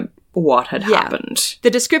worked out what had happened. The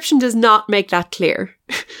description does not make that clear.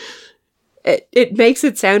 It makes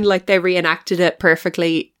it sound like they reenacted it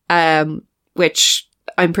perfectly, which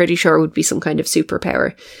I'm pretty sure would be some kind of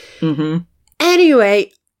superpower. Mm-hmm.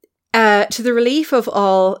 Anyway, to the relief of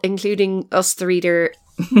all, including us, the reader,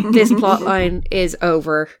 this plotline is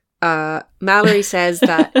over. Mallory says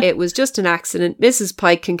that it was just an accident. Mrs.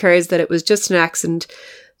 Pike concurs that it was just an accident.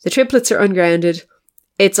 The triplets are ungrounded.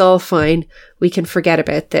 It's all fine. We can forget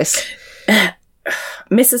about this.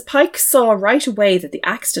 Mrs. Pike saw right away that the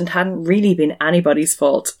accident hadn't really been anybody's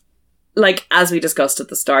fault. Like, as we discussed at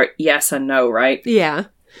the start, yes and no, right? Yeah.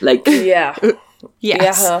 Like, Yeah.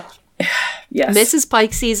 Yes. Yeah. yes. Mrs.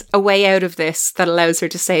 Pike sees a way out of this that allows her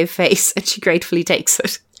to save face, and she gratefully takes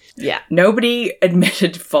it. Yeah. Nobody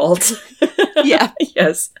admitted fault. Yeah.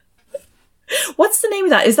 Yes. What's the name of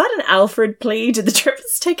that? Is that an Alfred plea? Did the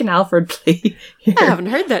triplets take an Alfred plea here? I haven't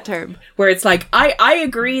heard that term. Where it's like, I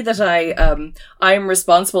agree that I am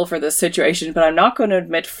responsible for this situation, but I'm not going to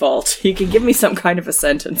admit fault. You can give me some kind of a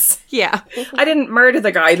sentence. Yeah. I didn't murder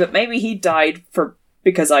the guy, but maybe he died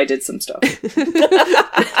because I did some stuff. That's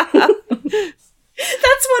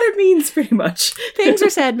what it means, pretty much. Things are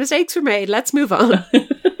said, mistakes were made, let's move on.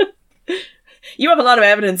 You have a lot of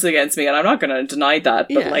evidence against me, and I'm not going to deny that,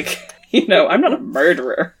 but I'm not a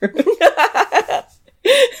murderer.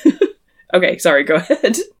 Okay, sorry, go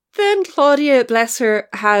ahead. Then Claudia, bless her,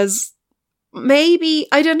 has maybe,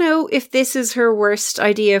 I don't know if this is her worst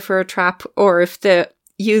idea for a trap, or if the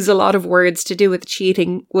use a lot of words to do with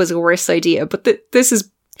cheating was a worse idea, but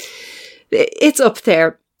it's up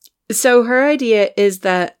there. So her idea is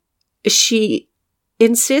that she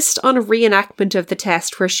insists on a reenactment of the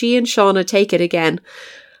test where she and Shauna take it again,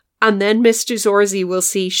 and then Mr. Zorzi will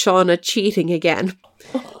see Shauna cheating again.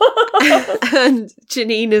 And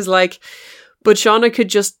Janine is like, but Shauna could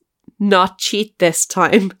just not cheat this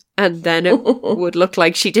time, and then it would look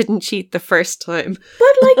like she didn't cheat the first time.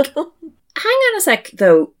 But like, hang on a sec,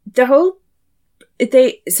 though.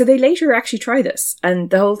 They later actually try this, and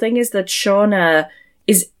the whole thing is that Shauna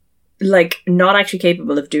is like not actually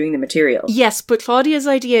capable of doing the material. Yes, but Claudia's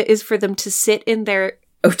idea is for them to sit in their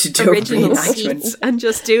to do original a seats and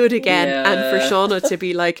just do it again, and for Shauna to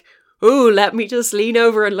be like, "Oh, let me just lean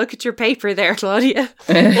over and look at your paper there, Claudia."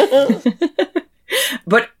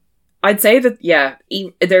 But I'd say that,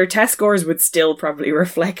 their test scores would still probably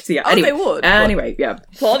reflect the... Anyway, they would. Anyway, yeah.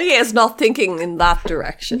 Claudia is not thinking in that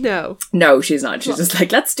direction. No, she's not. She's just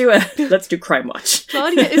like, let's do Crime Watch.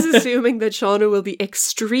 Claudia is assuming that Shauna will be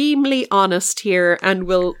extremely honest here and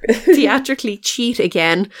will theatrically cheat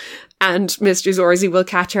again, and Mr. Zorzi will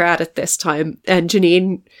catch her at it this time. And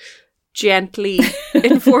Janine gently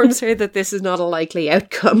informs her that this is not a likely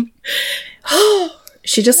outcome.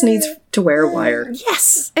 She just needs to wear a wire.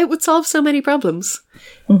 Yes, it would solve so many problems.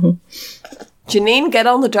 Mm-hmm. Janine, get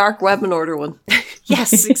on the dark web and order one.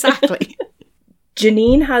 Yes, exactly.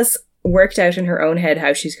 Janine has worked out in her own head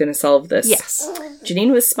how she's going to solve this. Yes.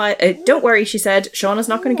 Janine was smiling. Don't worry, she said. Shauna's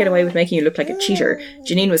not going to get away with making you look like a cheater.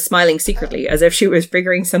 Janine was smiling secretly, as if she was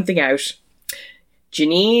figuring something out.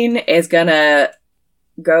 Janine is going to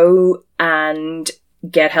go and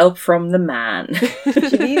get help from the man.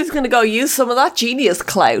 Janine's going to go use some of that genius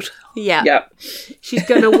clout. Yeah. Yep. She's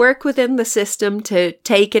going to work within the system to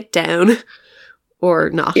take it down. Or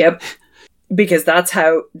not. Yep. Because that's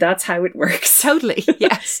how it works. Totally,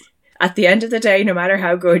 yes. At the end of the day, no matter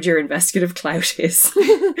how good your investigative clout is,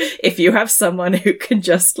 if you have someone who can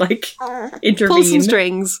just, like, intervene... Pull some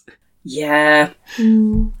strings. Yeah.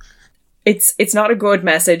 It's not a good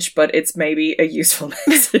message, but it's maybe a useful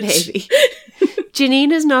message. Maybe.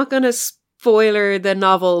 Janine is not going to spoiler the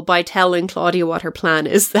novel by telling Claudia what her plan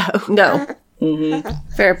is, though. No. Mm-hmm.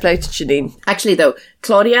 Fair play to Janine. Actually, though,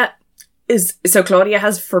 Claudia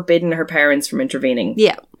has forbidden her parents from intervening.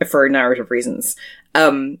 Yeah. For narrative reasons.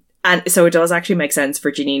 And so it does actually make sense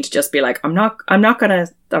for Janine to just be like, I'm not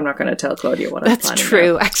gonna tell Claudia what I'm planning. That's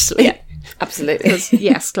true, actually. Yeah, absolutely. Because,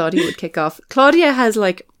 yes, Claudia would kick off. Claudia has,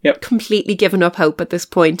 like, completely given up hope at this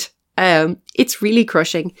point. It's really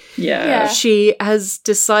crushing. Yeah. She has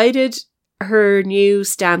decided her new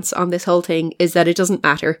stance on this whole thing is that it doesn't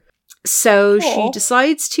matter. So she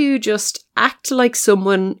decides to just act like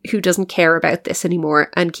someone who doesn't care about this anymore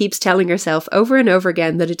and keeps telling herself over and over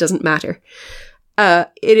again that it doesn't matter.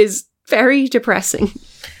 It is very depressing.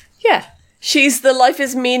 Yeah. She's the life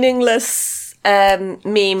is meaningless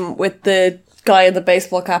meme with the guy in the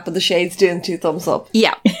baseball cap and the shades doing 2 thumbs up.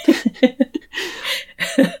 Yeah.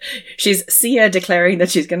 She's Sia declaring that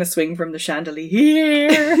she's going to swing from the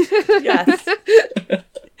chandelier. Yes.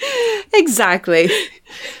 Exactly.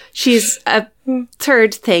 She's a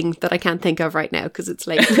third thing that I can't think of right now because it's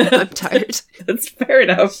late. I'm tired. That's fair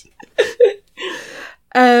enough.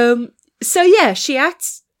 So yeah, she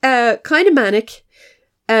acts kind of manic.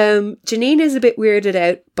 Janine is a bit weirded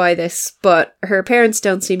out by this, but her parents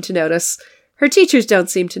don't seem to notice. Her teachers don't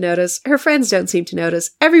seem to notice. Her friends don't seem to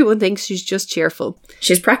notice. Everyone thinks she's just cheerful.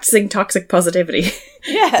 She's practicing toxic positivity.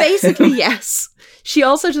 Yeah. Basically, yes. She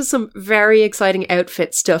also does some very exciting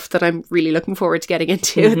outfit stuff that I'm really looking forward to getting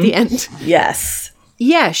into at the end. Yes.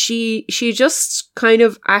 Yeah, she just kind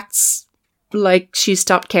of acts like she's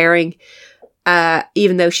stopped caring,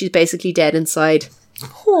 even though she's basically dead inside.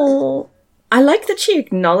 Oh. I like that she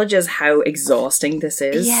acknowledges how exhausting this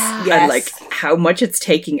is. Yeah. Yes. And like how much it's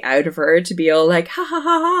taking out of her to be all like, ha ha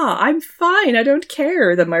ha ha, I'm fine, I don't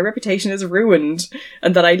care that my reputation is ruined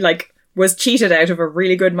and that I like was cheated out of a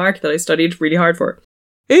really good mark that I studied really hard for.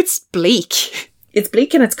 It's bleak. It's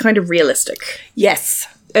bleak and it's kind of realistic. Yes.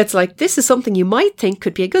 It's like, this is something you might think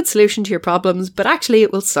could be a good solution to your problems, but actually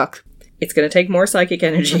it will suck. It's going to take more psychic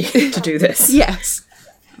energy to do this. Yes.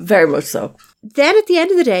 Very much so. Then at the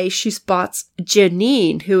end of the day, she spots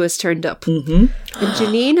Janine, who has turned up. Mm-hmm. And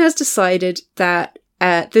Janine has decided that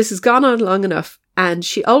this has gone on long enough, and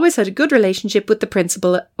she always had a good relationship with the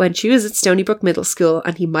principal when she was at Stony Brook Middle School,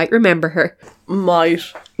 and he might remember her.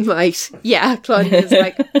 Might. Yeah, Claudia is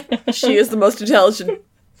like, She is the most intelligent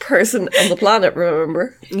person on the planet,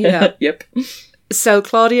 remember? yeah. Yep. So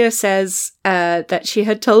Claudia says that she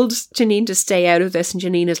had told Janine to stay out of this, and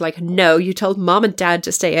Janine is like, no, you told Mom and Dad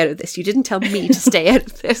to stay out of this. You didn't tell me to stay out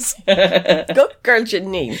of this. Good girl,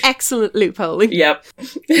 Janine. Excellent loopholing. Yep.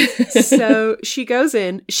 So she goes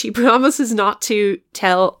in. She promises not to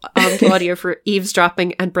tell on Claudia for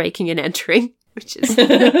eavesdropping and breaking and entering, which is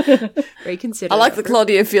very considerate. I like of that her.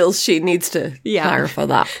 Claudia feels she needs to clarify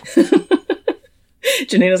that.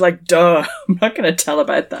 Janina's like, duh, I'm not going to tell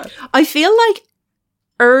about that. I feel like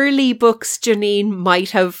early books Janine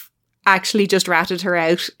might have actually just ratted her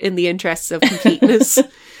out in the interests of completeness.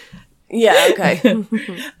 Yeah, okay.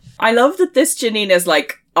 I love that this Janine is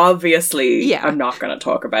like, obviously, Yeah. I'm not going to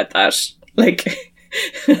talk about that. Like,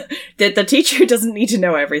 the teacher doesn't need to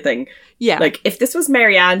know everything. Yeah. Like, if this was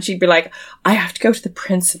Marianne, she'd be like, I have to go to the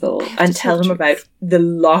principal and tell him about the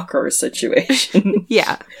locker situation.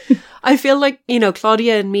 Yeah. I feel like,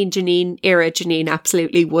 Claudia and me and Janine era Janine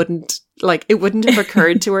absolutely wouldn't, like, it wouldn't have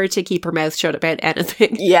occurred to her to keep her mouth shut about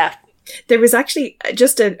anything. Yeah. There was actually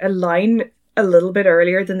just a line a little bit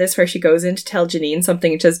earlier than this where she goes in to tell Janine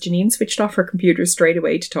something and says, Janine switched off her computer straight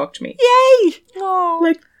away to talk to me. Yay! Oh.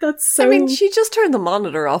 Like, that's so... I mean, she just turned the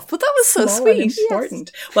monitor off, but that was so small and sweet.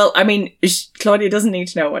 important. Well, I mean, Claudia doesn't need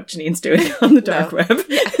to know what Janine's doing on the dark web.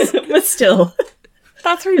 Yes. But still.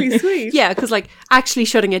 That's really sweet. Yeah, because, like, actually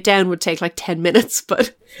shutting it down would take, like, 10 minutes,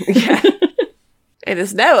 but... Yeah. It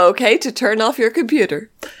is now okay to turn off your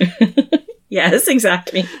computer. Yes,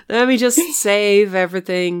 exactly. Let me just save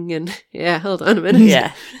everything and... Yeah, hold on a minute.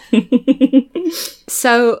 Yeah.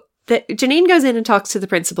 So Janine goes in and talks to the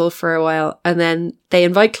principal for a while, and then they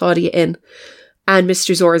invite Claudia in and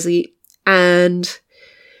Mr. Zorzi, and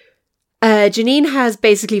Janine has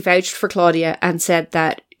basically vouched for Claudia and said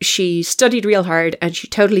that she studied real hard and she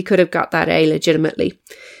totally could have got that A legitimately.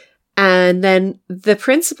 And then the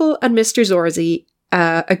principal and Mr. Zorzi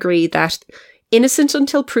agree that innocent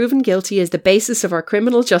until proven guilty is the basis of our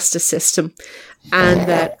criminal justice system, and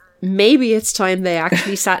that maybe it's time they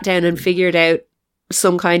actually sat down and figured out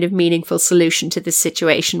some kind of meaningful solution to this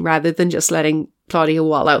situation rather than just letting Claudia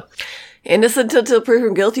wallow. Innocent until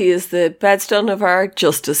proven guilty is the bedstone of our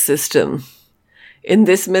justice system. In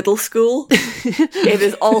this middle school,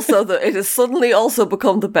 it has suddenly also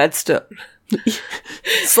become the bedstone.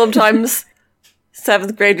 Sometimes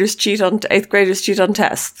 7th graders cheat on 8th graders cheat on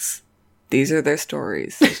tests. These are their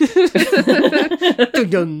stories.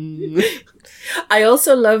 I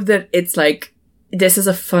also love that it's like, this is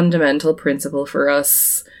a fundamental principle for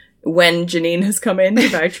us when Janine has come in to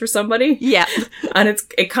vouch for somebody. Yeah. And it's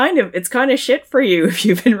kind of shit for you if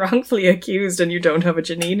you've been wrongfully accused and you don't have a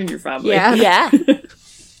Janine in your family. Yeah. Yeah.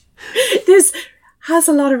 This has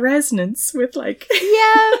a lot of resonance with like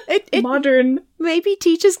It modern. maybe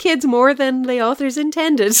teaches kids more than the authors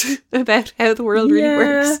intended about how the world really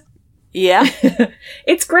works. Yeah.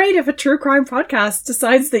 It's great if a true crime podcast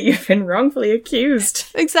decides that you've been wrongfully accused.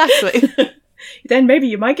 Exactly. Then maybe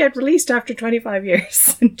you might get released after 25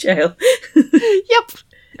 years in jail. Yep.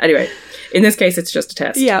 Anyway, in this case, it's just a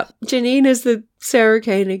test. Yeah. Janine is the Sarah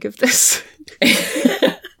Koenig of this.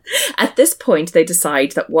 At this point, they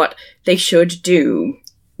decide that what they should do,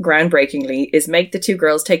 groundbreakingly, is make the two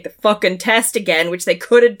girls take the fucking test again, which they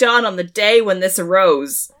could have done on the day when this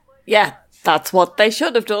arose. Yeah. That's what they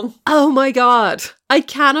should have done. Oh my god. I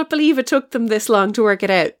cannot believe it took them this long to work it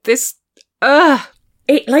out.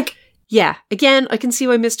 Yeah, again, I can see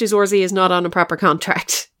why Mr. Zorzi is not on a proper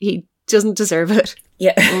contract. He doesn't deserve it.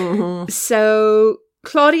 Yeah. Mm-hmm. So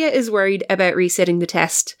Claudia is worried about resitting the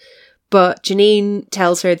test, but Janine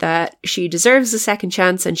tells her that she deserves a second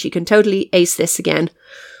chance and she can totally ace this again.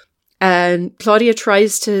 And Claudia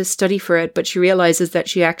tries to study for it, but she realizes that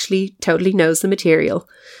she actually totally knows the material.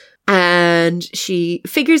 And she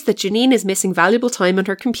figures that Janine is missing valuable time on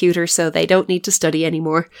her computer, so they don't need to study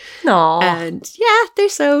anymore. Aww. And yeah, they're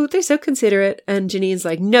so considerate. And Janine's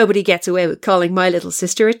like, nobody gets away with calling my little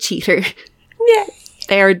sister a cheater. Yeah.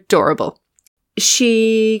 They are adorable.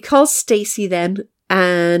 She calls Stacy then,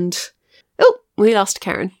 and oh, we lost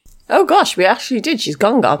Karen. Oh gosh, we actually did. She's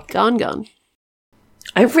gone. Gone.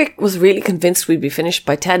 I was really convinced we'd be finished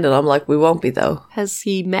by 10, and I'm like, we won't be though. Has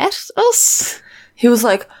he met us? He was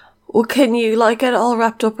like, well, can you like get it all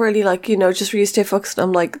wrapped up early, like, you know, just really stay focused? And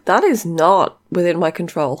I'm like, that is not within my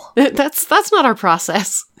control. That's not our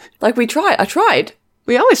process. Like, I tried.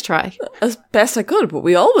 We always try. As best I could, but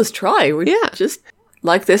we always try. We're just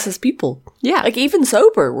like this as people. Yeah. Like, even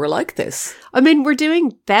sober, we're like this. I mean, we're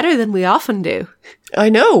doing better than we often do. I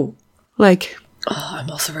know. Like, oh, I'm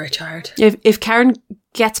also very tired. If Karen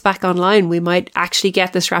gets back online, we might actually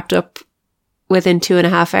get this wrapped up within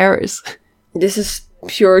 2.5 hours. This is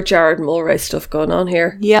pure Jared Mulray stuff going on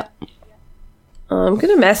here. Yep. I'm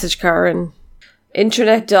going to message Karen.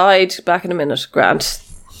 Internet died. Back in a minute. Grant.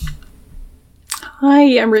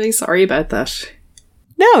 Hi, I'm really sorry about that.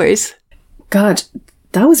 No worries. God,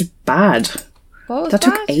 that was bad. What was that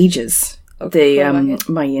took ages. Okay,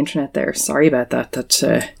 My internet there. Sorry about that.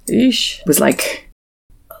 That was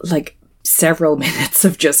like several minutes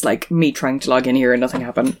of just like me trying to log in here and nothing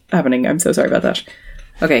happening. I'm so sorry about that.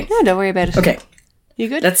 Okay. No, don't worry about it. Okay. You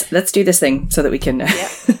good? Let's do this thing so that we can.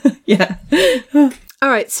 Yeah. All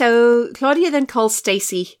right. So Claudia then calls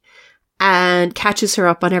Stacy and catches her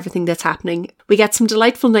up on everything that's happening. We get some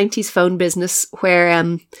delightful 90s phone business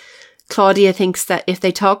where Claudia thinks that if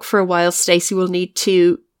they talk for a while, Stacy will need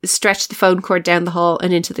to stretch the phone cord down the hall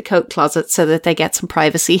and into the coat closet so that they get some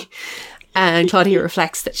privacy. And Claudia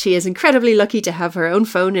reflects that she is incredibly lucky to have her own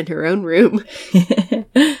phone in her own room.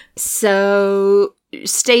 So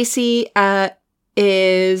Stacy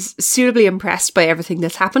is suitably impressed by everything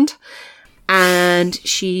that's happened. And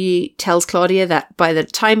she tells Claudia that by the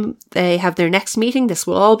time they have their next meeting, this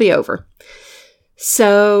will all be over.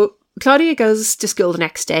 So Claudia goes to school the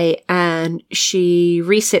next day and she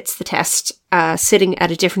resits the test, sitting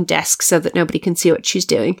at a different desk so that nobody can see what she's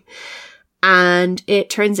doing. And it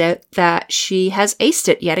turns out that she has aced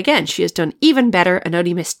it yet again. She has done even better and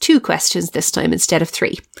only missed 2 questions this time instead of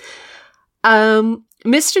 3. Mr.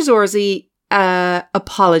 Zorzi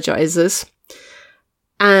apologizes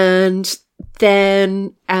and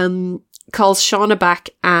then calls Shauna back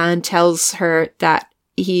and tells her that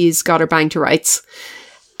he's got her banged to rights.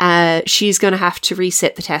 She's going to have to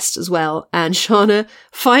resit the test as well. And Shauna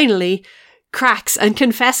finally cracks and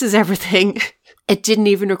confesses everything. It didn't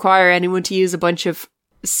even require anyone to use a bunch of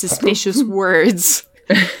suspicious words.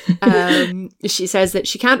 She says that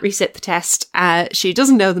she can't resit the test. She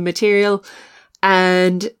doesn't know the material.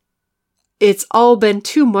 And it's all been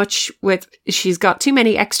too much she's got too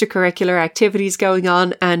many extracurricular activities going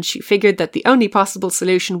on, and she figured that the only possible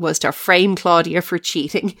solution was to frame Claudia for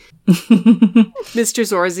cheating. Mr.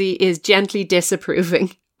 Zorzi is gently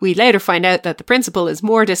disapproving. We later find out that the principal is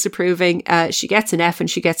more disapproving. She gets an F and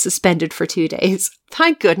she gets suspended for 2 days.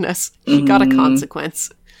 Thank goodness. She got a consequence.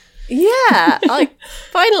 Yeah,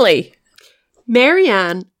 finally.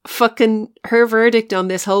 Marianne, her verdict on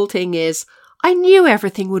this whole thing is, I knew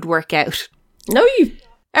everything would work out. No,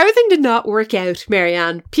 Everything did not work out,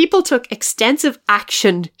 Marianne. People took extensive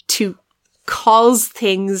action to cause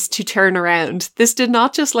things to turn around. This did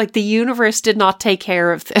not just the universe did not take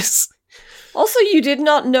care of this. Also, you did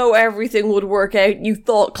not know everything would work out. You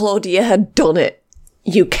thought Claudia had done it.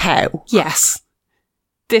 You cow. Yes.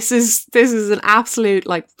 This is an absolute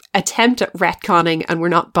attempt at retconning, and we're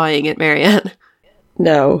not buying it, Marianne.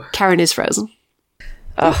 No. Karen is frozen.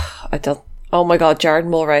 Oh, I don't. Oh my God, Jared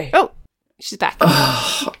Mulray. Oh, she's back.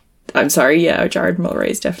 Oh, I'm sorry. Yeah, Jared Mulray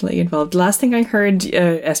is definitely involved. The last thing I heard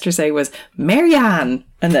Esther say was Marianne,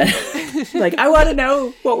 and then I want to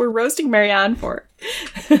know what we're roasting Marianne for.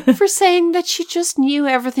 For saying that she just knew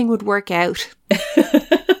everything would work out.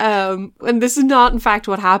 And this is not, in fact,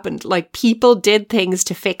 what happened. People did things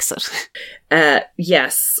to fix it.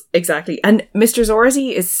 Yes, exactly. And Mr.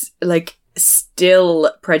 Zorzi is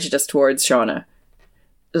still prejudiced towards Shauna.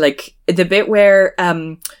 The bit where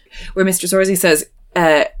Mr. Zorzi says,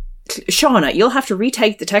 Shauna, you'll have to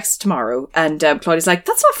retake the text tomorrow. And Claudia's like,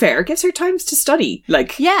 that's not fair. It gives her times to study.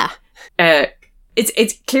 Yeah.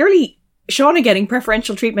 It's clearly Shauna getting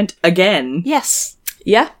preferential treatment again. Yes.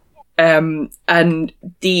 Yeah. And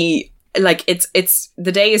it's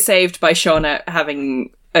the day is saved by Shauna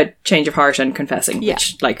having a change of heart and confessing,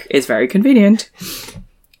 which is very convenient.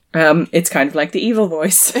 It's kind of like the evil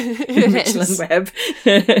voice in Michelin Web.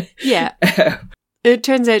 Yeah. It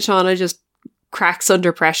turns out Shauna just cracks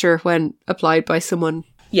under pressure when applied by someone.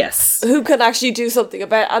 Yes. Who can actually do something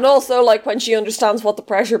about it. And also, like, when she understands what the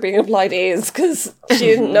pressure being applied is, because she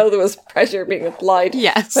didn't know there was pressure being applied.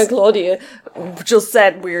 Yes. When Claudia just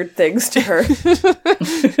said weird things to her.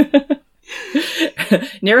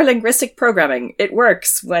 Neurolinguistic programming. It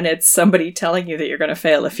works when it's somebody telling you that you're going to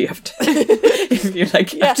fail if you have to, if you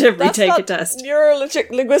like have to retake a test.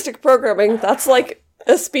 Neurolinguistic programming. That's like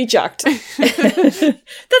a speech act.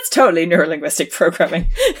 That's totally neurolinguistic programming.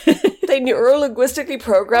 They neurolinguistically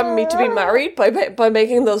program me to be married by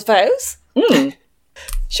making those vows?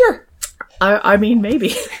 Sure. I mean,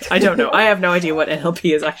 maybe. I don't know. I have no idea what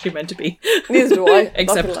NLP is actually meant to be. Neither do I.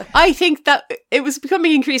 Except I think that it was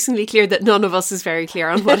becoming increasingly clear that none of us is very clear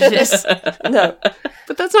on what it is. No.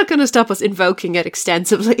 But that's not going to stop us invoking it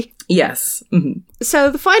extensively. yes. Mm-hmm. So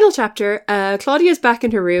the final chapter, Claudia's back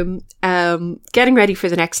in her room, getting ready for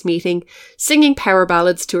the next meeting, singing power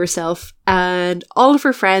ballads to herself, and all of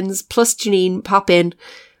her friends plus Janine pop in,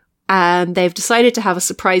 and they've decided to have a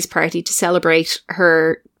surprise party to celebrate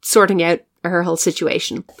her sorting out her whole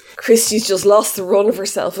situation. Christy's just lost the run of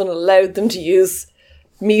herself and allowed them to use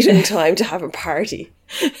meeting time to have a party.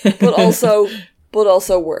 But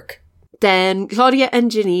also work. Then Claudia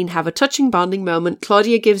and Janine have a touching bonding moment.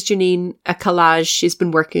 Claudia gives Janine a collage she's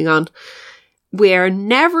been working on. We're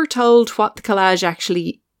never told what the collage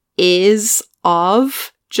actually is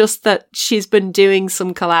of, just that she's been doing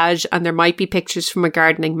some collage and there might be pictures from a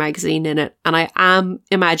gardening magazine in it. And I am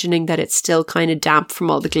imagining that it's still kind of damp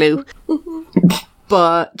from all the glue.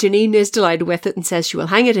 But Janine is delighted with it and says she will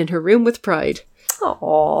hang it in her room with pride.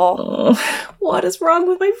 Aww. What is wrong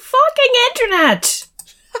with my fucking internet?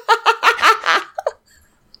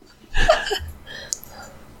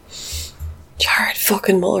 Jared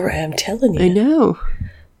fucking Mulray, I'm telling you. I know.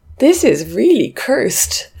 This is really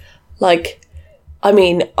cursed. Like, I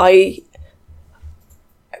mean, I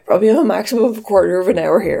probably have a maximum of a quarter of an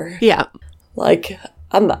hour here. Yeah. Like,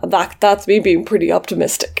 and that's me being pretty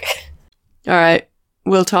optimistic. All right.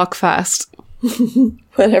 We'll talk fast.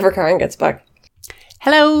 Whenever Karen gets back.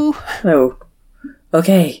 Hello. Hello.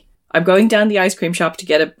 Okay. I'm going down the ice cream shop to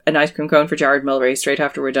get an ice cream cone for Jared Mulray straight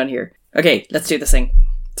after we're done here. Okay, let's do this thing.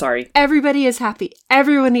 Sorry. Everybody is happy.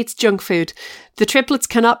 Everyone eats junk food. The triplets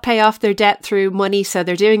cannot pay off their debt through money, so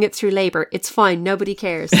they're doing it through labour. It's fine. Nobody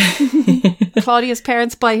cares. Claudia's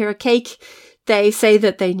parents buy her a cake. They say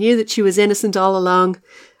that they knew that she was innocent all along.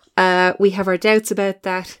 We have our doubts about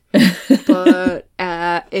that. But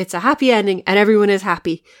it's a happy ending and everyone is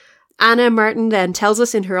happy. Anna Martin then tells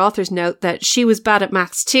us in her author's note that she was bad at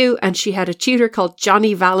maths too, and she had a tutor called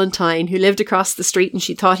Johnny Valentine who lived across the street and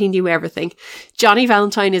she thought he knew everything. Johnny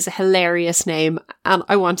Valentine is a hilarious name, and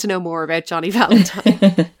I want to know more about Johnny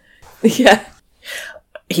Valentine. Yeah.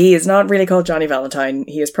 He is not really called Johnny Valentine.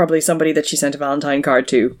 He is probably somebody that she sent a Valentine card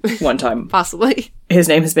to one time. Possibly. His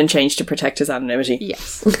name has been changed to protect his anonymity.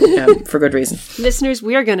 Yes. For good reason. Listeners,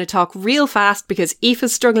 we are going to talk real fast because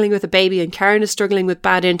Aoife's struggling with a baby and Karen is struggling with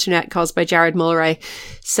bad internet caused by Jared Mulray.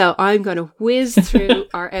 So I'm going to whiz through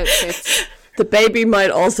our outfits. The baby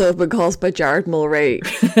might also have been caused by Jared Mulray.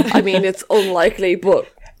 I mean, it's unlikely, but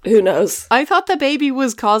who knows? I thought the baby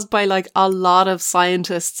was caused by like a lot of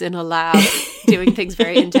scientists in a lab doing things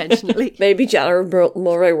very intentionally. Maybe Jared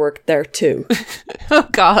Mulray worked there too. Oh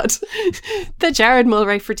God. The Jared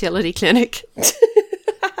Mulray Fertility Clinic.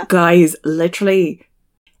 Guys, literally,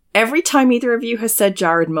 every time either of you has said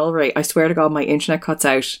Jared Mulray, I swear to God, my internet cuts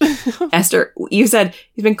out. Esther, you said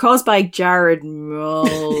he's been caused by Jared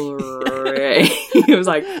Mulray. He was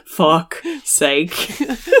like, fuck sake.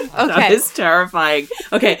 Okay. That is terrifying.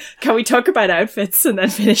 Okay, can we talk about outfits and then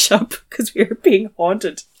finish up? Because we are being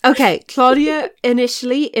haunted. Okay, Claudia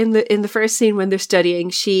initially in the first scene when they're studying,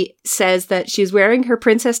 she says that she's wearing her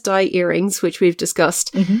princess di earrings, which we've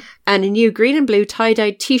discussed, and a new green and blue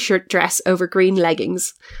tie-dyed t-shirt dress over green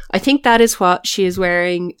leggings. I think that is what she is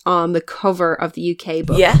wearing on the cover of the UK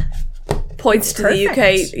book. Yeah. Points to the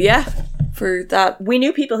UK, yeah, for that. We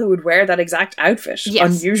knew people who would wear that exact outfit,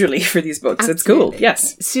 unusually for these books. Absolutely. It's cool,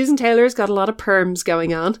 yes. Susan Taylor's got a lot of perms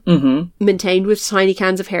going on, maintained with tiny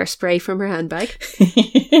cans of hairspray from her handbag.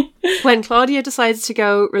 When Claudia decides to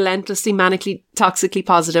go relentlessly, manically, toxically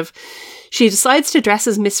positive, she decides to dress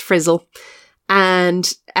as Miss Frizzle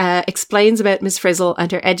and explains about Miss Frizzle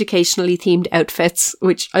and her educationally themed outfits,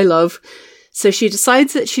 which I love. So she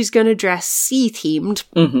decides that she's going to dress sea-themed.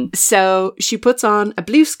 So she puts on a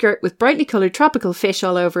blue skirt with brightly coloured tropical fish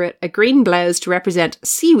all over it, a green blouse to represent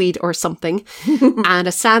seaweed or something, and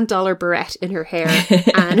a sand dollar barrette in her hair,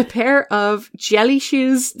 and a pair of jelly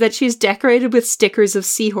shoes that she's decorated with stickers of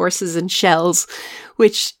seahorses and shells,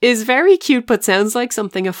 which is very cute but sounds like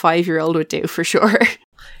something a 5-year-old would do for sure.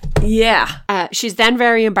 Yeah. She's then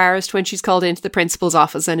very embarrassed when she's called into the principal's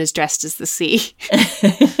office and is dressed as the sea.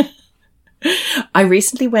 I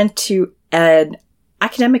recently went to an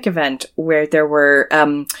academic event where there were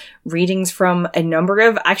readings from a number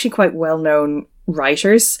of actually quite well-known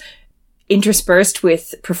writers, interspersed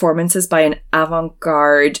with performances by an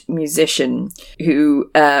avant-garde musician who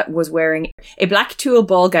was wearing a black tulle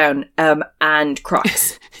ball gown and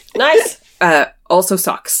Crocs. Nice. Also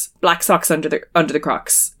socks, black socks under the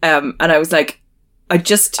Crocs. And I was like,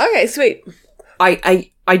 Okay, sweet. I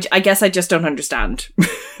guess I just don't understand.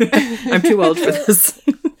 I'm too old for this.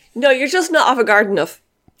 No, you're just not avant-garde enough.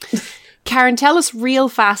 Karen, tell us real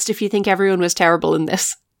fast if you think everyone was terrible in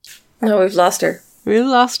this. No, we've lost her. We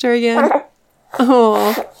lost her again.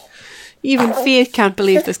 Oh, even Faith can't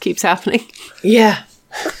believe this keeps happening. Yeah.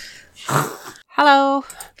 Hello.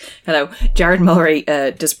 Hello. Jared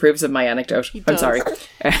Mulray disapproves of my anecdote. I'm sorry.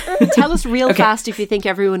 Tell us real fast if you think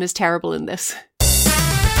everyone is terrible in this.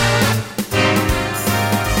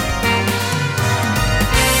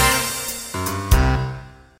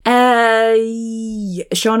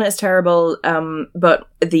 Shauna is terrible, but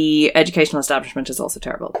the educational establishment is also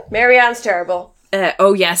terrible. Marianne's terrible.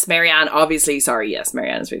 Oh yes, Marianne, obviously, sorry, yes,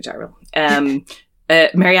 Marianne is really terrible.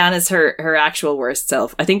 Marianne is her actual worst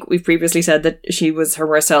self. I think we've previously said that she was her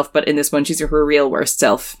worst self, but in this one she's her real worst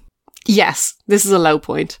self. Yes, this is a low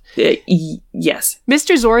point. Yes.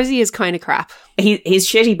 Mr. Zorzi is kind of crap. He's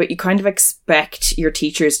shitty, but you kind of expect your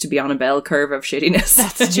teachers to be on a bell curve of shittiness.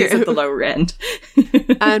 That's true. He's at the lower end.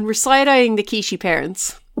 And we're side-eyeing the Kishi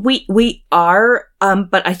parents. We are,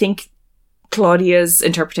 but I think Claudia's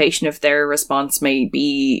interpretation of their response may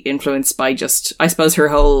be influenced by just, I suppose, her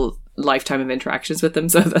whole lifetime of interactions with them,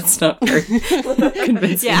 so that's not very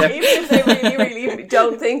convincing. Yeah, even if they really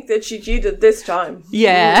don't think that she cheated this time.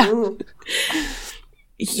 Yeah. Mm-hmm.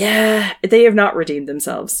 Yeah, they have not redeemed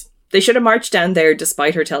themselves. They should have marched down there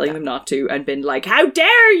despite her telling them not to and been like, how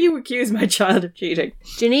dare you accuse my child of cheating?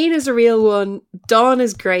 Janine is a real one. Dawn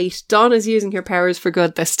is great. Dawn is using her powers for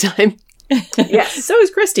good this time. Yes. So is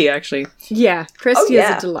Christy, actually. Yeah, Christy is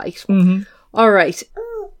a delight. Mm-hmm. All right.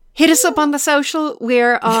 Hit us up on the social.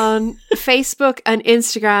 We're on Facebook and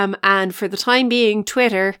Instagram, and for the time being,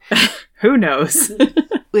 Twitter. Who knows?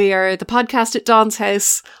 We are the podcast at Dawn's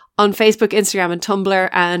House on Facebook, Instagram, and Tumblr,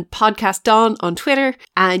 and Podcast Dawn on Twitter.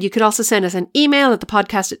 And you can also send us an email at the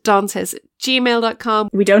podcast at dawnshouse@gmail.com.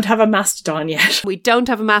 We don't have a Mastodon yet. We don't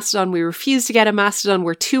have a Mastodon. We refuse to get a Mastodon.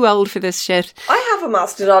 We're too old for this shit. I have a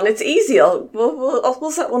Mastodon. It's easy.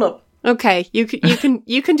 We'll set one up. Okay, you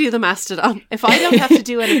can do the Mastodon. If I don't have to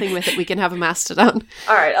do anything with it, we can have a Mastodon.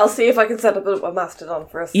 All right, I'll see if I can set up a Mastodon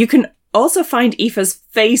for us. You can also find Aoife's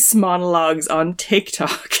face monologues on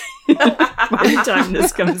TikTok. By the time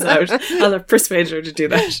this comes out, I'll have persuaded her to do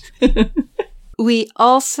that. We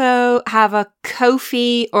also have a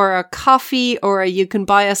Ko-fi or a coffee, or you can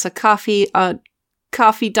buy us a coffee on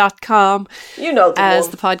coffee.com. You know the as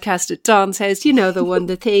one. the podcast at Dawn's House. You know the one,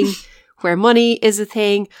 the thing where money is a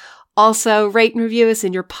thing. Also, rate and review us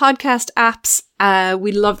in your podcast apps.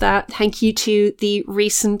 We love that. Thank you to the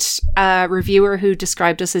recent reviewer who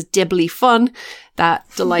described us as dibbly fun. That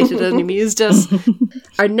delighted and amused us.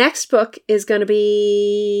 Our next book is going to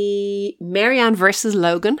be Marianne versus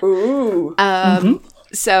Logan. Ooh.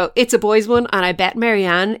 So it's a boys' one, and I bet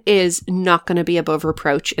Marianne is not going to be above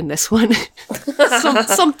reproach in this one.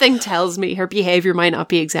 Something tells me her behaviour might not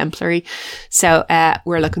be exemplary. So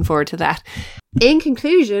we're looking forward to that. In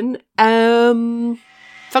conclusion,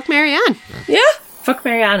 fuck Marianne. Yeah. Fuck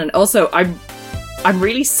Marianne. And also, I'm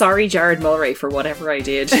really sorry, Jared Mulray, for whatever I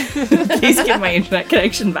did. Please give my internet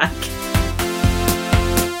connection back.